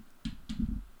himself.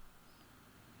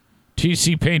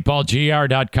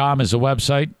 TCPaintballGR.com is a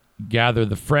website. Gather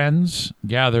the friends.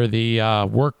 Gather the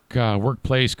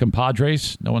workplace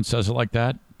compadres. No one says it like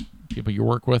that. People you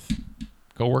work with.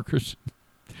 Coworkers.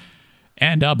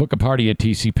 And book a party at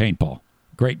TC Paintball.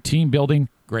 Great team building.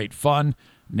 Great fun.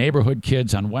 Neighborhood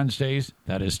Kids on Wednesdays.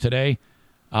 That is today.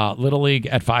 Little League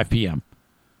at 5 p.m.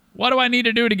 What do I need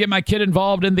to do to get my kid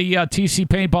involved in the TC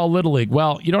Paintball Little League?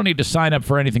 Well, you don't need to sign up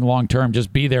for anything long-term.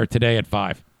 Just be there today at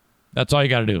 5. That's all you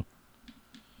got to do.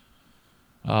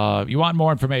 You want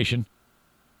more information?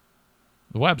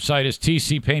 The website is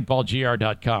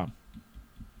tcpaintballgr.com.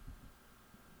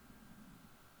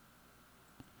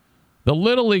 The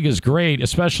Little League is great,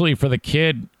 especially for the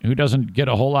kid who doesn't get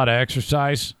a whole lot of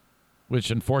exercise, which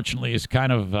unfortunately is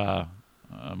kind of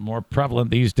more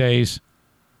prevalent these days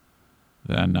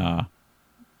than,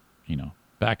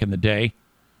 back in the day.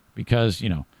 Because,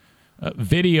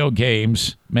 video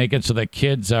games make it so that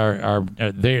kids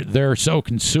they're so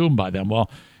consumed by them. Well,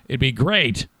 it'd be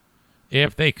great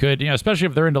if they could, especially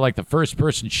if they're into like the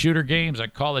first-person shooter games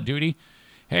like Call of Duty.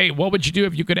 Hey, what would you do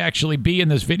if you could actually be in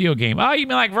this video game? Oh, you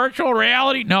mean like virtual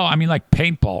reality? No, I mean like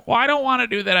paintball. Well, I don't want to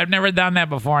do that. I've never done that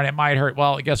before, and it might hurt.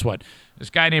 Well, guess what? This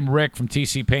guy named Rick from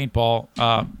TC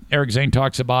Paintball, Eric Zane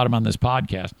talks about him on this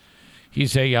podcast.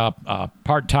 He's a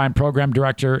part-time program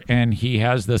director, and he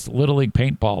has this Little League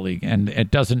Paintball League, and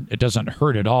it doesn't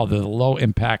hurt at all. The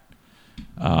low-impact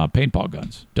paintball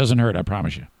guns. Doesn't hurt, I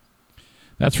promise you.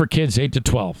 That's for kids 8 to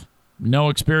 12. No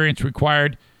experience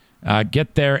required.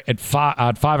 Get there at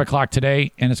 5 o'clock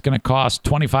today, and it's going to cost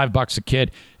 $25 a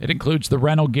kid. It includes the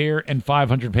rental gear and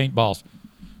 500 paintballs.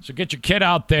 So get your kid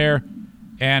out there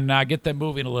and get them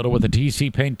moving a little with the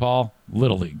TC Paintball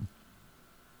Little League.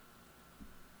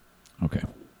 Okay.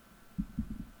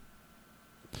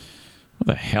 What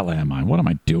the hell am I? What am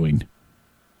I doing?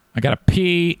 I got to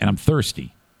pee, and I'm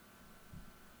thirsty.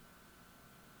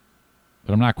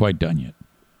 But I'm not quite done yet.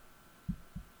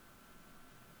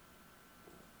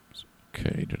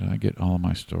 Okay, did I get all of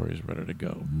my stories ready to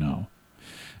go? No.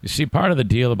 You see, part of the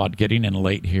deal about getting in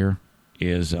late here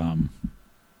is, I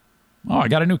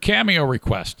got a new cameo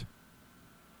request.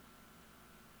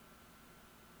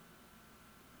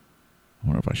 I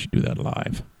wonder if I should do that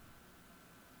live.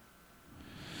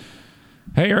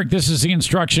 Hey, Eric, this is the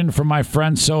instruction from my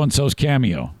friend so-and-so's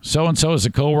cameo. So-and-so is a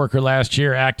coworker last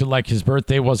year, acted like his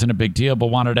birthday wasn't a big deal, but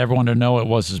wanted everyone to know it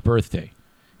was his birthday.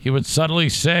 He would subtly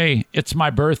say, "It's my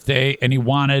birthday," and he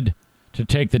wanted to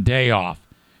take the day off.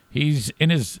 He's in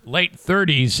his late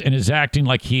 30s and is acting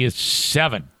like he is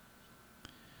 7.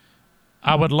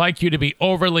 I would like you to be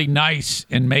overly nice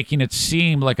in making it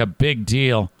seem like a big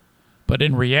deal, but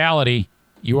in reality,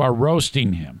 you are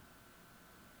roasting him.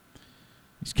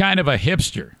 He's kind of a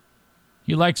hipster.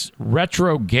 He likes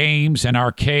retro games and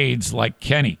arcades like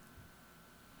Kenny.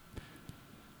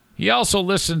 He also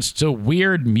listens to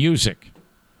weird music.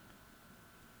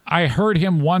 I heard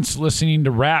him once listening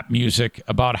to rap music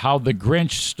about how the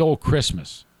Grinch stole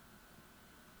Christmas.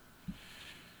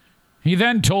 He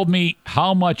then told me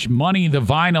how much money the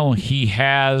vinyl he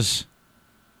has,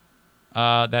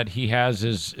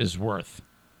 is worth.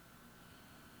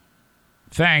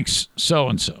 Thanks,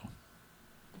 so-and-so.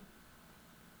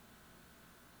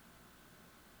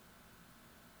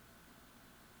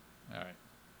 All right.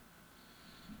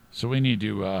 So we need to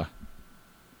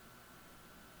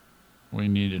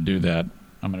do that.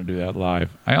 I'm going to do that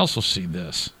live. I also see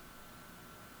this.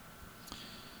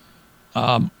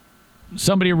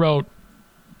 Somebody wrote,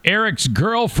 Eric's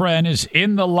girlfriend is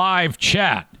in the live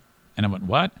chat. And I went,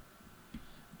 what?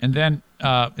 And then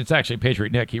it's actually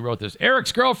Patriot Nick. He wrote this.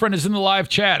 Eric's girlfriend is in the live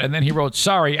chat. And then he wrote,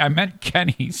 sorry, I meant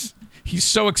Kenny's. He's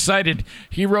so excited.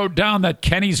 He wrote down that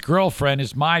Kenny's girlfriend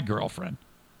is my girlfriend.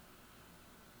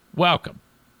 Welcome.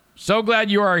 So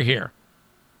glad you are here.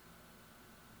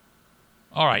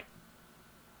 All right.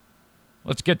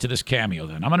 Let's get to this cameo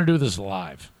then. I'm going to do this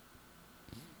live.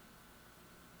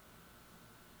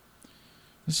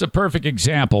 This is a perfect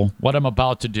example, what I'm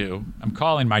about to do. I'm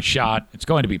calling my shot. It's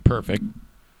going to be perfect.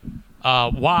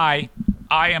 Why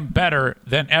I am better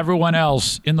than everyone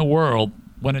else in the world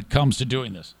when it comes to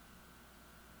doing this.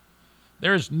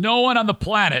 There's no one on the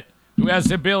planet who has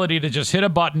the ability to just hit a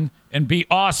button and be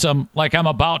awesome like I'm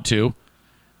about to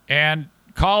and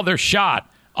call their shot.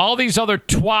 All these other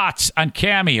twats on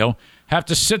Cameo have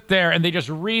to sit there and they just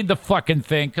read the fucking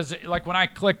thing because, like, when I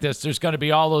click this, there's going to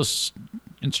be all those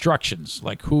instructions,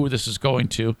 like who this is going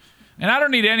to. And I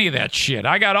don't need any of that shit.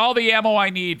 I got all the ammo I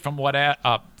need from what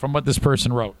this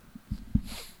person wrote.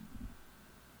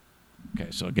 Okay,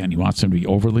 so again, he wants him to be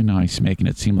overly nice, making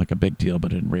it seem like a big deal,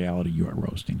 but in reality, you are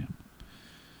roasting him.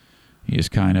 He is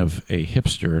kind of a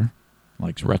hipster,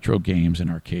 likes retro games and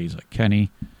arcades like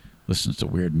Kenny, listens to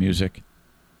weird music.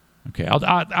 Okay,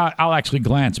 I'll actually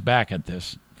glance back at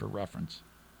this for reference.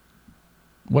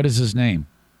 What is his name?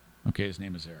 Okay, his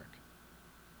name is Eric.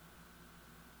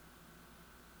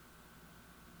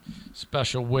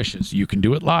 Special wishes. You can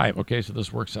do it live. Okay, so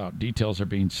this works out. Details are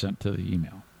being sent to the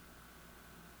email.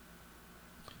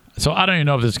 So I don't even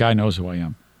know if this guy knows who I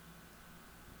am.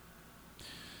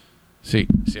 See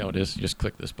how it is? Just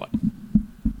click this button.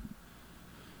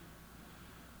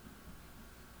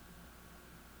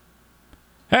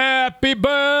 Happy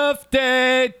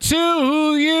birthday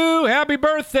to you. Happy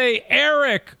birthday,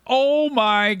 Eric. Oh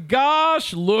my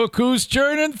gosh, look who's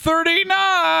turning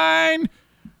 39.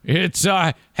 It's,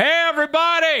 hey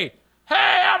everybody.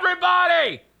 Hey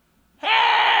everybody.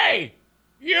 Hey,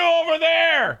 you over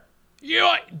there.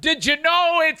 Did you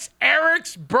know it's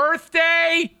Eric's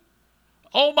birthday?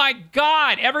 Oh my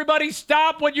God, everybody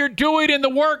stop what you're doing in the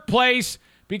workplace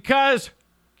because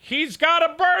he's got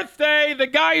a birthday. The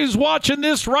guy who's watching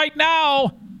this right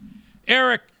now.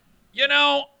 Eric,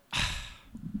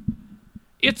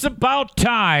 it's about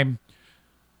time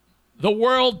the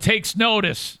world takes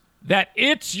notice that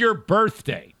it's your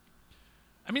birthday.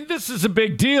 I mean, this is a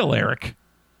big deal, Eric.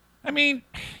 I mean,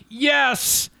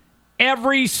 yes,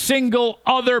 every single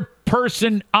other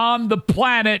person on the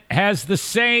planet has the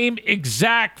same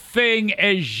exact thing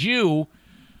as you.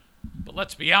 But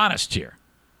let's be honest here.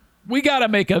 We got to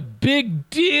make a big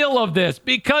deal of this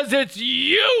because it's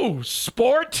you,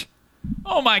 sport.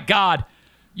 Oh, my God.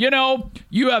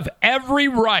 You have every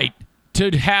right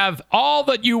to have all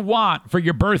that you want for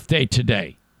your birthday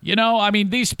today.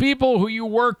 These people who you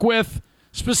work with,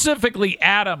 specifically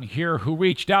Adam here, who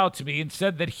reached out to me and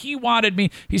said that he wanted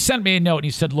me. He sent me a note and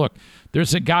he said, look,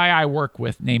 there's a guy I work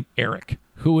with named Eric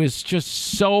who is just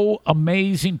so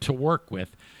amazing to work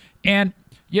with. And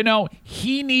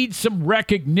he needs some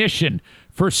recognition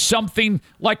for something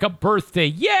like a birthday.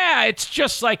 Yeah, it's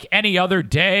just like any other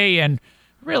day. And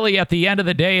really, at the end of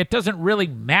the day, it doesn't really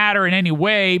matter in any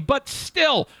way. But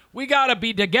still, we got to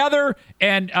be together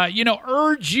and,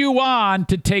 urge you on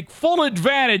to take full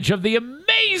advantage of the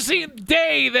amazing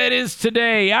day that is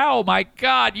today. Oh, my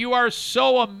God, you are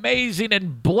so amazing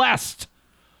and blessed.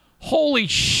 Holy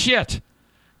shit.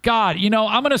 God,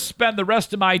 I'm going to spend the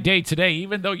rest of my day today,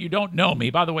 even though you don't know me.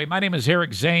 By the way, my name is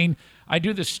Eric Zane. I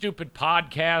do this stupid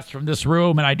podcast from this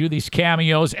room, and I do these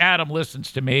cameos. Adam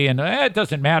listens to me, and it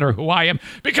doesn't matter who I am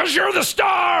because you're the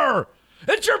star.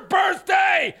 It's your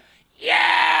birthday.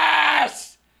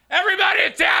 Yes! Everybody,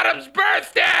 it's Adam's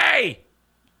birthday.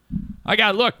 I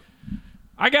got a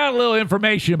little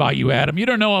information about you, Adam. You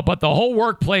don't know it, but the whole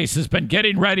workplace has been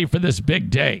getting ready for this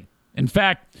big day. In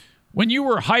fact, when you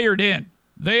were hired in,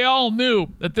 they all knew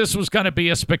that this was going to be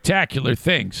a spectacular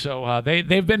thing. So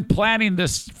they've been planning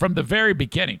this from the very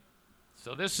beginning.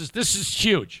 So this is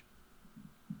huge.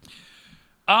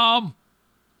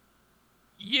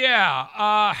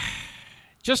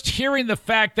 Just hearing the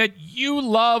fact that you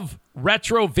love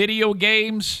retro video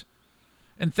games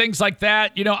and things like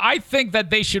that, I think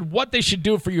that what they should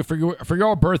do for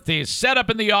your birthday is set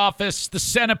up in the office the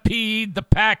Centipede, the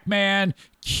Pac-Man,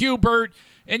 Cubert.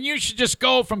 And you should just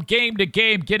go from game to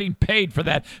game getting paid for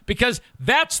that because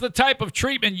that's the type of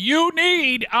treatment you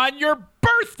need on your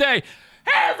birthday.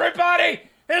 Hey, everybody,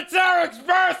 it's Eric's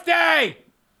birthday.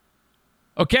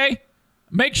 Okay?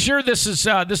 Make sure this is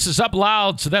up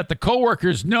loud so that the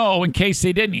coworkers know, in case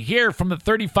they didn't hear from the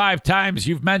 35 times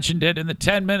you've mentioned it in the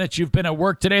 10 minutes you've been at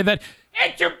work today, that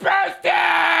it's your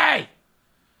birthday.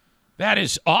 That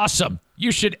is awesome.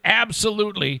 You should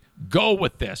absolutely go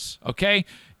with this, okay?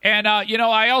 And,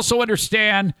 I also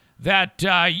understand that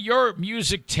your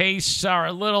music tastes are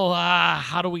a little,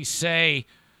 how do we say,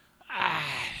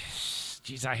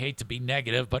 geez, I hate to be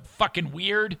negative, but fucking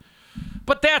weird.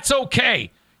 But that's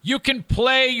okay. You can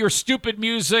play your stupid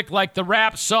music like the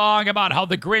rap song about how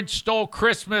the Grinch stole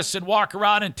Christmas and walk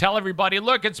around and tell everybody,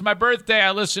 look, it's my birthday.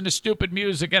 I listen to stupid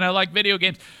music and I like video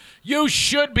games. You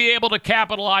should be able to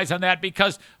capitalize on that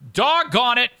because,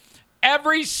 doggone it,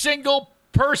 every single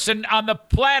person on the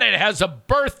planet has a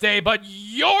birthday, but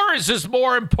yours is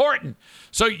more important.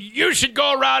 So you should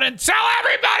go around and tell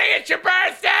everybody it's your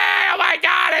birthday. Oh my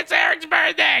God, it's Eric's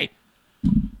birthday.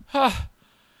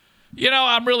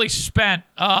 I'm really spent.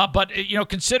 But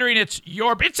considering it's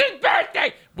his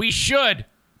birthday, we should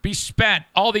be spent.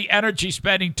 All the energy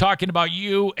spending talking about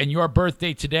you and your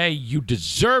birthday today. You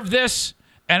deserve this,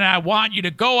 and I want you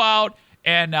to go out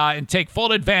and take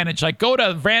full advantage. Like, go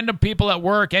to random people at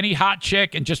work, any hot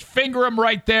chick, and just finger them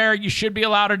right there. You should be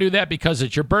allowed to do that because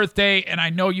it's your birthday, and I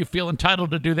know you feel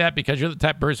entitled to do that because you're the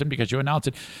type of person, because you announce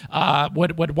it,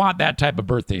 would want that type of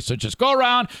birthday. So just go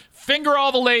around, finger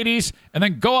all the ladies, and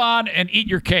then go on and eat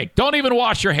your cake. Don't even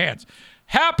wash your hands.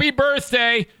 Happy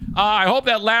birthday. I hope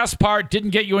that last part didn't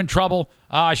get you in trouble.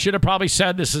 I should have probably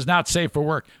said this is not safe for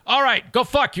work. All right, go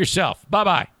fuck yourself.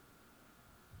 Bye-bye.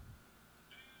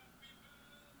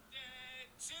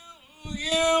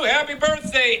 you. Happy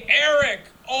birthday, Eric.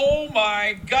 Oh,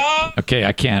 my God. Okay,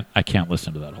 I can't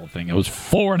listen to that whole thing. It was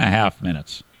 4.5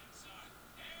 minutes.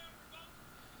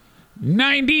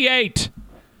 98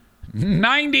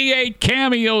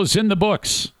 cameos in the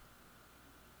books.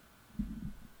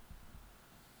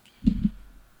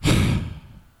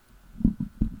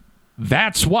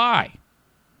 That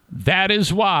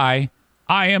is why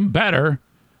I am better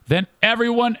than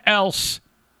everyone else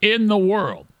in the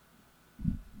world.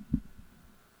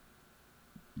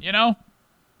 You know?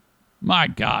 My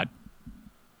God.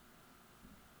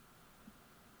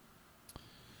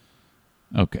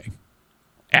 Okay.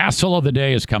 Asshole of the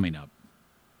day is coming up.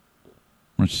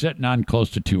 We're sitting on close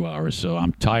to 2 hours, so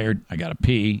I'm tired. I got to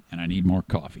pee, and I need more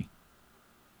coffee.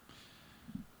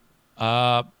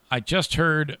 I just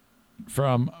heard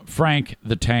from Frank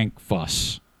the Tank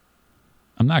Fuss.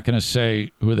 I'm not going to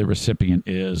say who the recipient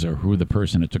is or who the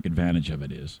person that took advantage of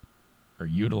it is or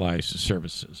utilized the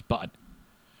services, but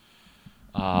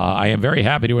I am very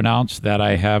happy to announce that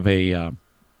I have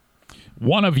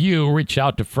one of you reached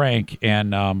out to Frank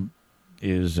and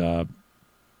is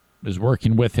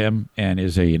working with him and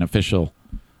is an official,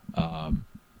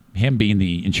 him being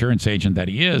the insurance agent that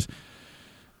he is,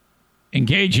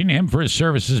 engaging him for his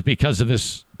services because of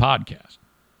this podcast.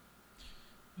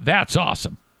 That's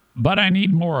awesome. But I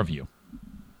need more of you.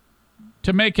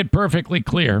 To make it perfectly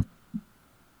clear,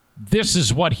 this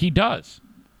is what he does.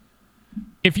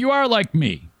 If you are like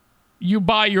me, you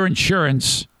buy your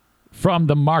insurance from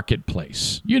the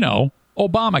marketplace. You know,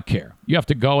 Obamacare. You have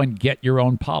to go and get your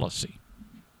own policy.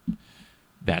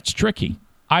 That's tricky.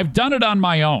 I've done it on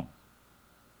my own.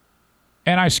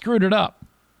 And I screwed it up.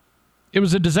 It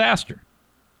was a disaster.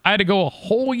 I had to go a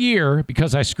whole year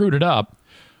because I screwed it up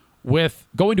with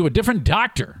going to a different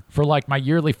doctor for like my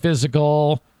yearly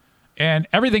physical, and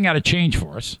everything had to change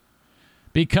for us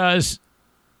because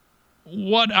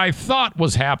what I thought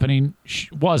was happening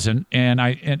wasn't, and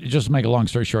just to make a long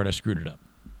story short, I screwed it up.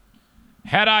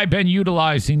 Had I been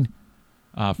utilizing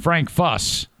Frank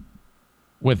Fuss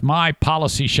with my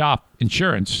policy shop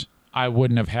insurance, I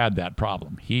wouldn't have had that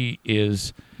problem. He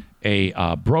is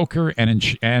a broker and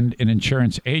an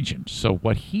insurance agent. So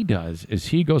what he does is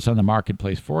he goes on the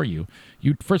marketplace for you.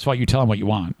 First of all, you tell him what you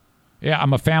want. Yeah,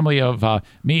 I'm a family of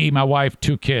me, my wife,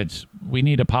 2 kids. We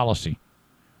need a policy.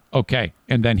 Okay,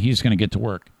 and then he's going to get to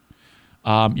work.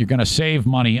 You're going to save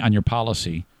money on your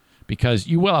policy because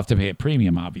you will have to pay a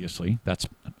premium, obviously. That's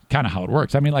kind of how it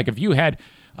works. I mean, like if you had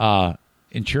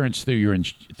insurance through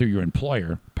your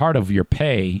employer, part of your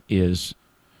pay is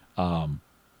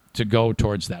to go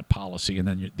towards that policy, and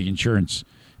then the insurance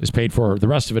is paid for, the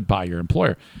rest of it by your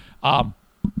employer.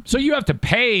 So you have to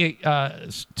pay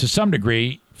to some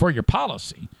degree for your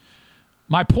policy.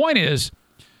 My point is,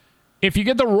 if you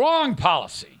get the wrong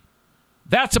policy,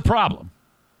 that's a problem.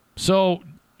 So,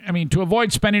 I mean, to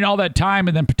avoid spending all that time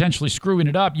and then potentially screwing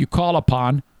it up, you call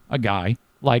upon a guy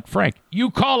like Frank. You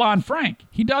call on Frank.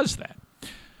 He does that.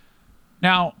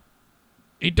 Now,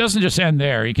 it doesn't just end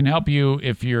there. He can help you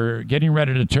if you're getting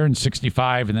ready to turn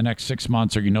 65 in the next 6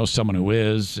 months, or you know someone who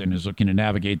is and is looking to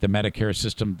navigate the Medicare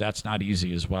system. That's not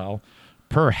easy as well.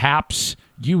 Perhaps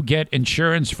you get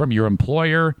insurance from your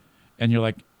employer and you're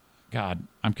like, God,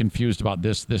 I'm confused about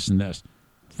this, this, and this.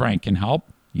 Frank can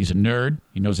help. He's a nerd.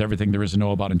 He knows everything there is to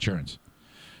know about insurance.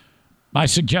 My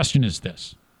suggestion is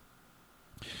this.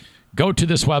 Go to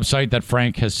this website that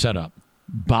Frank has set up.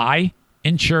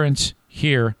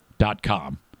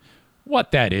 BuyInsuranceHere.com.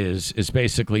 What that is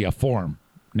basically a form.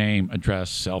 Name, address,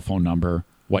 cell phone number,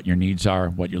 what your needs are,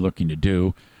 what you're looking to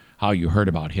do, how you heard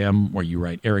about him, where you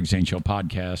write Eric Zane Show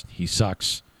podcast, he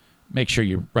sucks. Make sure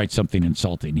you write something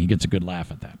insulting. He gets a good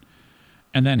laugh at that.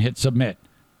 And then hit submit.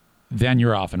 Then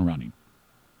you're off and running.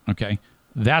 Okay?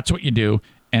 That's what you do.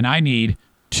 And I need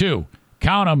 2,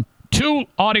 count them, 2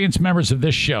 audience members of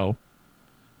this show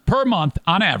per month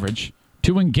on average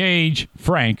to engage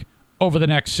Frank over the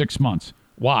next 6 months.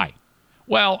 Why?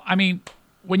 Well, I mean,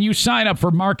 when you sign up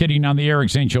for marketing on the Eric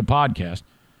Zane Show podcast,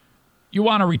 you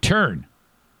want a return.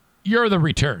 You're the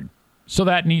return. So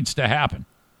that needs to happen.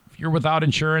 If you're without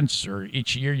insurance or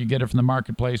each year you get it from the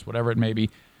marketplace, whatever it may be,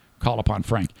 call upon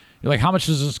Frank. You're like, how much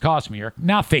does this cost me, Eric?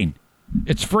 Nothing.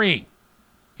 It's free.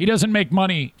 He doesn't make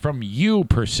money from you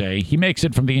per se. He makes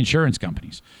it from the insurance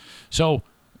companies. So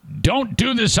don't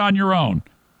do this on your own.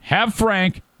 Have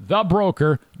Frank, the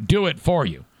broker, do it for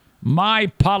you.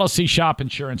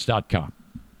 MyPolicyShopInsurance.com.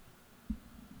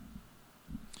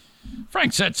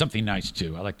 Frank said something nice,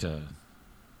 too. I like to...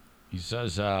 He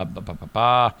says,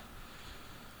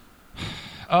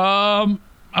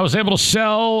 I was able to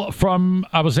sell from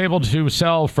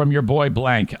your boy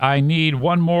blank. I need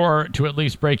one more to at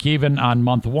least break even on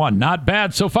month 1. Not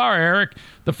bad so far, Eric.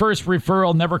 The first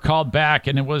referral never called back,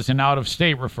 and it was an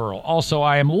out-of-state referral. Also,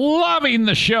 I am loving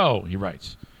the show, he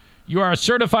writes. You are a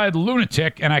certified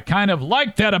lunatic, and I kind of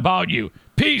like that about you.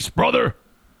 Peace, brother.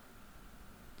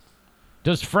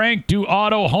 Does Frank do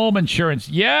auto home insurance?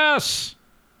 Yes.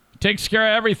 Takes care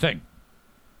of everything.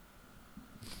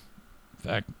 In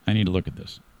fact, I need to look at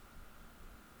this.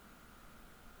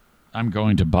 I'm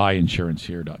going to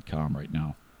buyinsurancehere.com right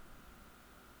now.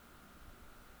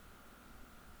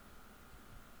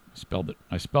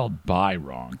 I spelled buy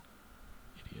wrong.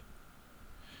 Idiot.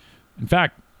 In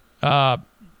fact, let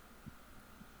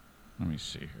me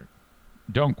see here.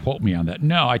 Don't quote me on that.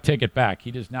 No, I take it back.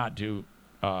 He does not do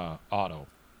auto.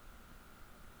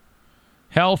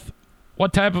 Health.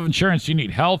 What type of insurance do you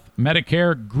need? Health,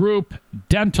 Medicare, group,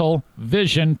 dental,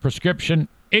 vision, prescription,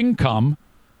 income,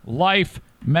 life,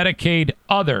 Medicaid,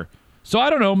 other. So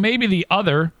I don't know, maybe the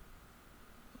other.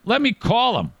 Let me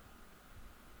call him.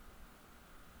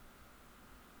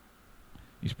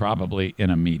 He's probably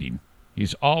in a meeting.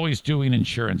 He's always doing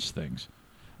insurance things.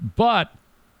 But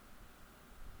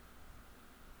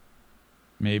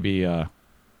maybe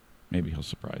he'll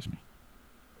surprise me.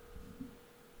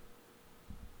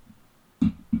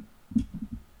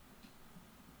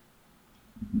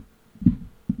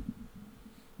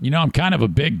 You know, I'm kind of a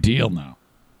big deal now.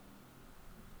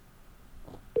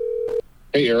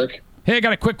 Hey, Eric. Hey, I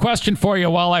got a quick question for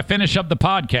you while I finish up the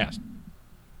podcast.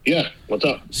 Yeah, what's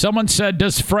up? Someone said,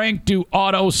 does Frank do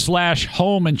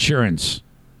auto/home insurance?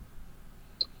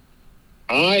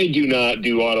 I do not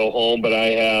do auto home, but I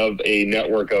have a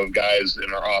network of guys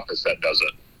in our office that does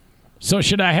it. So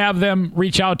should I have them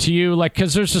reach out to you? Like,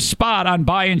 because there's a spot on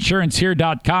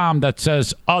buyinsurancehere.com that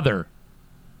says other.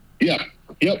 Yeah,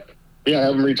 yep. Yeah,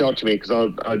 have them reach out to me because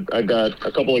I've got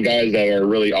a couple of guys that are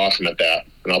really awesome at that,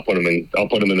 and I'll put them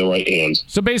in the right hands.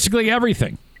 So basically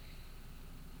everything.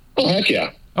 Oh, heck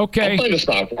yeah. Okay. I'll find a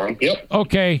spot for them. Yep.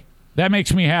 Okay. That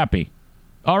makes me happy.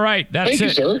 All right. That's Thank it.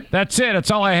 you, sir. That's it. That's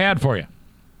all I had for you.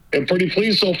 I'm pretty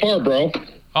pleased so far, bro.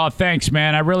 Oh, thanks,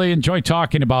 man. I really enjoy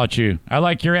talking about you. I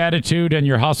like your attitude and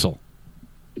your hustle.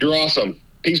 You're awesome.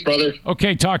 Peace, brother.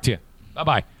 Okay. Talk to you.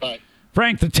 Bye-bye. Bye.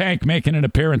 Frank the Tank making an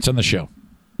appearance on the show.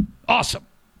 Awesome.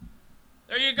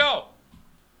 There you go.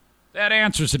 That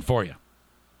answers it for you.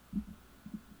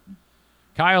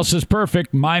 Kyle says,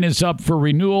 perfect. Mine is up for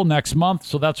renewal next month.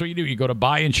 So that's what you do. You go to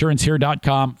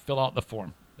buyinsurancehere.com, fill out the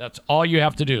form. That's all you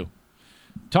have to do.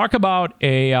 Talk about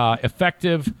a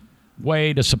effective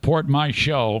way to support my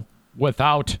show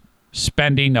without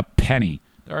spending a penny.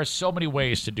 There are so many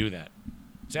ways to do that.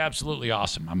 It's absolutely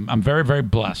awesome. I'm very, very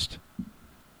blessed.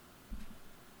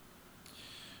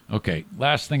 Okay,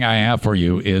 last thing I have for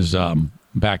you is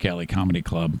Back Alley Comedy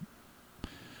Club.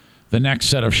 The next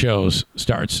set of shows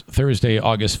starts Thursday,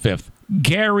 August 5th.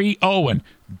 Gary Owen.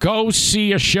 Go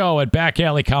see a show at Back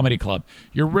Alley Comedy Club.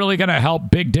 You're really going to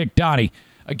help Big Dick Donnie.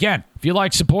 Again, if you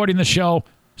like supporting the show,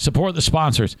 support the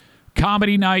sponsors.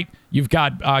 Comedy night, you've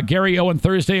got Gary Owen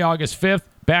Thursday, August 5th.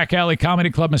 Back Alley Comedy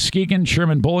Club, Muskegon,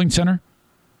 Sherman Bowling Center.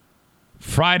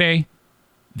 Friday,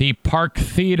 the Park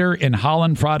Theater in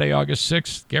Holland, Friday, August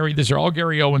 6th. Gary, these are all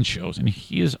Gary Owen shows, and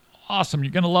he is awesome.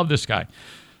 You're going to love this guy.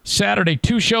 Saturday,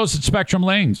 2 shows at Spectrum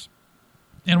Lanes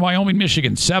in Wyoming,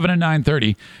 Michigan, 7 and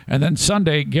 9:30. And then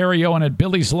Sunday, Gary Owen at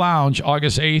Billy's Lounge,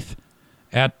 August 8th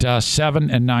at 7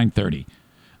 and 9:30.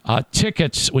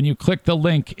 Tickets, when you click the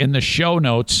link in the show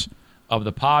notes of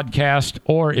the podcast,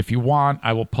 or if you want,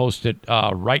 I will post it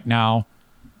right now,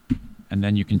 and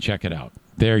then you can check it out.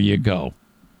 There you go.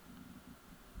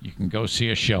 You can go see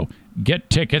a show. Get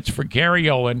tickets for Gary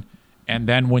Owen, and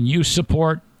then when you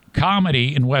support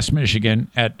comedy in West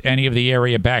Michigan at any of the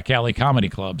area Back Alley Comedy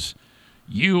Clubs,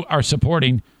 you are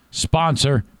supporting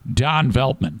sponsor Don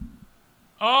Veltman.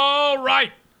 All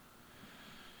right.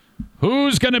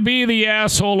 Who's going to be the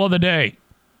asshole of the day?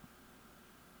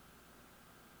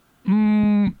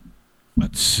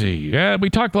 Let's see. Yeah, we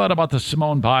talked a lot about the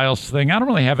Simone Biles thing. I don't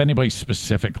really have anybody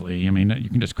specifically. I mean, you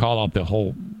can just call out the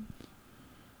whole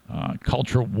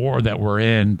cultural war that we're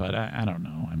in, but I don't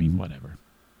know. I mean, whatever.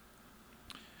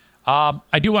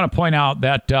 I do want to point out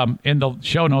that in the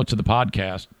show notes of the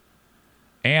podcast,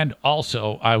 and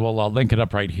also I will link it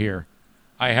up right here,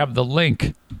 I have the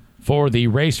link for the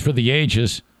Race for the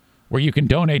Ages, where you can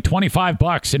donate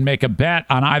 $25 and make a bet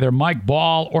on either Mike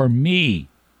Ball or me.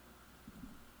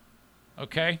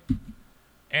 Okay?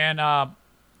 And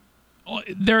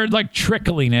they're like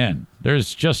trickling in.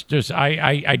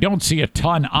 I don't see a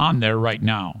ton on there right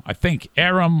now. I think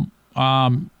Aram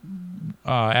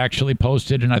actually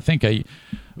posted, and I think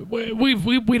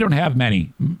we don't have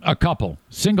many, a couple,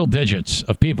 single digits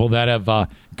of people that have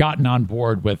gotten on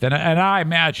board with it. And I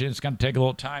imagine it's going to take a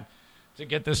little time to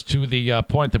get this to the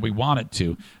point that we want it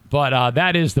to. But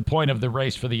that is the point of the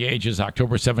Race for the Ages,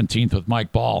 October 17th with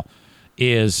Mike Ball,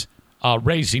 is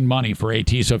raising money for AT.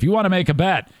 So if you want to make a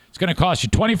bet, it's going to cost you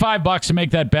 $25 to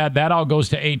make that bet. That all goes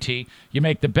to AT. You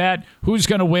make the bet, who's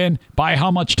going to win, by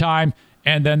how much time,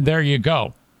 and then there you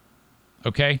go.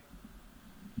 Okay?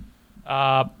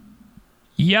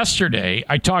 Yesterday,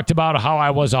 I talked about how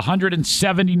I was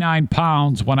 179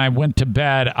 pounds when I went to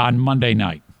bed on Monday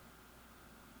night.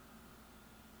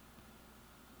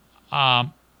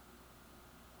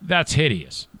 That's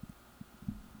hideous.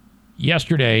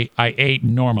 Yesterday, I ate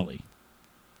normally.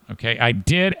 Okay, I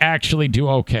did actually do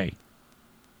okay.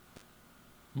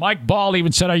 Mike Ball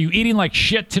even said, "Are you eating like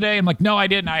shit today?" I'm like, "No, I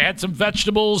didn't. I had some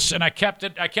vegetables and I kept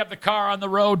the car on the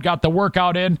road, got the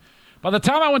workout in." By the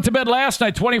time I went to bed last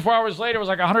night, 24 hours later, it was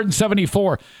like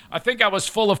 174. I think I was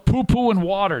full of poo-poo and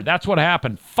water. That's what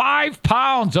happened. 5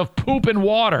 pounds of poop and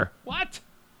water. What?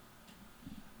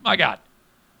 My God.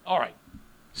 All right.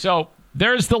 So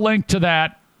there's the link to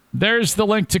that. There's the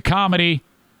link to comedy.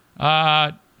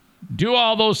 Do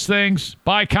all those things.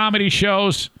 Buy comedy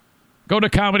shows. Go to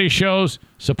comedy shows.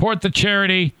 Support the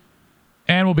charity.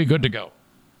 And we'll be good to go.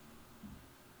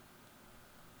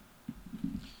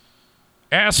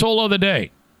 Asshole of the Day.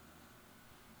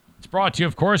 It's brought to you,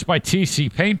 of course, by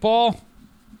TC Paintball.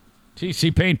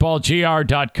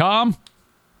 TCPaintballGR.com.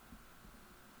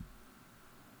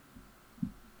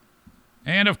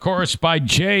 And, of course, by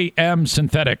JM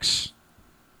Synthetics.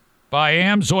 Buy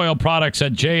AMSOIL products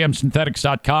at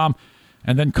jmsynthetics.com.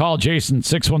 And then call Jason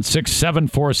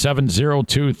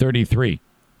 616-747-0233.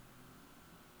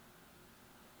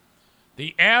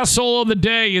 The asshole of the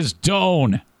day is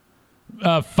Doan.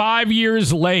 5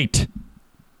 years late.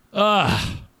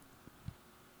 Ugh.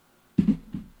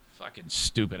 Fucking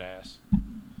stupid ass.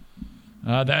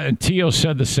 And Tio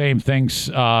said the same things.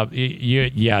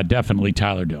 Yeah, definitely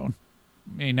Tyler Doan.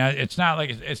 I mean, it's not like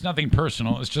it's nothing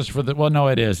personal. It's just for the. Well, no,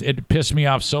 it is. It pissed me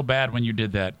off so bad when you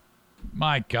did that.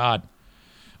 My God.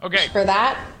 Okay. For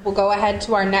that, we'll go ahead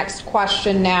to our next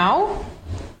question now.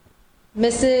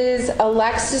 Mrs.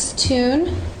 Alexis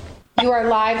Toon, you are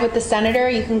live with the Senator.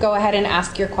 You can go ahead and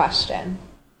ask your question.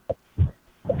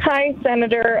 Hi,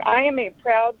 Senator. I am a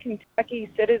proud Kentucky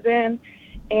citizen,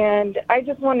 and I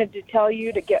just wanted to tell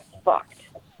you to get fucked.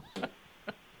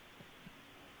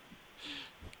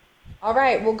 All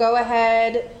right, we'll go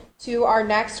ahead to our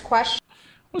next question.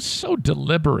 It was so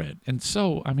deliberate and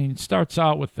so, I mean, it starts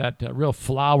out with that real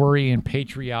flowery and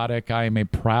patriotic, I am a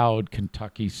proud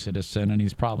Kentucky citizen, and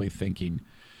he's probably thinking,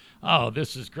 oh,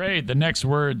 this is great. The next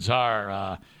words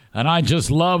are, and I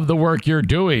just love the work you're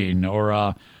doing,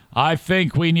 or I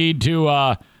think we need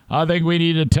to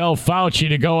tell Fauci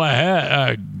to go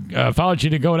ahead,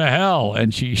 Fauci to go to hell,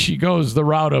 and she goes the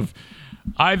route of,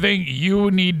 I think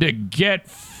you need to get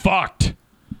fucked.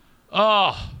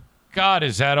 Oh, God,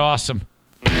 is that awesome.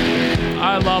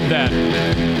 I love that.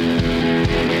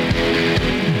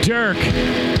 Dirk.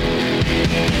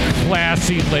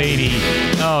 Classy lady.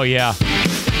 Oh, yeah.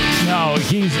 No,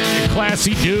 he's a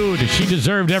classy dude. She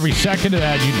deserved every second of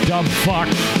that, you dumb fuck.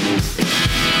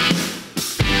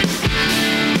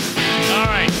 All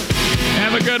right.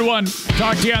 Have a good one.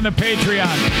 Talk to you on the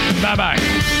Patreon. Bye-bye.